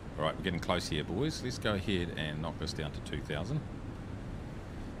okay. Alright, we're getting close here, boys. Let's go ahead and knock this down to 2,000.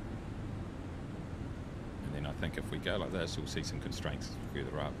 And then I think if we go like this, we'll see some constraints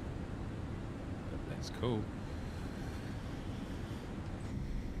further up. But that's cool.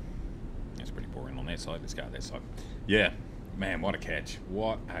 That's pretty boring on that side. Let's go to that side. Yeah. Man, what a catch.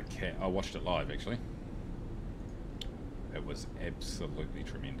 What a catch. I watched it live, actually. It was absolutely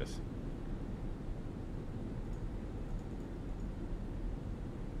tremendous.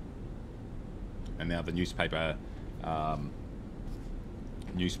 And now the newspaper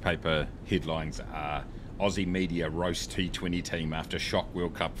headlines are Aussie media roast T20 team after shock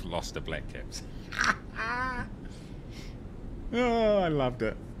World Cup loss to Black Caps. Oh, I loved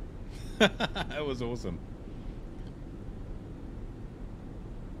it. It was awesome.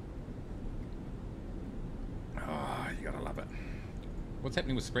 Oh, you gotta love it. What's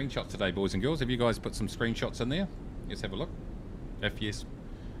happening with screenshots today, boys and girls? Have you guys put some screenshots in there? Let's have a look. If yes,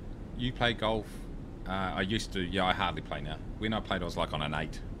 you play golf. I used to, yeah, I hardly play now. When I played, I was like on an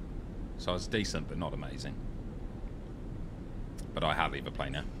 8. So I was decent, but not amazing. But I hardly ever play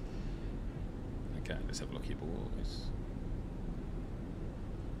now. Okay, let's have a look here, boys.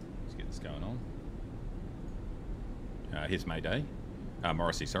 Let's get this going on. Here's Mayday.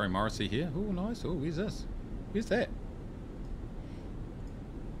 Morrissey, sorry, Morrissey here. Oh, nice. Oh, where's this? Where's that?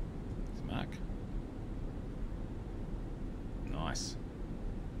 It's Mark. Nice.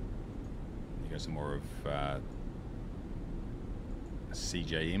 go some more of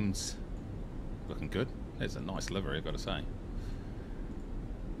CJM's. Looking good. There's a nice livery, I've got to say.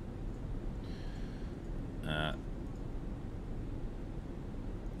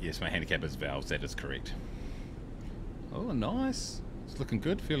 Yes, my handicap is valves, that is correct. Oh, nice. It's looking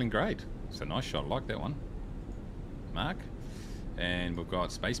good, feeling great. It's a nice shot, I like that one. Mark. And we've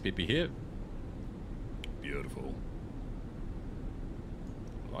got Space Peppy here. Beautiful.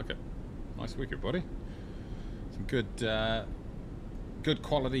 I like it. Nice work, everybody. Some good, good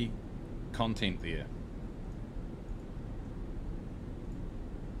quality content there.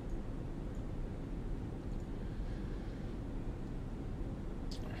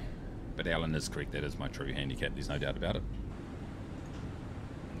 But Alan is correct, that is my true handicap, there's no doubt about it.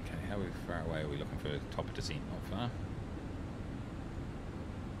 Okay, how far away are we looking for top of descent? Not far.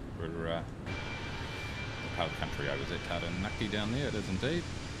 We're the part of the country over there, Taranaki down there, it is indeed.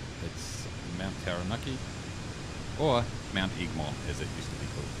 It's Mount Taranaki, or Mount Egmont as it used to be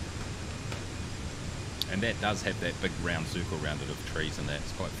called. And that does have that big round circle around it of trees and that,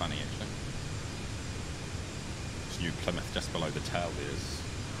 it's quite funny actually. It's New Plymouth, just below the tail there's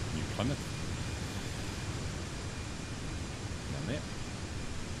New Plymouth. Down there.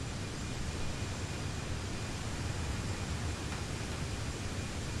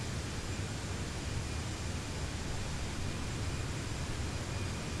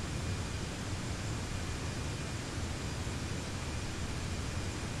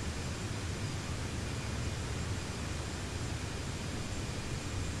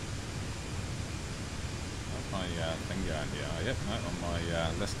 Thing going here. Yep, no, on my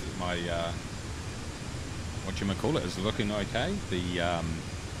list, my whatchamacallit is looking okay. The a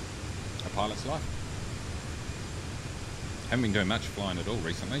pilot's life. Haven't been doing much flying at all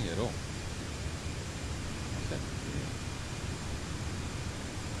recently, at all. What's that?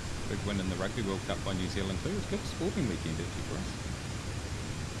 Yeah. Big win in the Rugby World Cup by New Zealand too. It's a good sporting weekend actually for us.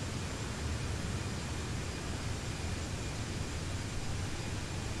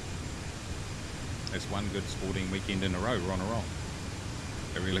 It's one good sporting weekend in a row. We're on a roll.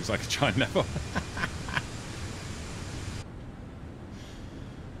 It really looks like a giant nipple.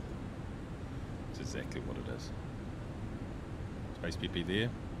 It's exactly what it is. Space PP there.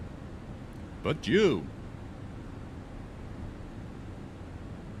 But you.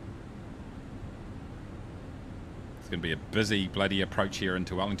 It's going to be a busy bloody approach here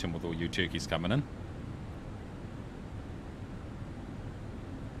into Wellington with all you turkeys coming in.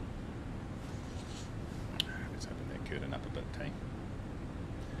 Up a bit, team.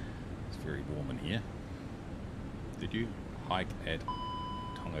 It's very warm in here. Did you hike at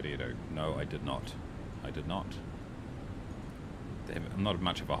Tongariro? No, I did not. I did not. I'm not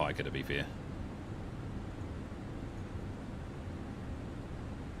much of a hiker, to be fair.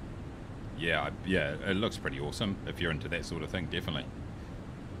 Yeah, yeah, it looks pretty awesome if you're into that sort of thing, definitely.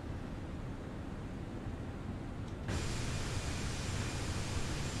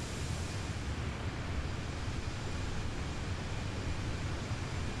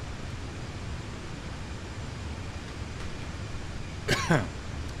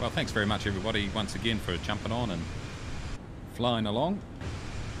 Well, thanks very much everybody once again for jumping on and flying along.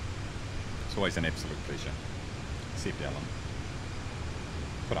 It's always an absolute pleasure. Except Alan.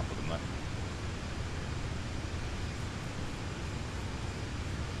 Put up with him though.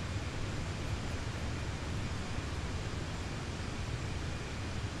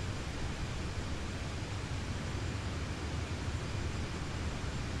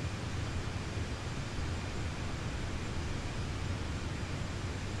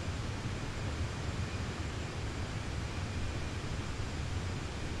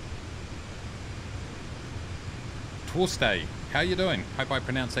 Torstay, how you doing? Hope I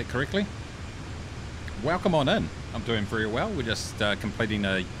pronounced that correctly. Welcome on in. I'm doing very well. We're just completing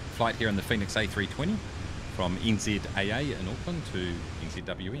a flight here in the Phoenix A320 from NZAA in Auckland to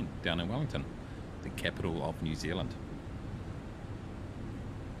NZWN down in Wellington, the capital of New Zealand.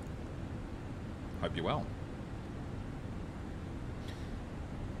 Hope you're well.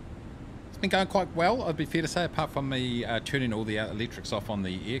 It's been going quite well, I'd be fair to say, apart from me turning all the electrics off on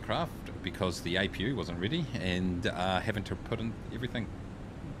the aircraft because the APU wasn't ready and having to put in everything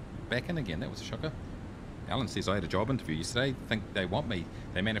back in again. That was a shocker. Alan says I had a job interview yesterday. Think they want me.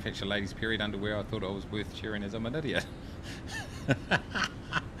 They manufacture ladies' period underwear. I thought I was worth sharing as I'm an idiot.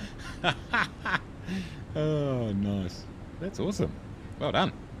 Oh, nice. That's awesome. Well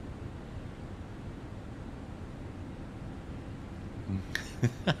done.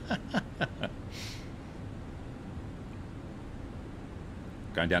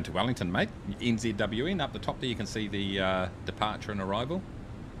 Going down to Wellington, mate. NZWN, up the top there you can see the departure and arrival.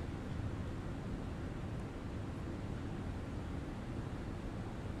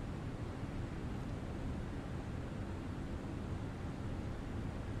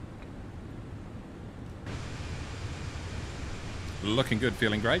 looking good,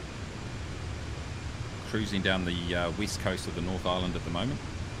 feeling great. Cruising down the west coast of the North Island at the moment.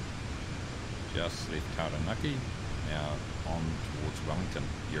 Just left Taranaki, now on towards Wellington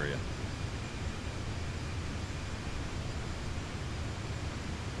area.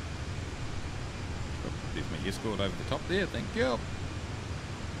 Oh, there's my escort over the top there, thank you.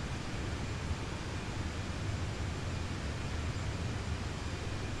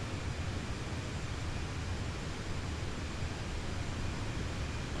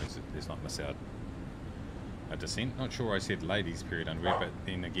 Let's not miss out a descent. Not sure I said ladies period underwear, but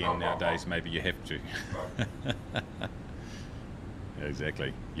then again nowadays maybe you have to.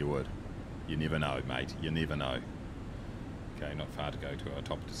 Exactly, you would. You never know, mate, you never know. Okay, not far to go to our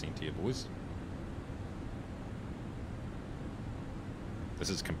top descent here, boys. This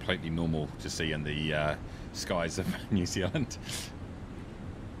is completely normal to see in the skies of New Zealand.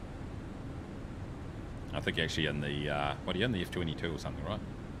 I think actually in the, what are you in, the F-22 or something, right?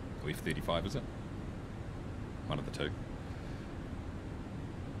 Or F-35, is it? One of the two.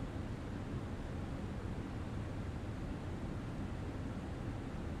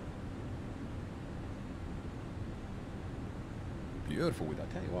 Beautiful weather.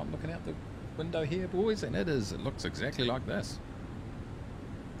 I tell you what, I'm looking out the window here, boys, and it looks exactly like this.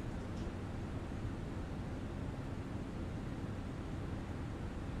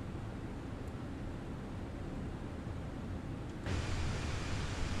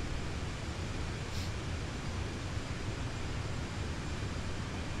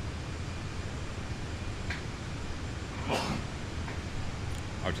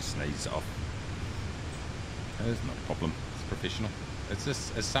 I'll just sneeze off. It's not a problem. It's professional.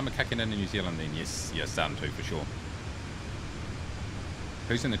 Is summer kicking in New Zealand then? Yes, yeah, starting to for sure.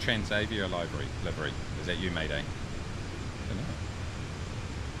 Who's in the Transavia livery? Is that you, Mayday? I don't know.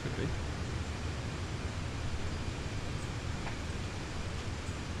 Could be.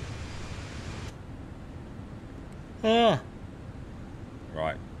 Ah.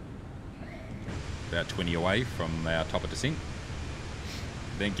 Right. About 20 away from our top of descent.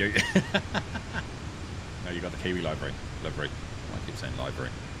 Thank you. No, you got the Kiwi livery. I keep saying livery.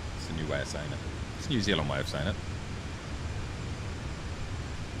 It's a new way of saying it. It's a New Zealand way of saying it.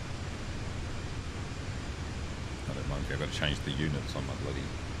 I don't mind if I've got to change the units on my bloody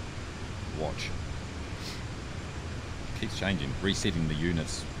watch. It keeps changing, resetting the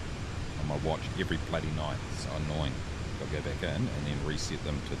units on my watch every bloody night. It's so annoying. I've got to go back in and then reset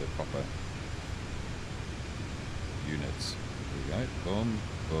them to the proper units. There we go. Boom,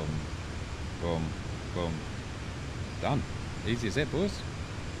 boom, boom, boom. Done. Easy as that, boys.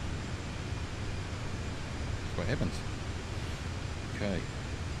 That's what happens. Okay.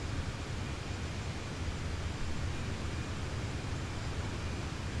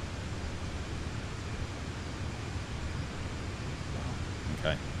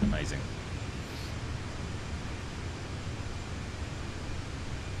 Okay, amazing.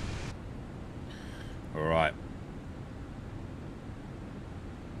 All right.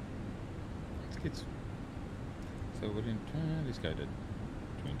 So we're in, let's go to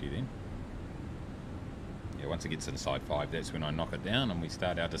 20 then. Yeah, once it gets inside 5, that's when I knock it down and we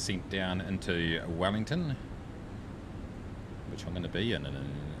start our descent down into Wellington, which I'm going to be in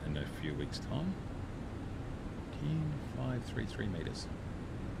a few weeks' time. 10,533 meters.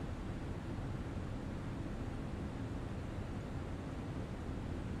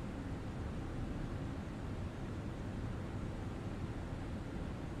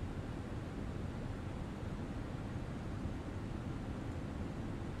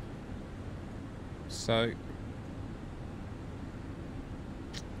 So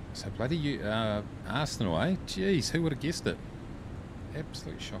bloody Arsenal, eh? Jeez, who would have guessed it?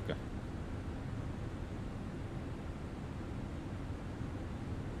 Absolute shocker.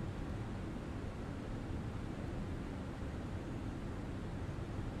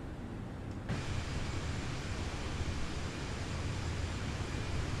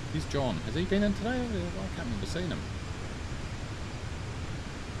 Here's John. Has he been in today? I can't remember seeing him.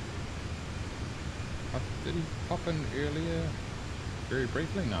 Did he pop in earlier, very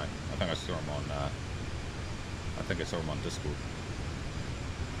briefly? No, I think I saw him on. I think I saw him on Discord.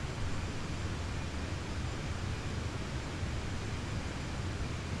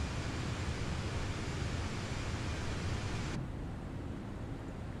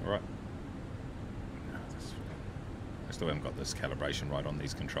 All right. I still haven't got this calibration right on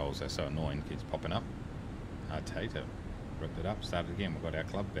these controls. They're so annoying. Keeps popping up. Hard to hate it. Ripped it up. Started again. We've got our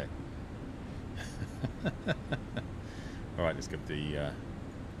club back. Alright, let's give the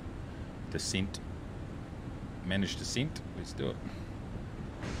descent, managed descent, let's do it.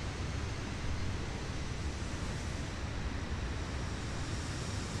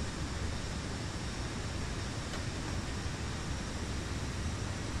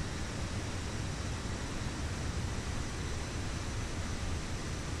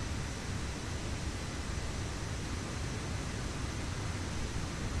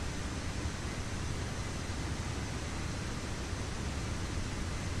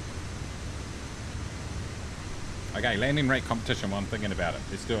 Okay, landing rate competition while I'm thinking about it.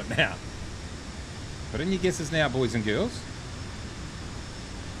 Let's do it now. Put in your guesses now, boys and girls.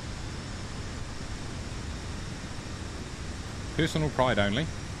 Personal pride only.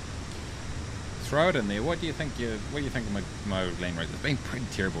 Throw it in there. What do you think of my land rates? It's been pretty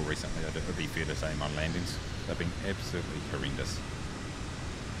terrible recently, it would be fair to say, my landings. They've been absolutely horrendous.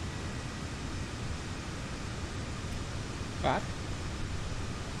 But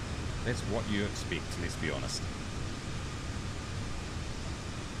that's what you expect, let's be honest.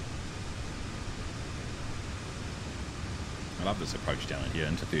 I love this approach down in here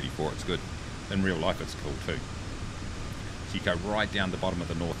into 34, it's good. In real life it's cool too. So you go right down the bottom of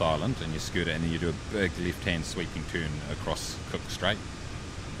the North Island and you skirt it, and then you do a big left-hand sweeping turn across Cook Strait.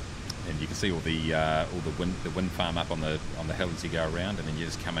 And you can see all the wind farm up on the hill as you go around, and then you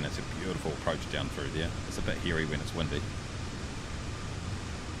just come in. It's a beautiful approach down through there. It's a bit hairy when it's windy.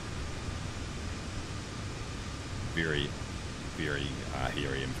 Very, very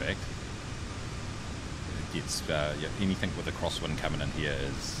hairy in fact. It gets, yeah, anything with a crosswind coming in here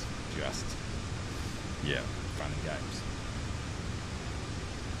is just, yeah, fun and games.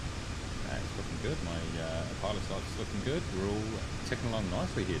 It's looking good. My pilot side is looking good. We're all ticking along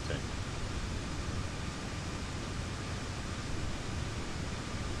nicely here too.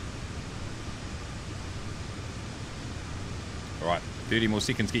 Alright, 30 more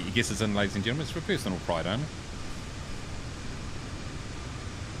seconds to get your guesses in, ladies and gentlemen. It's for personal pride only.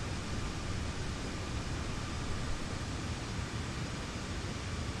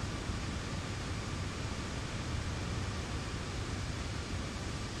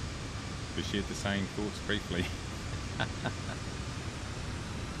 We shared the same thoughts briefly.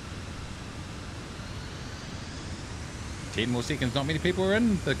 10 more seconds. Not many people are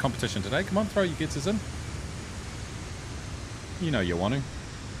in the competition today. Come on, throw your guesses in. You know you want to. You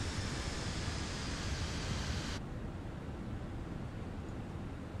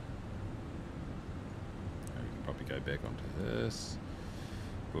can probably go back onto this.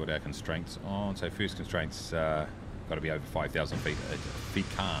 Put our constraints on. So first constraints got to be over 5,000 feet. Feet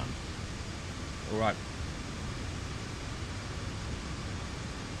calm. All right.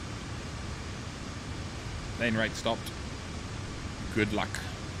 Lane rate stopped. Good luck.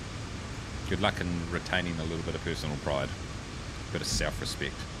 Good luck in retaining a little bit of personal pride. A bit of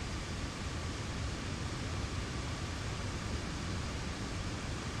self-respect.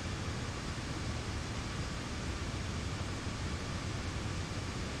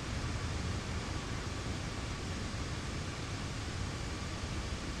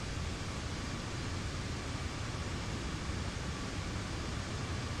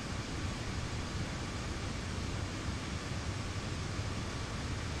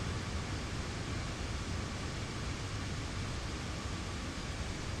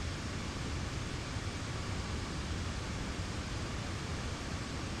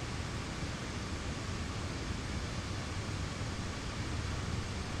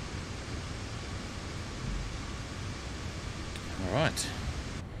 Right,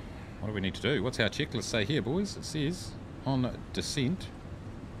 what do we need to do? What's our checklist say here, boys? It says on descent,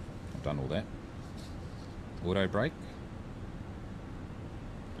 I've done all that. Auto brake,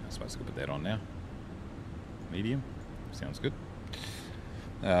 I suppose I could put that on now. Medium, sounds good.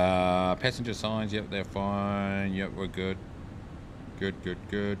 Passenger signs, yep, they're fine. Yep, we're good.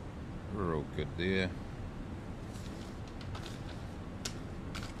 Good. We're all good there.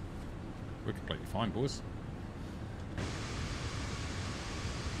 We're completely fine, boys.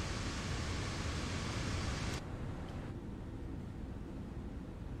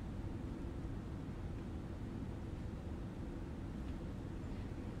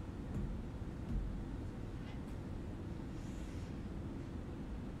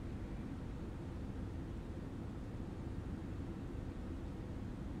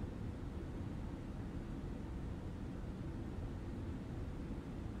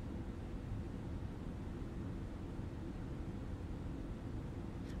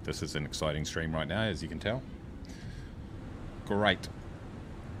 This is an exciting stream right now, as you can tell. Great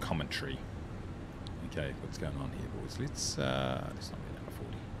commentary. Okay, what's going on here, boys? Let's not get down to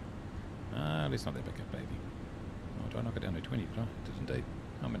 40. Let's not that back up, baby. Oh, did I knock it down to 20? Did I? Did indeed.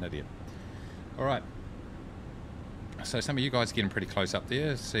 I'm an idiot. All right. So some of you guys are getting pretty close up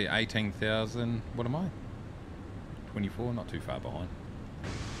there. See, 18,000. What am I? 24. Not too far behind.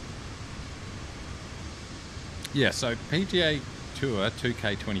 Yeah. So PGA Tour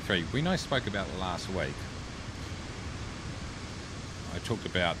 2K23. We spoke about last week. I talked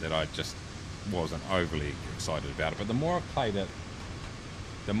about that I just wasn't overly excited about it, but the more I've played it,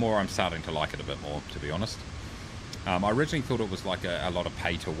 the more I'm starting to like it a bit more, to be honest. I originally thought it was like a lot of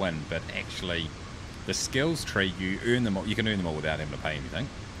pay to win, but actually The skills tree, you earn them all, you can earn them all without having to pay anything.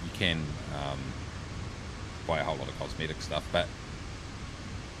 You can buy a whole lot of cosmetic stuff, but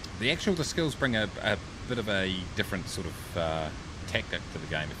the skills bring a bit of a different sort of tactic to the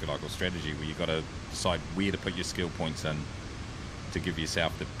game, if you like, or strategy, where you've got to decide where to put your skill points in to give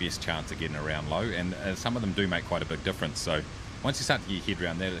yourself the best chance of getting around low, and some of them do make quite a big difference. So once you start to get your head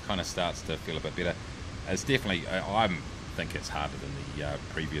around that, it kind of starts to feel a bit better. It's definitely, I think it's harder than the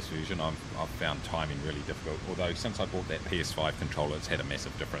previous version. I've found timing really difficult, although since I bought that PS5 controller, it's had a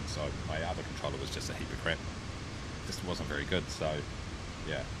massive difference. So my other controller was just a heap of crap, just wasn't very good. So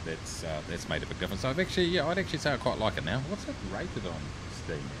yeah, that's made a big difference. So I'd actually say I quite like it now. What's it rated on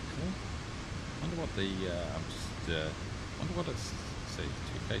Steam actually? I wonder what the wonder what it's, let's see,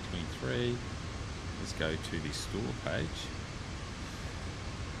 2K23. Let's go to the store page.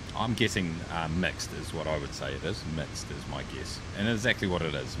 I'm guessing mixed is what I would say it is. Mixed is my guess. And exactly what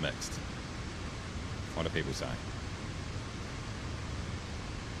it is, mixed. What do people say?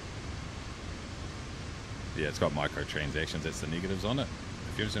 Yeah, it's got microtransactions. That's the negatives on it.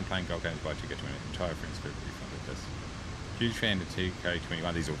 If you're interested in playing gold games, buy to get to an entire friends group refunded this. Huge fan of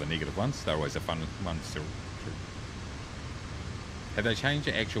 2K21. These are all the negative ones. They're always the fun ones to. Have they changed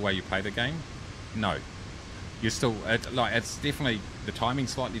the actual way you play the game? No. You're still, it's definitely, the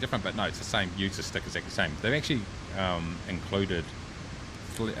timing's slightly different, but no, it's the same. User stick is exactly the same. They've actually included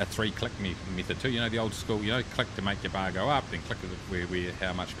a 3-click method too. You know, the old school, click to make your bar go up, then click it where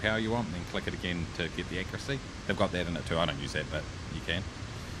how much power you want, and then click it again to get the accuracy. They've got that in it too. I don't use that, but you can.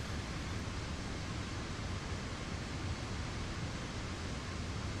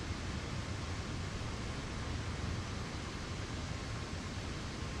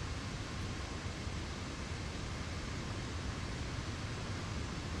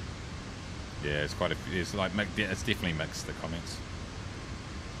 Yeah, it's quite it's definitely mixed, the comments.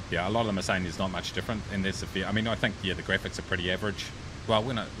 Yeah, a lot of them are saying there's not much different, and that's I mean, I think, yeah, the graphics are pretty average. Well,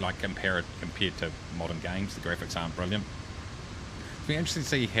 when compared to modern games, the graphics aren't brilliant. It'll be interesting to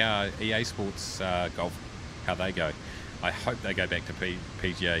see how EA Sports Golf, how they go. I hope they go back to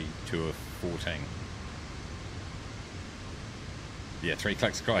PGA Tour 14. Yeah, 3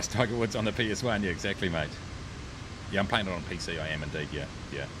 clicks, Christ, Tiger Woods on the PS1. Yeah, exactly, mate. Yeah, I'm playing it on PC, I am indeed, yeah.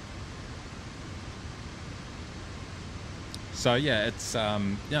 So yeah, it's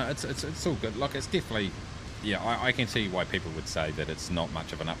it's all good. Like, it's definitely, yeah, I can see why people would say that it's not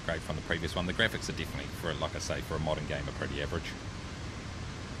much of an upgrade from the previous one. The graphics are definitely, like I say, for a modern game, are pretty average.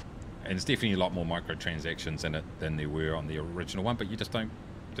 And it's definitely a lot more microtransactions in it than there were on the original one. But you just don't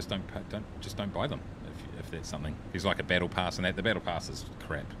buy them if that's something. There's like a battle pass, and the battle pass is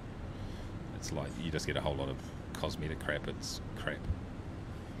crap. It's like you just get a whole lot of cosmetic crap. It's crap.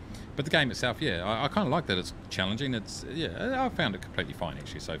 But the game itself, yeah, I kind of like that it's challenging. I found it completely fine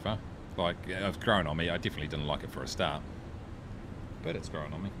actually so far. Like, it's grown on me. I definitely didn't like it for a start, but it's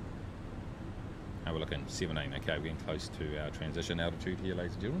grown on me. Now we're looking 17. Okay, we're getting close to our transition altitude here,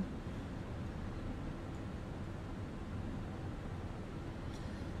 ladies and gentlemen.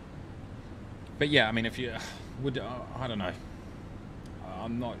 But yeah, I mean, if you would, I don't know.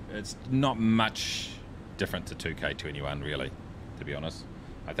 It's not much different to 2K21 really, to be honest.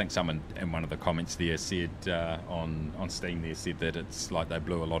 I think someone in one of the comments there said, on Steam there, said that it's like they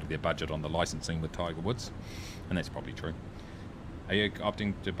blew a lot of their budget on the licensing with Tiger Woods, and that's probably true. Are you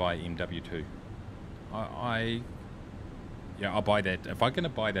opting to buy MW2? Yeah, I'll buy that. If I'm going to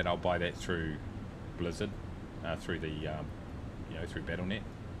buy that, I'll buy that through Blizzard, through the, through Battle.net,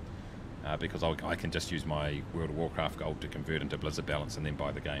 because I can just use my World of Warcraft gold to convert into Blizzard balance and then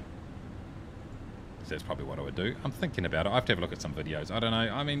buy the game. So that's probably what I would do. I'm thinking about it. I have to have a look at some videos. I don't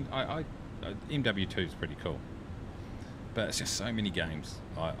know. I mean, MW2 is pretty cool, but it's just so many games.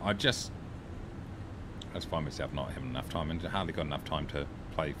 I just find myself not having enough time, and hardly got enough time to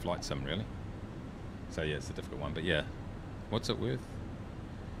play Flight Sim really. So yeah, it's a difficult one. But yeah, what's it worth?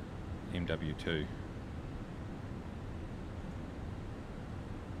 MW2.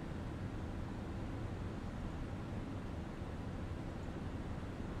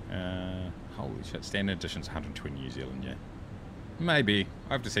 Holy shit, standard edition's 120 New Zealand, yeah. Maybe.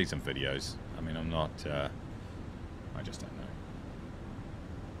 I have to see some videos. I mean, I'm not, I just don't know.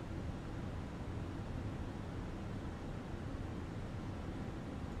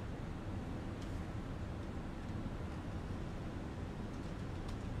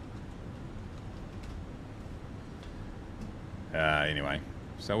 Anyway,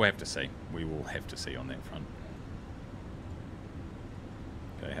 so we'll have to see. We will have to see on that front.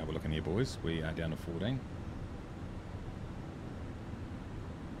 Okay, how we're looking here, boys. We are down to 14.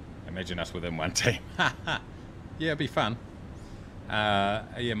 Imagine us within one team. Yeah, it'd be fun.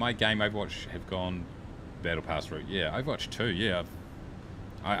 Yeah, my game Overwatch have gone Battle Pass route. Yeah, Overwatch 2. Yeah,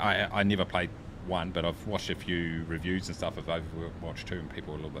 I never played 1, but I've watched a few reviews and stuff of Overwatch 2, and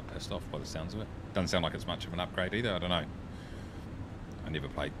people are a little bit pissed off by the sounds of it. Doesn't sound like it's much of an upgrade either. I don't know. I never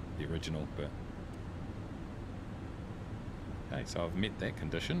played the original, but okay. So I've met that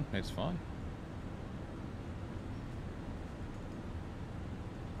condition. That's fine.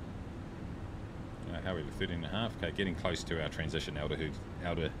 How are we? 13.5. Okay, getting close to our transition altitude,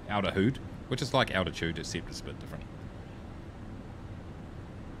 which is like altitude, except it's a bit different.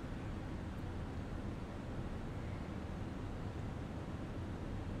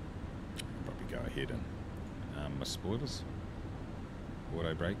 Probably go ahead and my spoilers.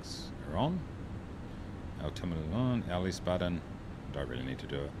 Auto brakes are on. Altimeter on. LS button. Don't really need to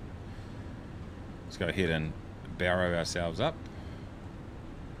do it. Let's go ahead and barrow ourselves up.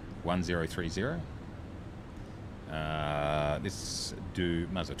 1030. Let's do,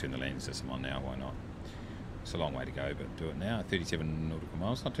 might as well turn the landing system on now, why not? It's a long way to go, but do it now. 37 nautical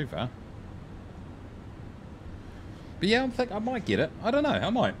miles, not too far. But yeah, I might get it. I don't know, I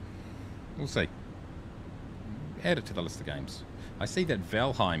might. We'll see. Add it to the list of games. I see that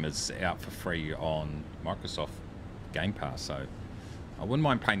Valheim is out for free on Microsoft Game Pass, so I wouldn't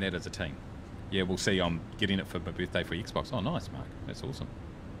mind playing that as a team. Yeah, we'll see. I'm getting it for my birthday for Xbox. Oh, nice, Mark. That's awesome.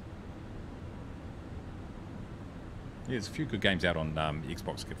 Yeah, there's a few good games out on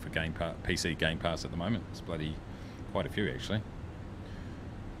Xbox for PC Game Pass at the moment. It's bloody quite a few actually.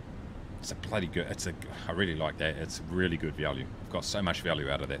 It's a bloody good. I really like that. It's really good value. I've got so much value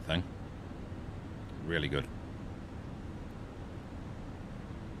out of that thing. Really good.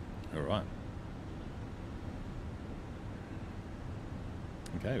 All right.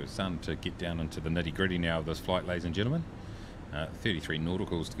 Okay, we're starting to get down into the nitty gritty now of this flight, ladies and gentlemen. 33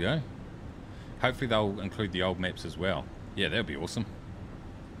 nauticals to go. Hopefully they'll include the old maps as well. Yeah, that would be awesome.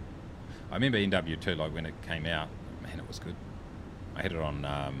 I remember NW2, like when it came out, man, it was good. I had it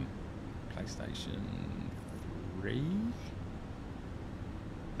on PlayStation 3. Does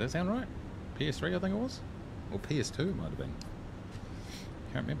that sound right? PS3, I think it was? Or PS2 it might have been.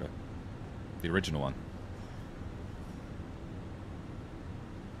 Can't remember. The original one.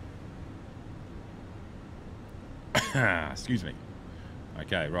 Excuse me.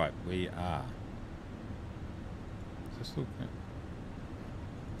 Okay, right, we are still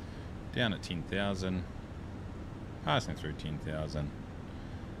down at 10,000, passing through 10,000,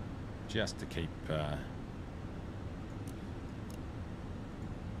 just to keep the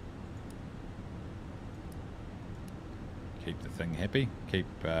thing happy, keep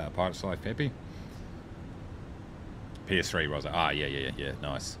Pirate's Life happy. PS3 was it? Ah, yeah,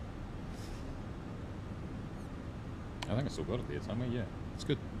 nice. I think I still got it there somewhere. Yeah, it's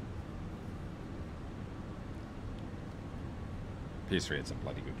good. PS3 had some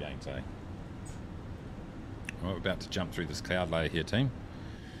bloody good games, eh? Well, we're about to jump through this cloud layer here, team.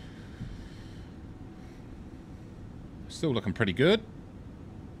 Still looking pretty good.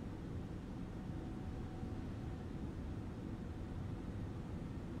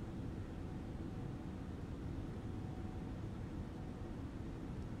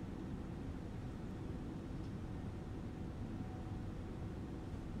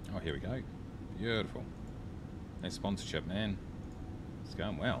 Oh, here we go. Beautiful. That sponsorship, man. It's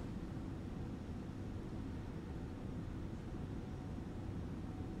going well.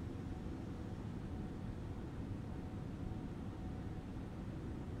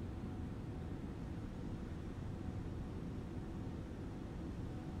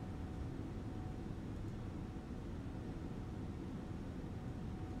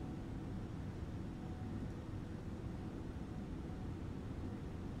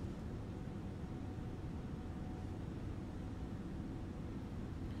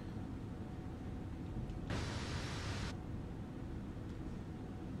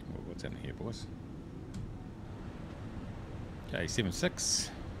 What's happening here, boys? Okay, 7.6.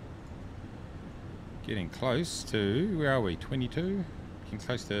 Getting close to, where are we? 22. Getting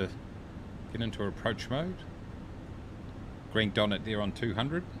close to get into approach mode. Green donut there on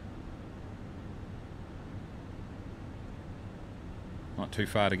 200. Not too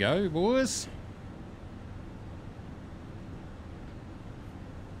far to go, boys.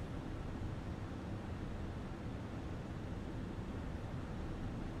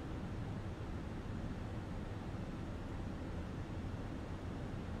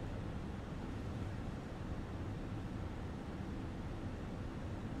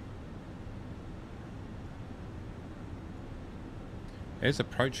 Has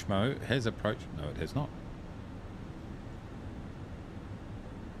approach mode, no it has not.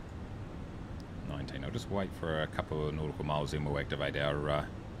 19. 17. I'll just wait for a couple of nautical miles, then we'll activate our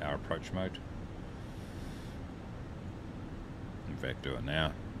approach mode. In fact, do it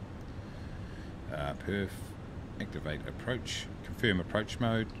now. Perf, activate approach, confirm approach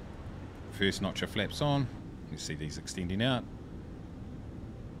mode. First notch of flaps on. You see these extending out.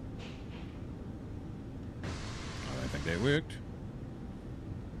 I don't think that worked.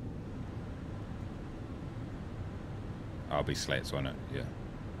 I'll be slats on it, yeah.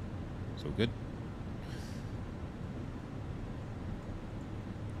 It's all good.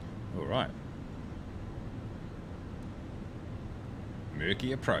 Alright.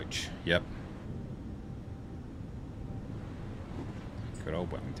 Murky approach, yep. Good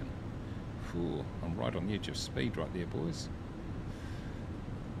old Wellington. Ooh, I'm right on the edge of speed right there, boys.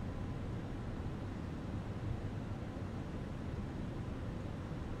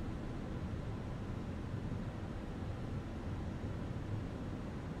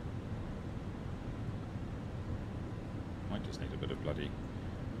 Might just need a bit of bloody...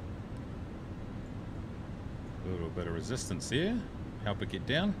 a little bit of resistance there. Help it get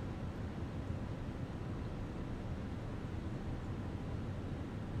down.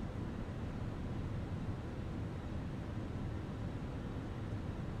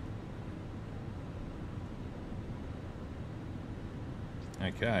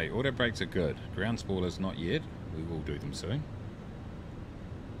 Okay, auto brakes are good. Ground spoilers not yet. We will do them soon.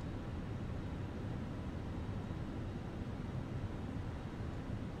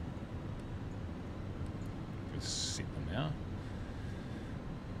 Just set them out.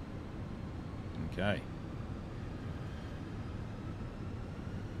 Okay.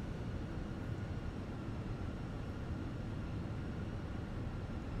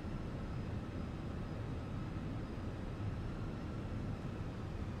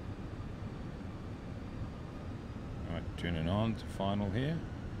 Turning on to final here.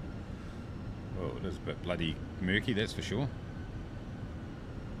 Oh, it is a bit bloody murky, that's for sure.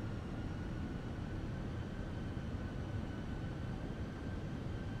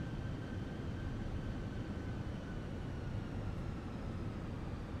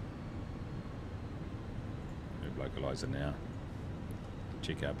 Localizer now.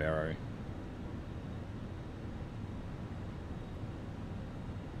 Check our barrow.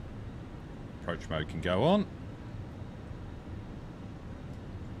 Approach mode can go on.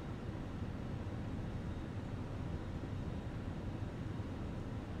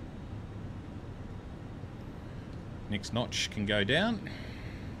 Next notch can go down.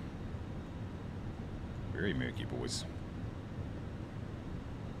 Very murky, boys.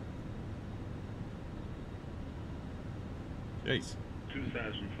 Jeez.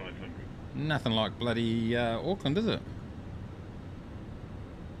 2,500. Nothing like bloody Auckland, is it?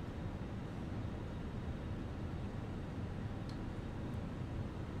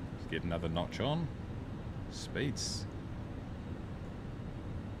 Let's get another notch on. Speeds.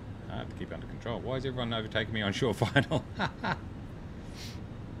 Hard to keep under control. Why is everyone overtaking me on short final?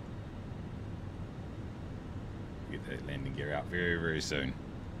 Get that landing gear out very, very soon.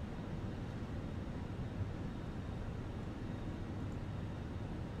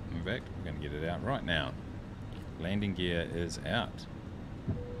 In fact, we're going to get it out right now. Landing gear is out.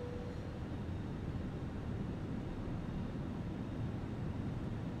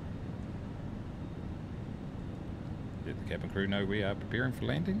 Let the cabin crew know we are preparing for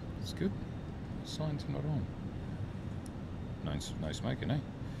landing. It's good. Signs are not on. No smoking, eh?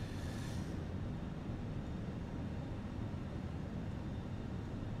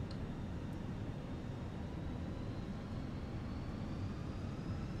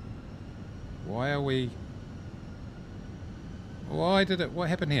 Why are we... Why did it... What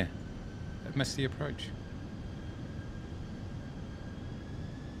happened here? It missed the approach.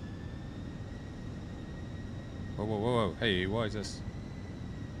 Whoa, whoa, whoa, whoa. Hey, why is this?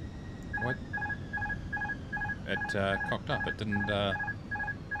 What? It cocked up. It didn't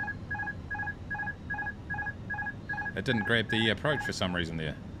grab the approach for some reason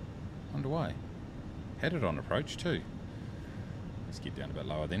there. Wonder why. Had it on approach too. Let's get down a bit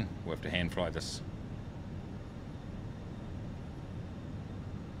lower then. We'll have to hand fly this.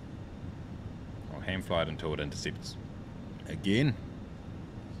 I'll hand fly it until it intercepts again.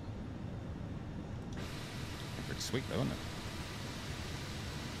 Pretty sweet though, isn't it?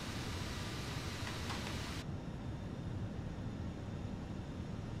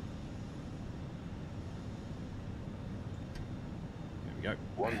 There we go.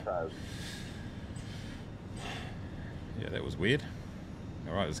 1,000. Yeah, that was weird.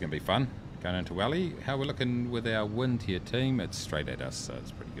 Alright, this is going to be fun. Going into Wally. How we're looking with our wind here, team? It's straight at us, so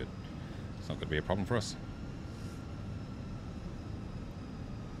it's pretty good. It's not going to be a problem for us.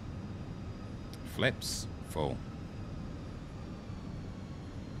 Flaps full.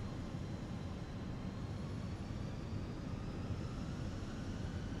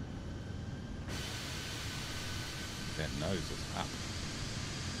 That nose is up.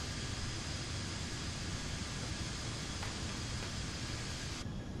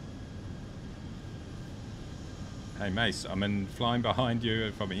 Hey Mace, I'm in flying behind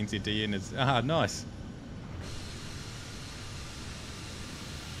you from NZDN. Is nice.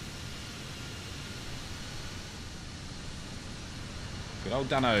 Good old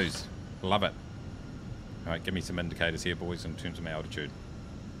Dunnos. Love it. Alright, give me some indicators here, boys, in terms of my altitude.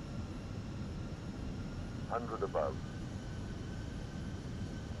 100 above.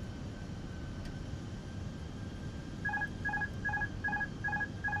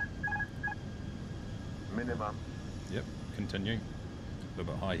 Minimum. Yep, continue. A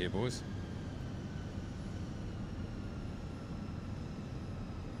little bit high here, boys.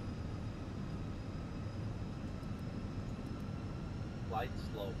 Flight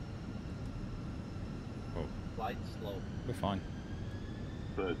slow. Oh, Flight slow. we're fine.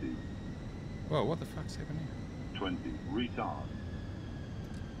 30. Whoa, what the fuck's happening? 20. Retard.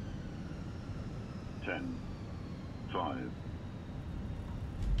 10. 5.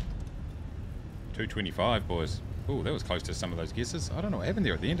 225, boys. Oh, that was close to some of those guesses. I don't know what happened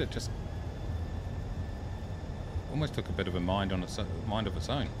there at the end. It just almost took a bit of a mind of its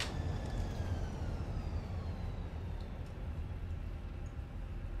own.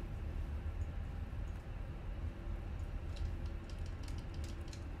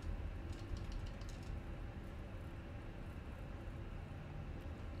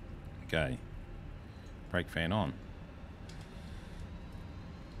 Okay. Brake fan on.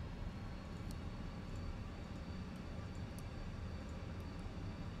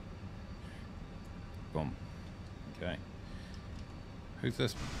 Boom. Okay. Who's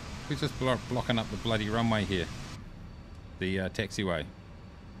this? Who's this blocking up the bloody runway here? The taxiway.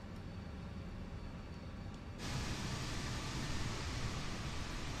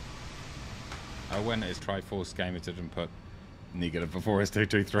 I win as Triforce Gamer didn't put negative before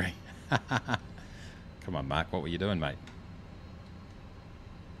S223. Come on, Mark. What were you doing, mate?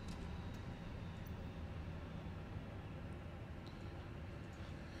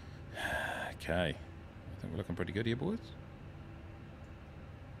 Okay. I think we're looking pretty good here, boys.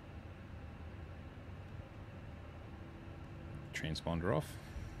 Transponder off.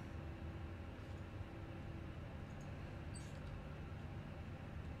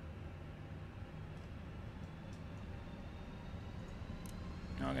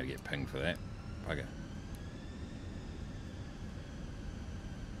 Oh, I'm going to get pinged for that. Bugger.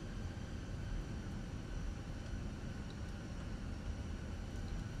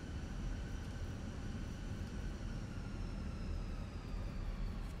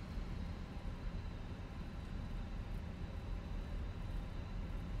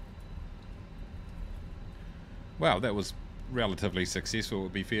 Well, that was relatively successful, it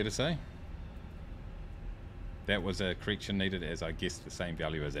would be fair to say. That was a correction needed, as I guessed the same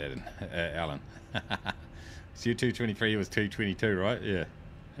value as Alan. So your 223 was 222, right? Yeah.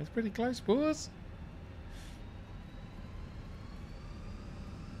 That's pretty close, boys.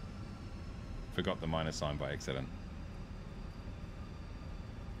 Forgot the minus sign by accident.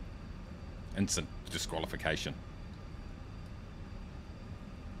 Instant disqualification.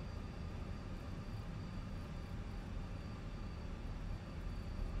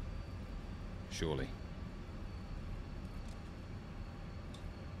 Surely.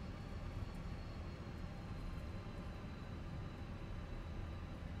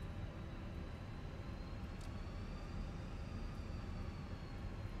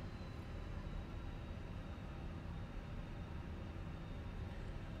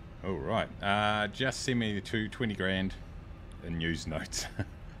 All right. Just send me the 20 grand in news notes.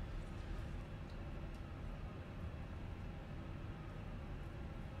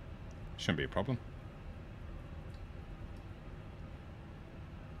 Shouldn't be a problem.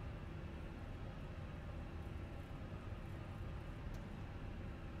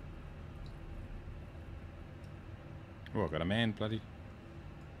 Oh, I've got a man, bloody.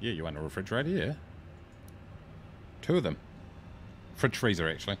 Yeah, you want a refrigerator? Yeah. 2 of them. Fridge freezer,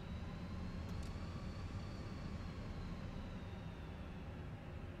 actually.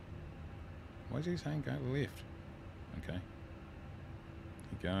 Why is he saying go left? Okay.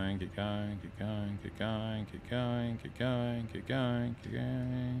 Keep going, keep going, keep going, keep going, keep going, keep going, keep going, keep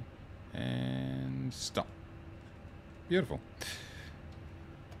going. And stop. Beautiful.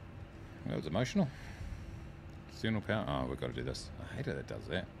 That was emotional. External power. Oh, we've got to do this. I hate it that it does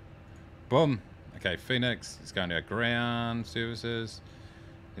that. Boom. Okay, Phoenix. It's going to our ground services.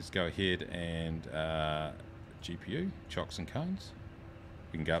 let's go ahead and GPU, chocks and cones.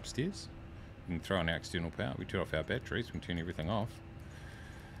 We can go upstairs. We can throw on our external power. We turn off our batteries. We can turn everything off.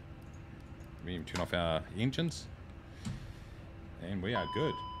 We can turn off our engines. And we are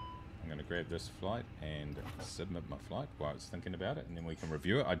good. I'm going to grab this flight and submit my flight while I was thinking about it, and then we can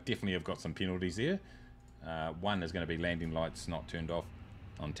review it. I definitely have got some penalties there. One is going to be landing lights not turned off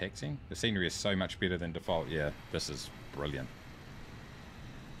on taxiing. The scenery is so much better than default. Yeah, this is brilliant.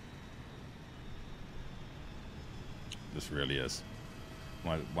 This really is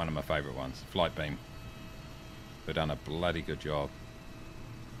one of my favourite ones. Flight beam. They've done a bloody good job.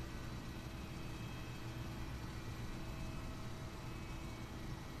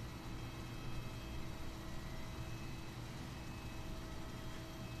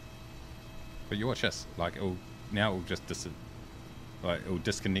 But you watch this, like it'll just it'll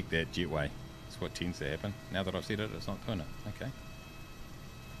disconnect that jetway. That's what tends to happen. Now that I've said it, it's not doing it. Okay.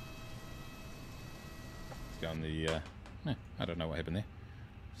 Let's go on the. No, I don't know what happened there.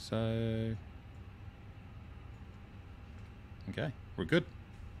 So. Okay, we're good.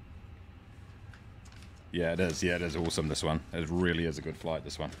 Yeah, it is. Yeah, it is awesome. This one. It really is a good flight.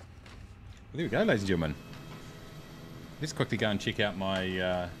 This one. Well, there we go, ladies and gentlemen. Let's quickly go and check out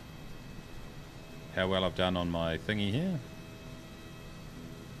my. How well I've done on my thingy here.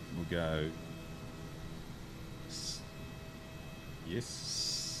 We'll go yes,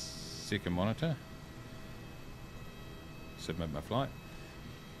 second monitor, submit my flight.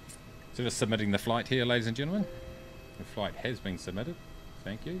 So just submitting the flight here, ladies and gentlemen. The flight has been submitted,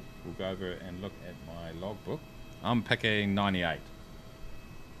 thank you. We'll go over and look at my logbook. I'm picking 98.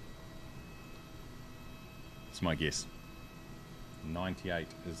 It's my guess. 98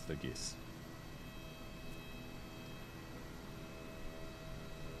 is the guess.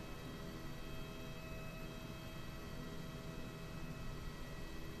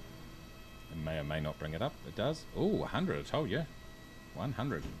 May or may not bring it up. It does. Oh, 100, I told you.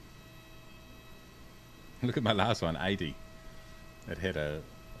 100. Look at my last one, 80. It had a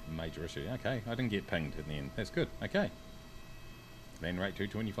major issue. Okay, I didn't get pinged in the end. That's good. Okay. Land rate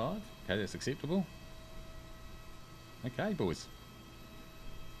 225. Okay, that's acceptable. Okay, boys.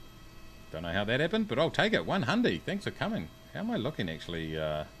 Don't know how that happened, but I'll take it. 100. Thanks for coming. How am I looking, actually?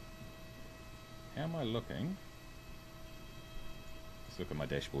 How am I looking? Let's look at my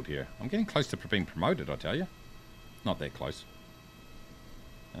dashboard here. I'm getting close to being promoted, I tell you. Not that close.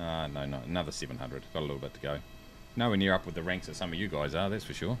 No, another 700. Got a little bit to go. Nowhere near up with the ranks that some of you guys are, that's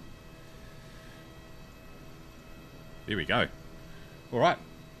for sure. There we go. All right.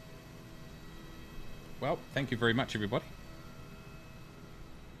 Well, thank you very much, everybody.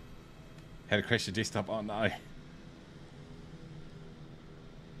 Had to crash the desktop. Oh, no. It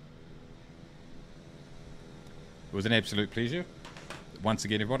was an absolute pleasure. Once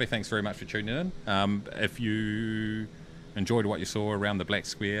again, everybody, thanks very much for tuning in. If you enjoyed what you saw around the Black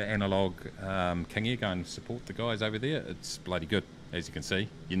Square analog Kingy, go and support the guys over there. It's bloody good, as you can see.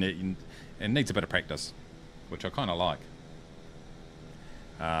 It needs a bit of practice, which I kind of like.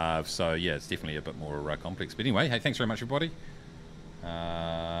 So, yeah, it's definitely a bit more complex. But anyway, hey, thanks very much, everybody.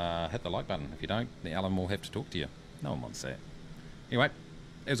 Hit the like button. If you don't, the Alan will have to talk to you. No one wants that. Anyway,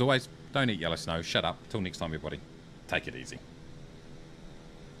 as always, don't eat yellow snow. Shut up. Till next time, everybody. Take it easy.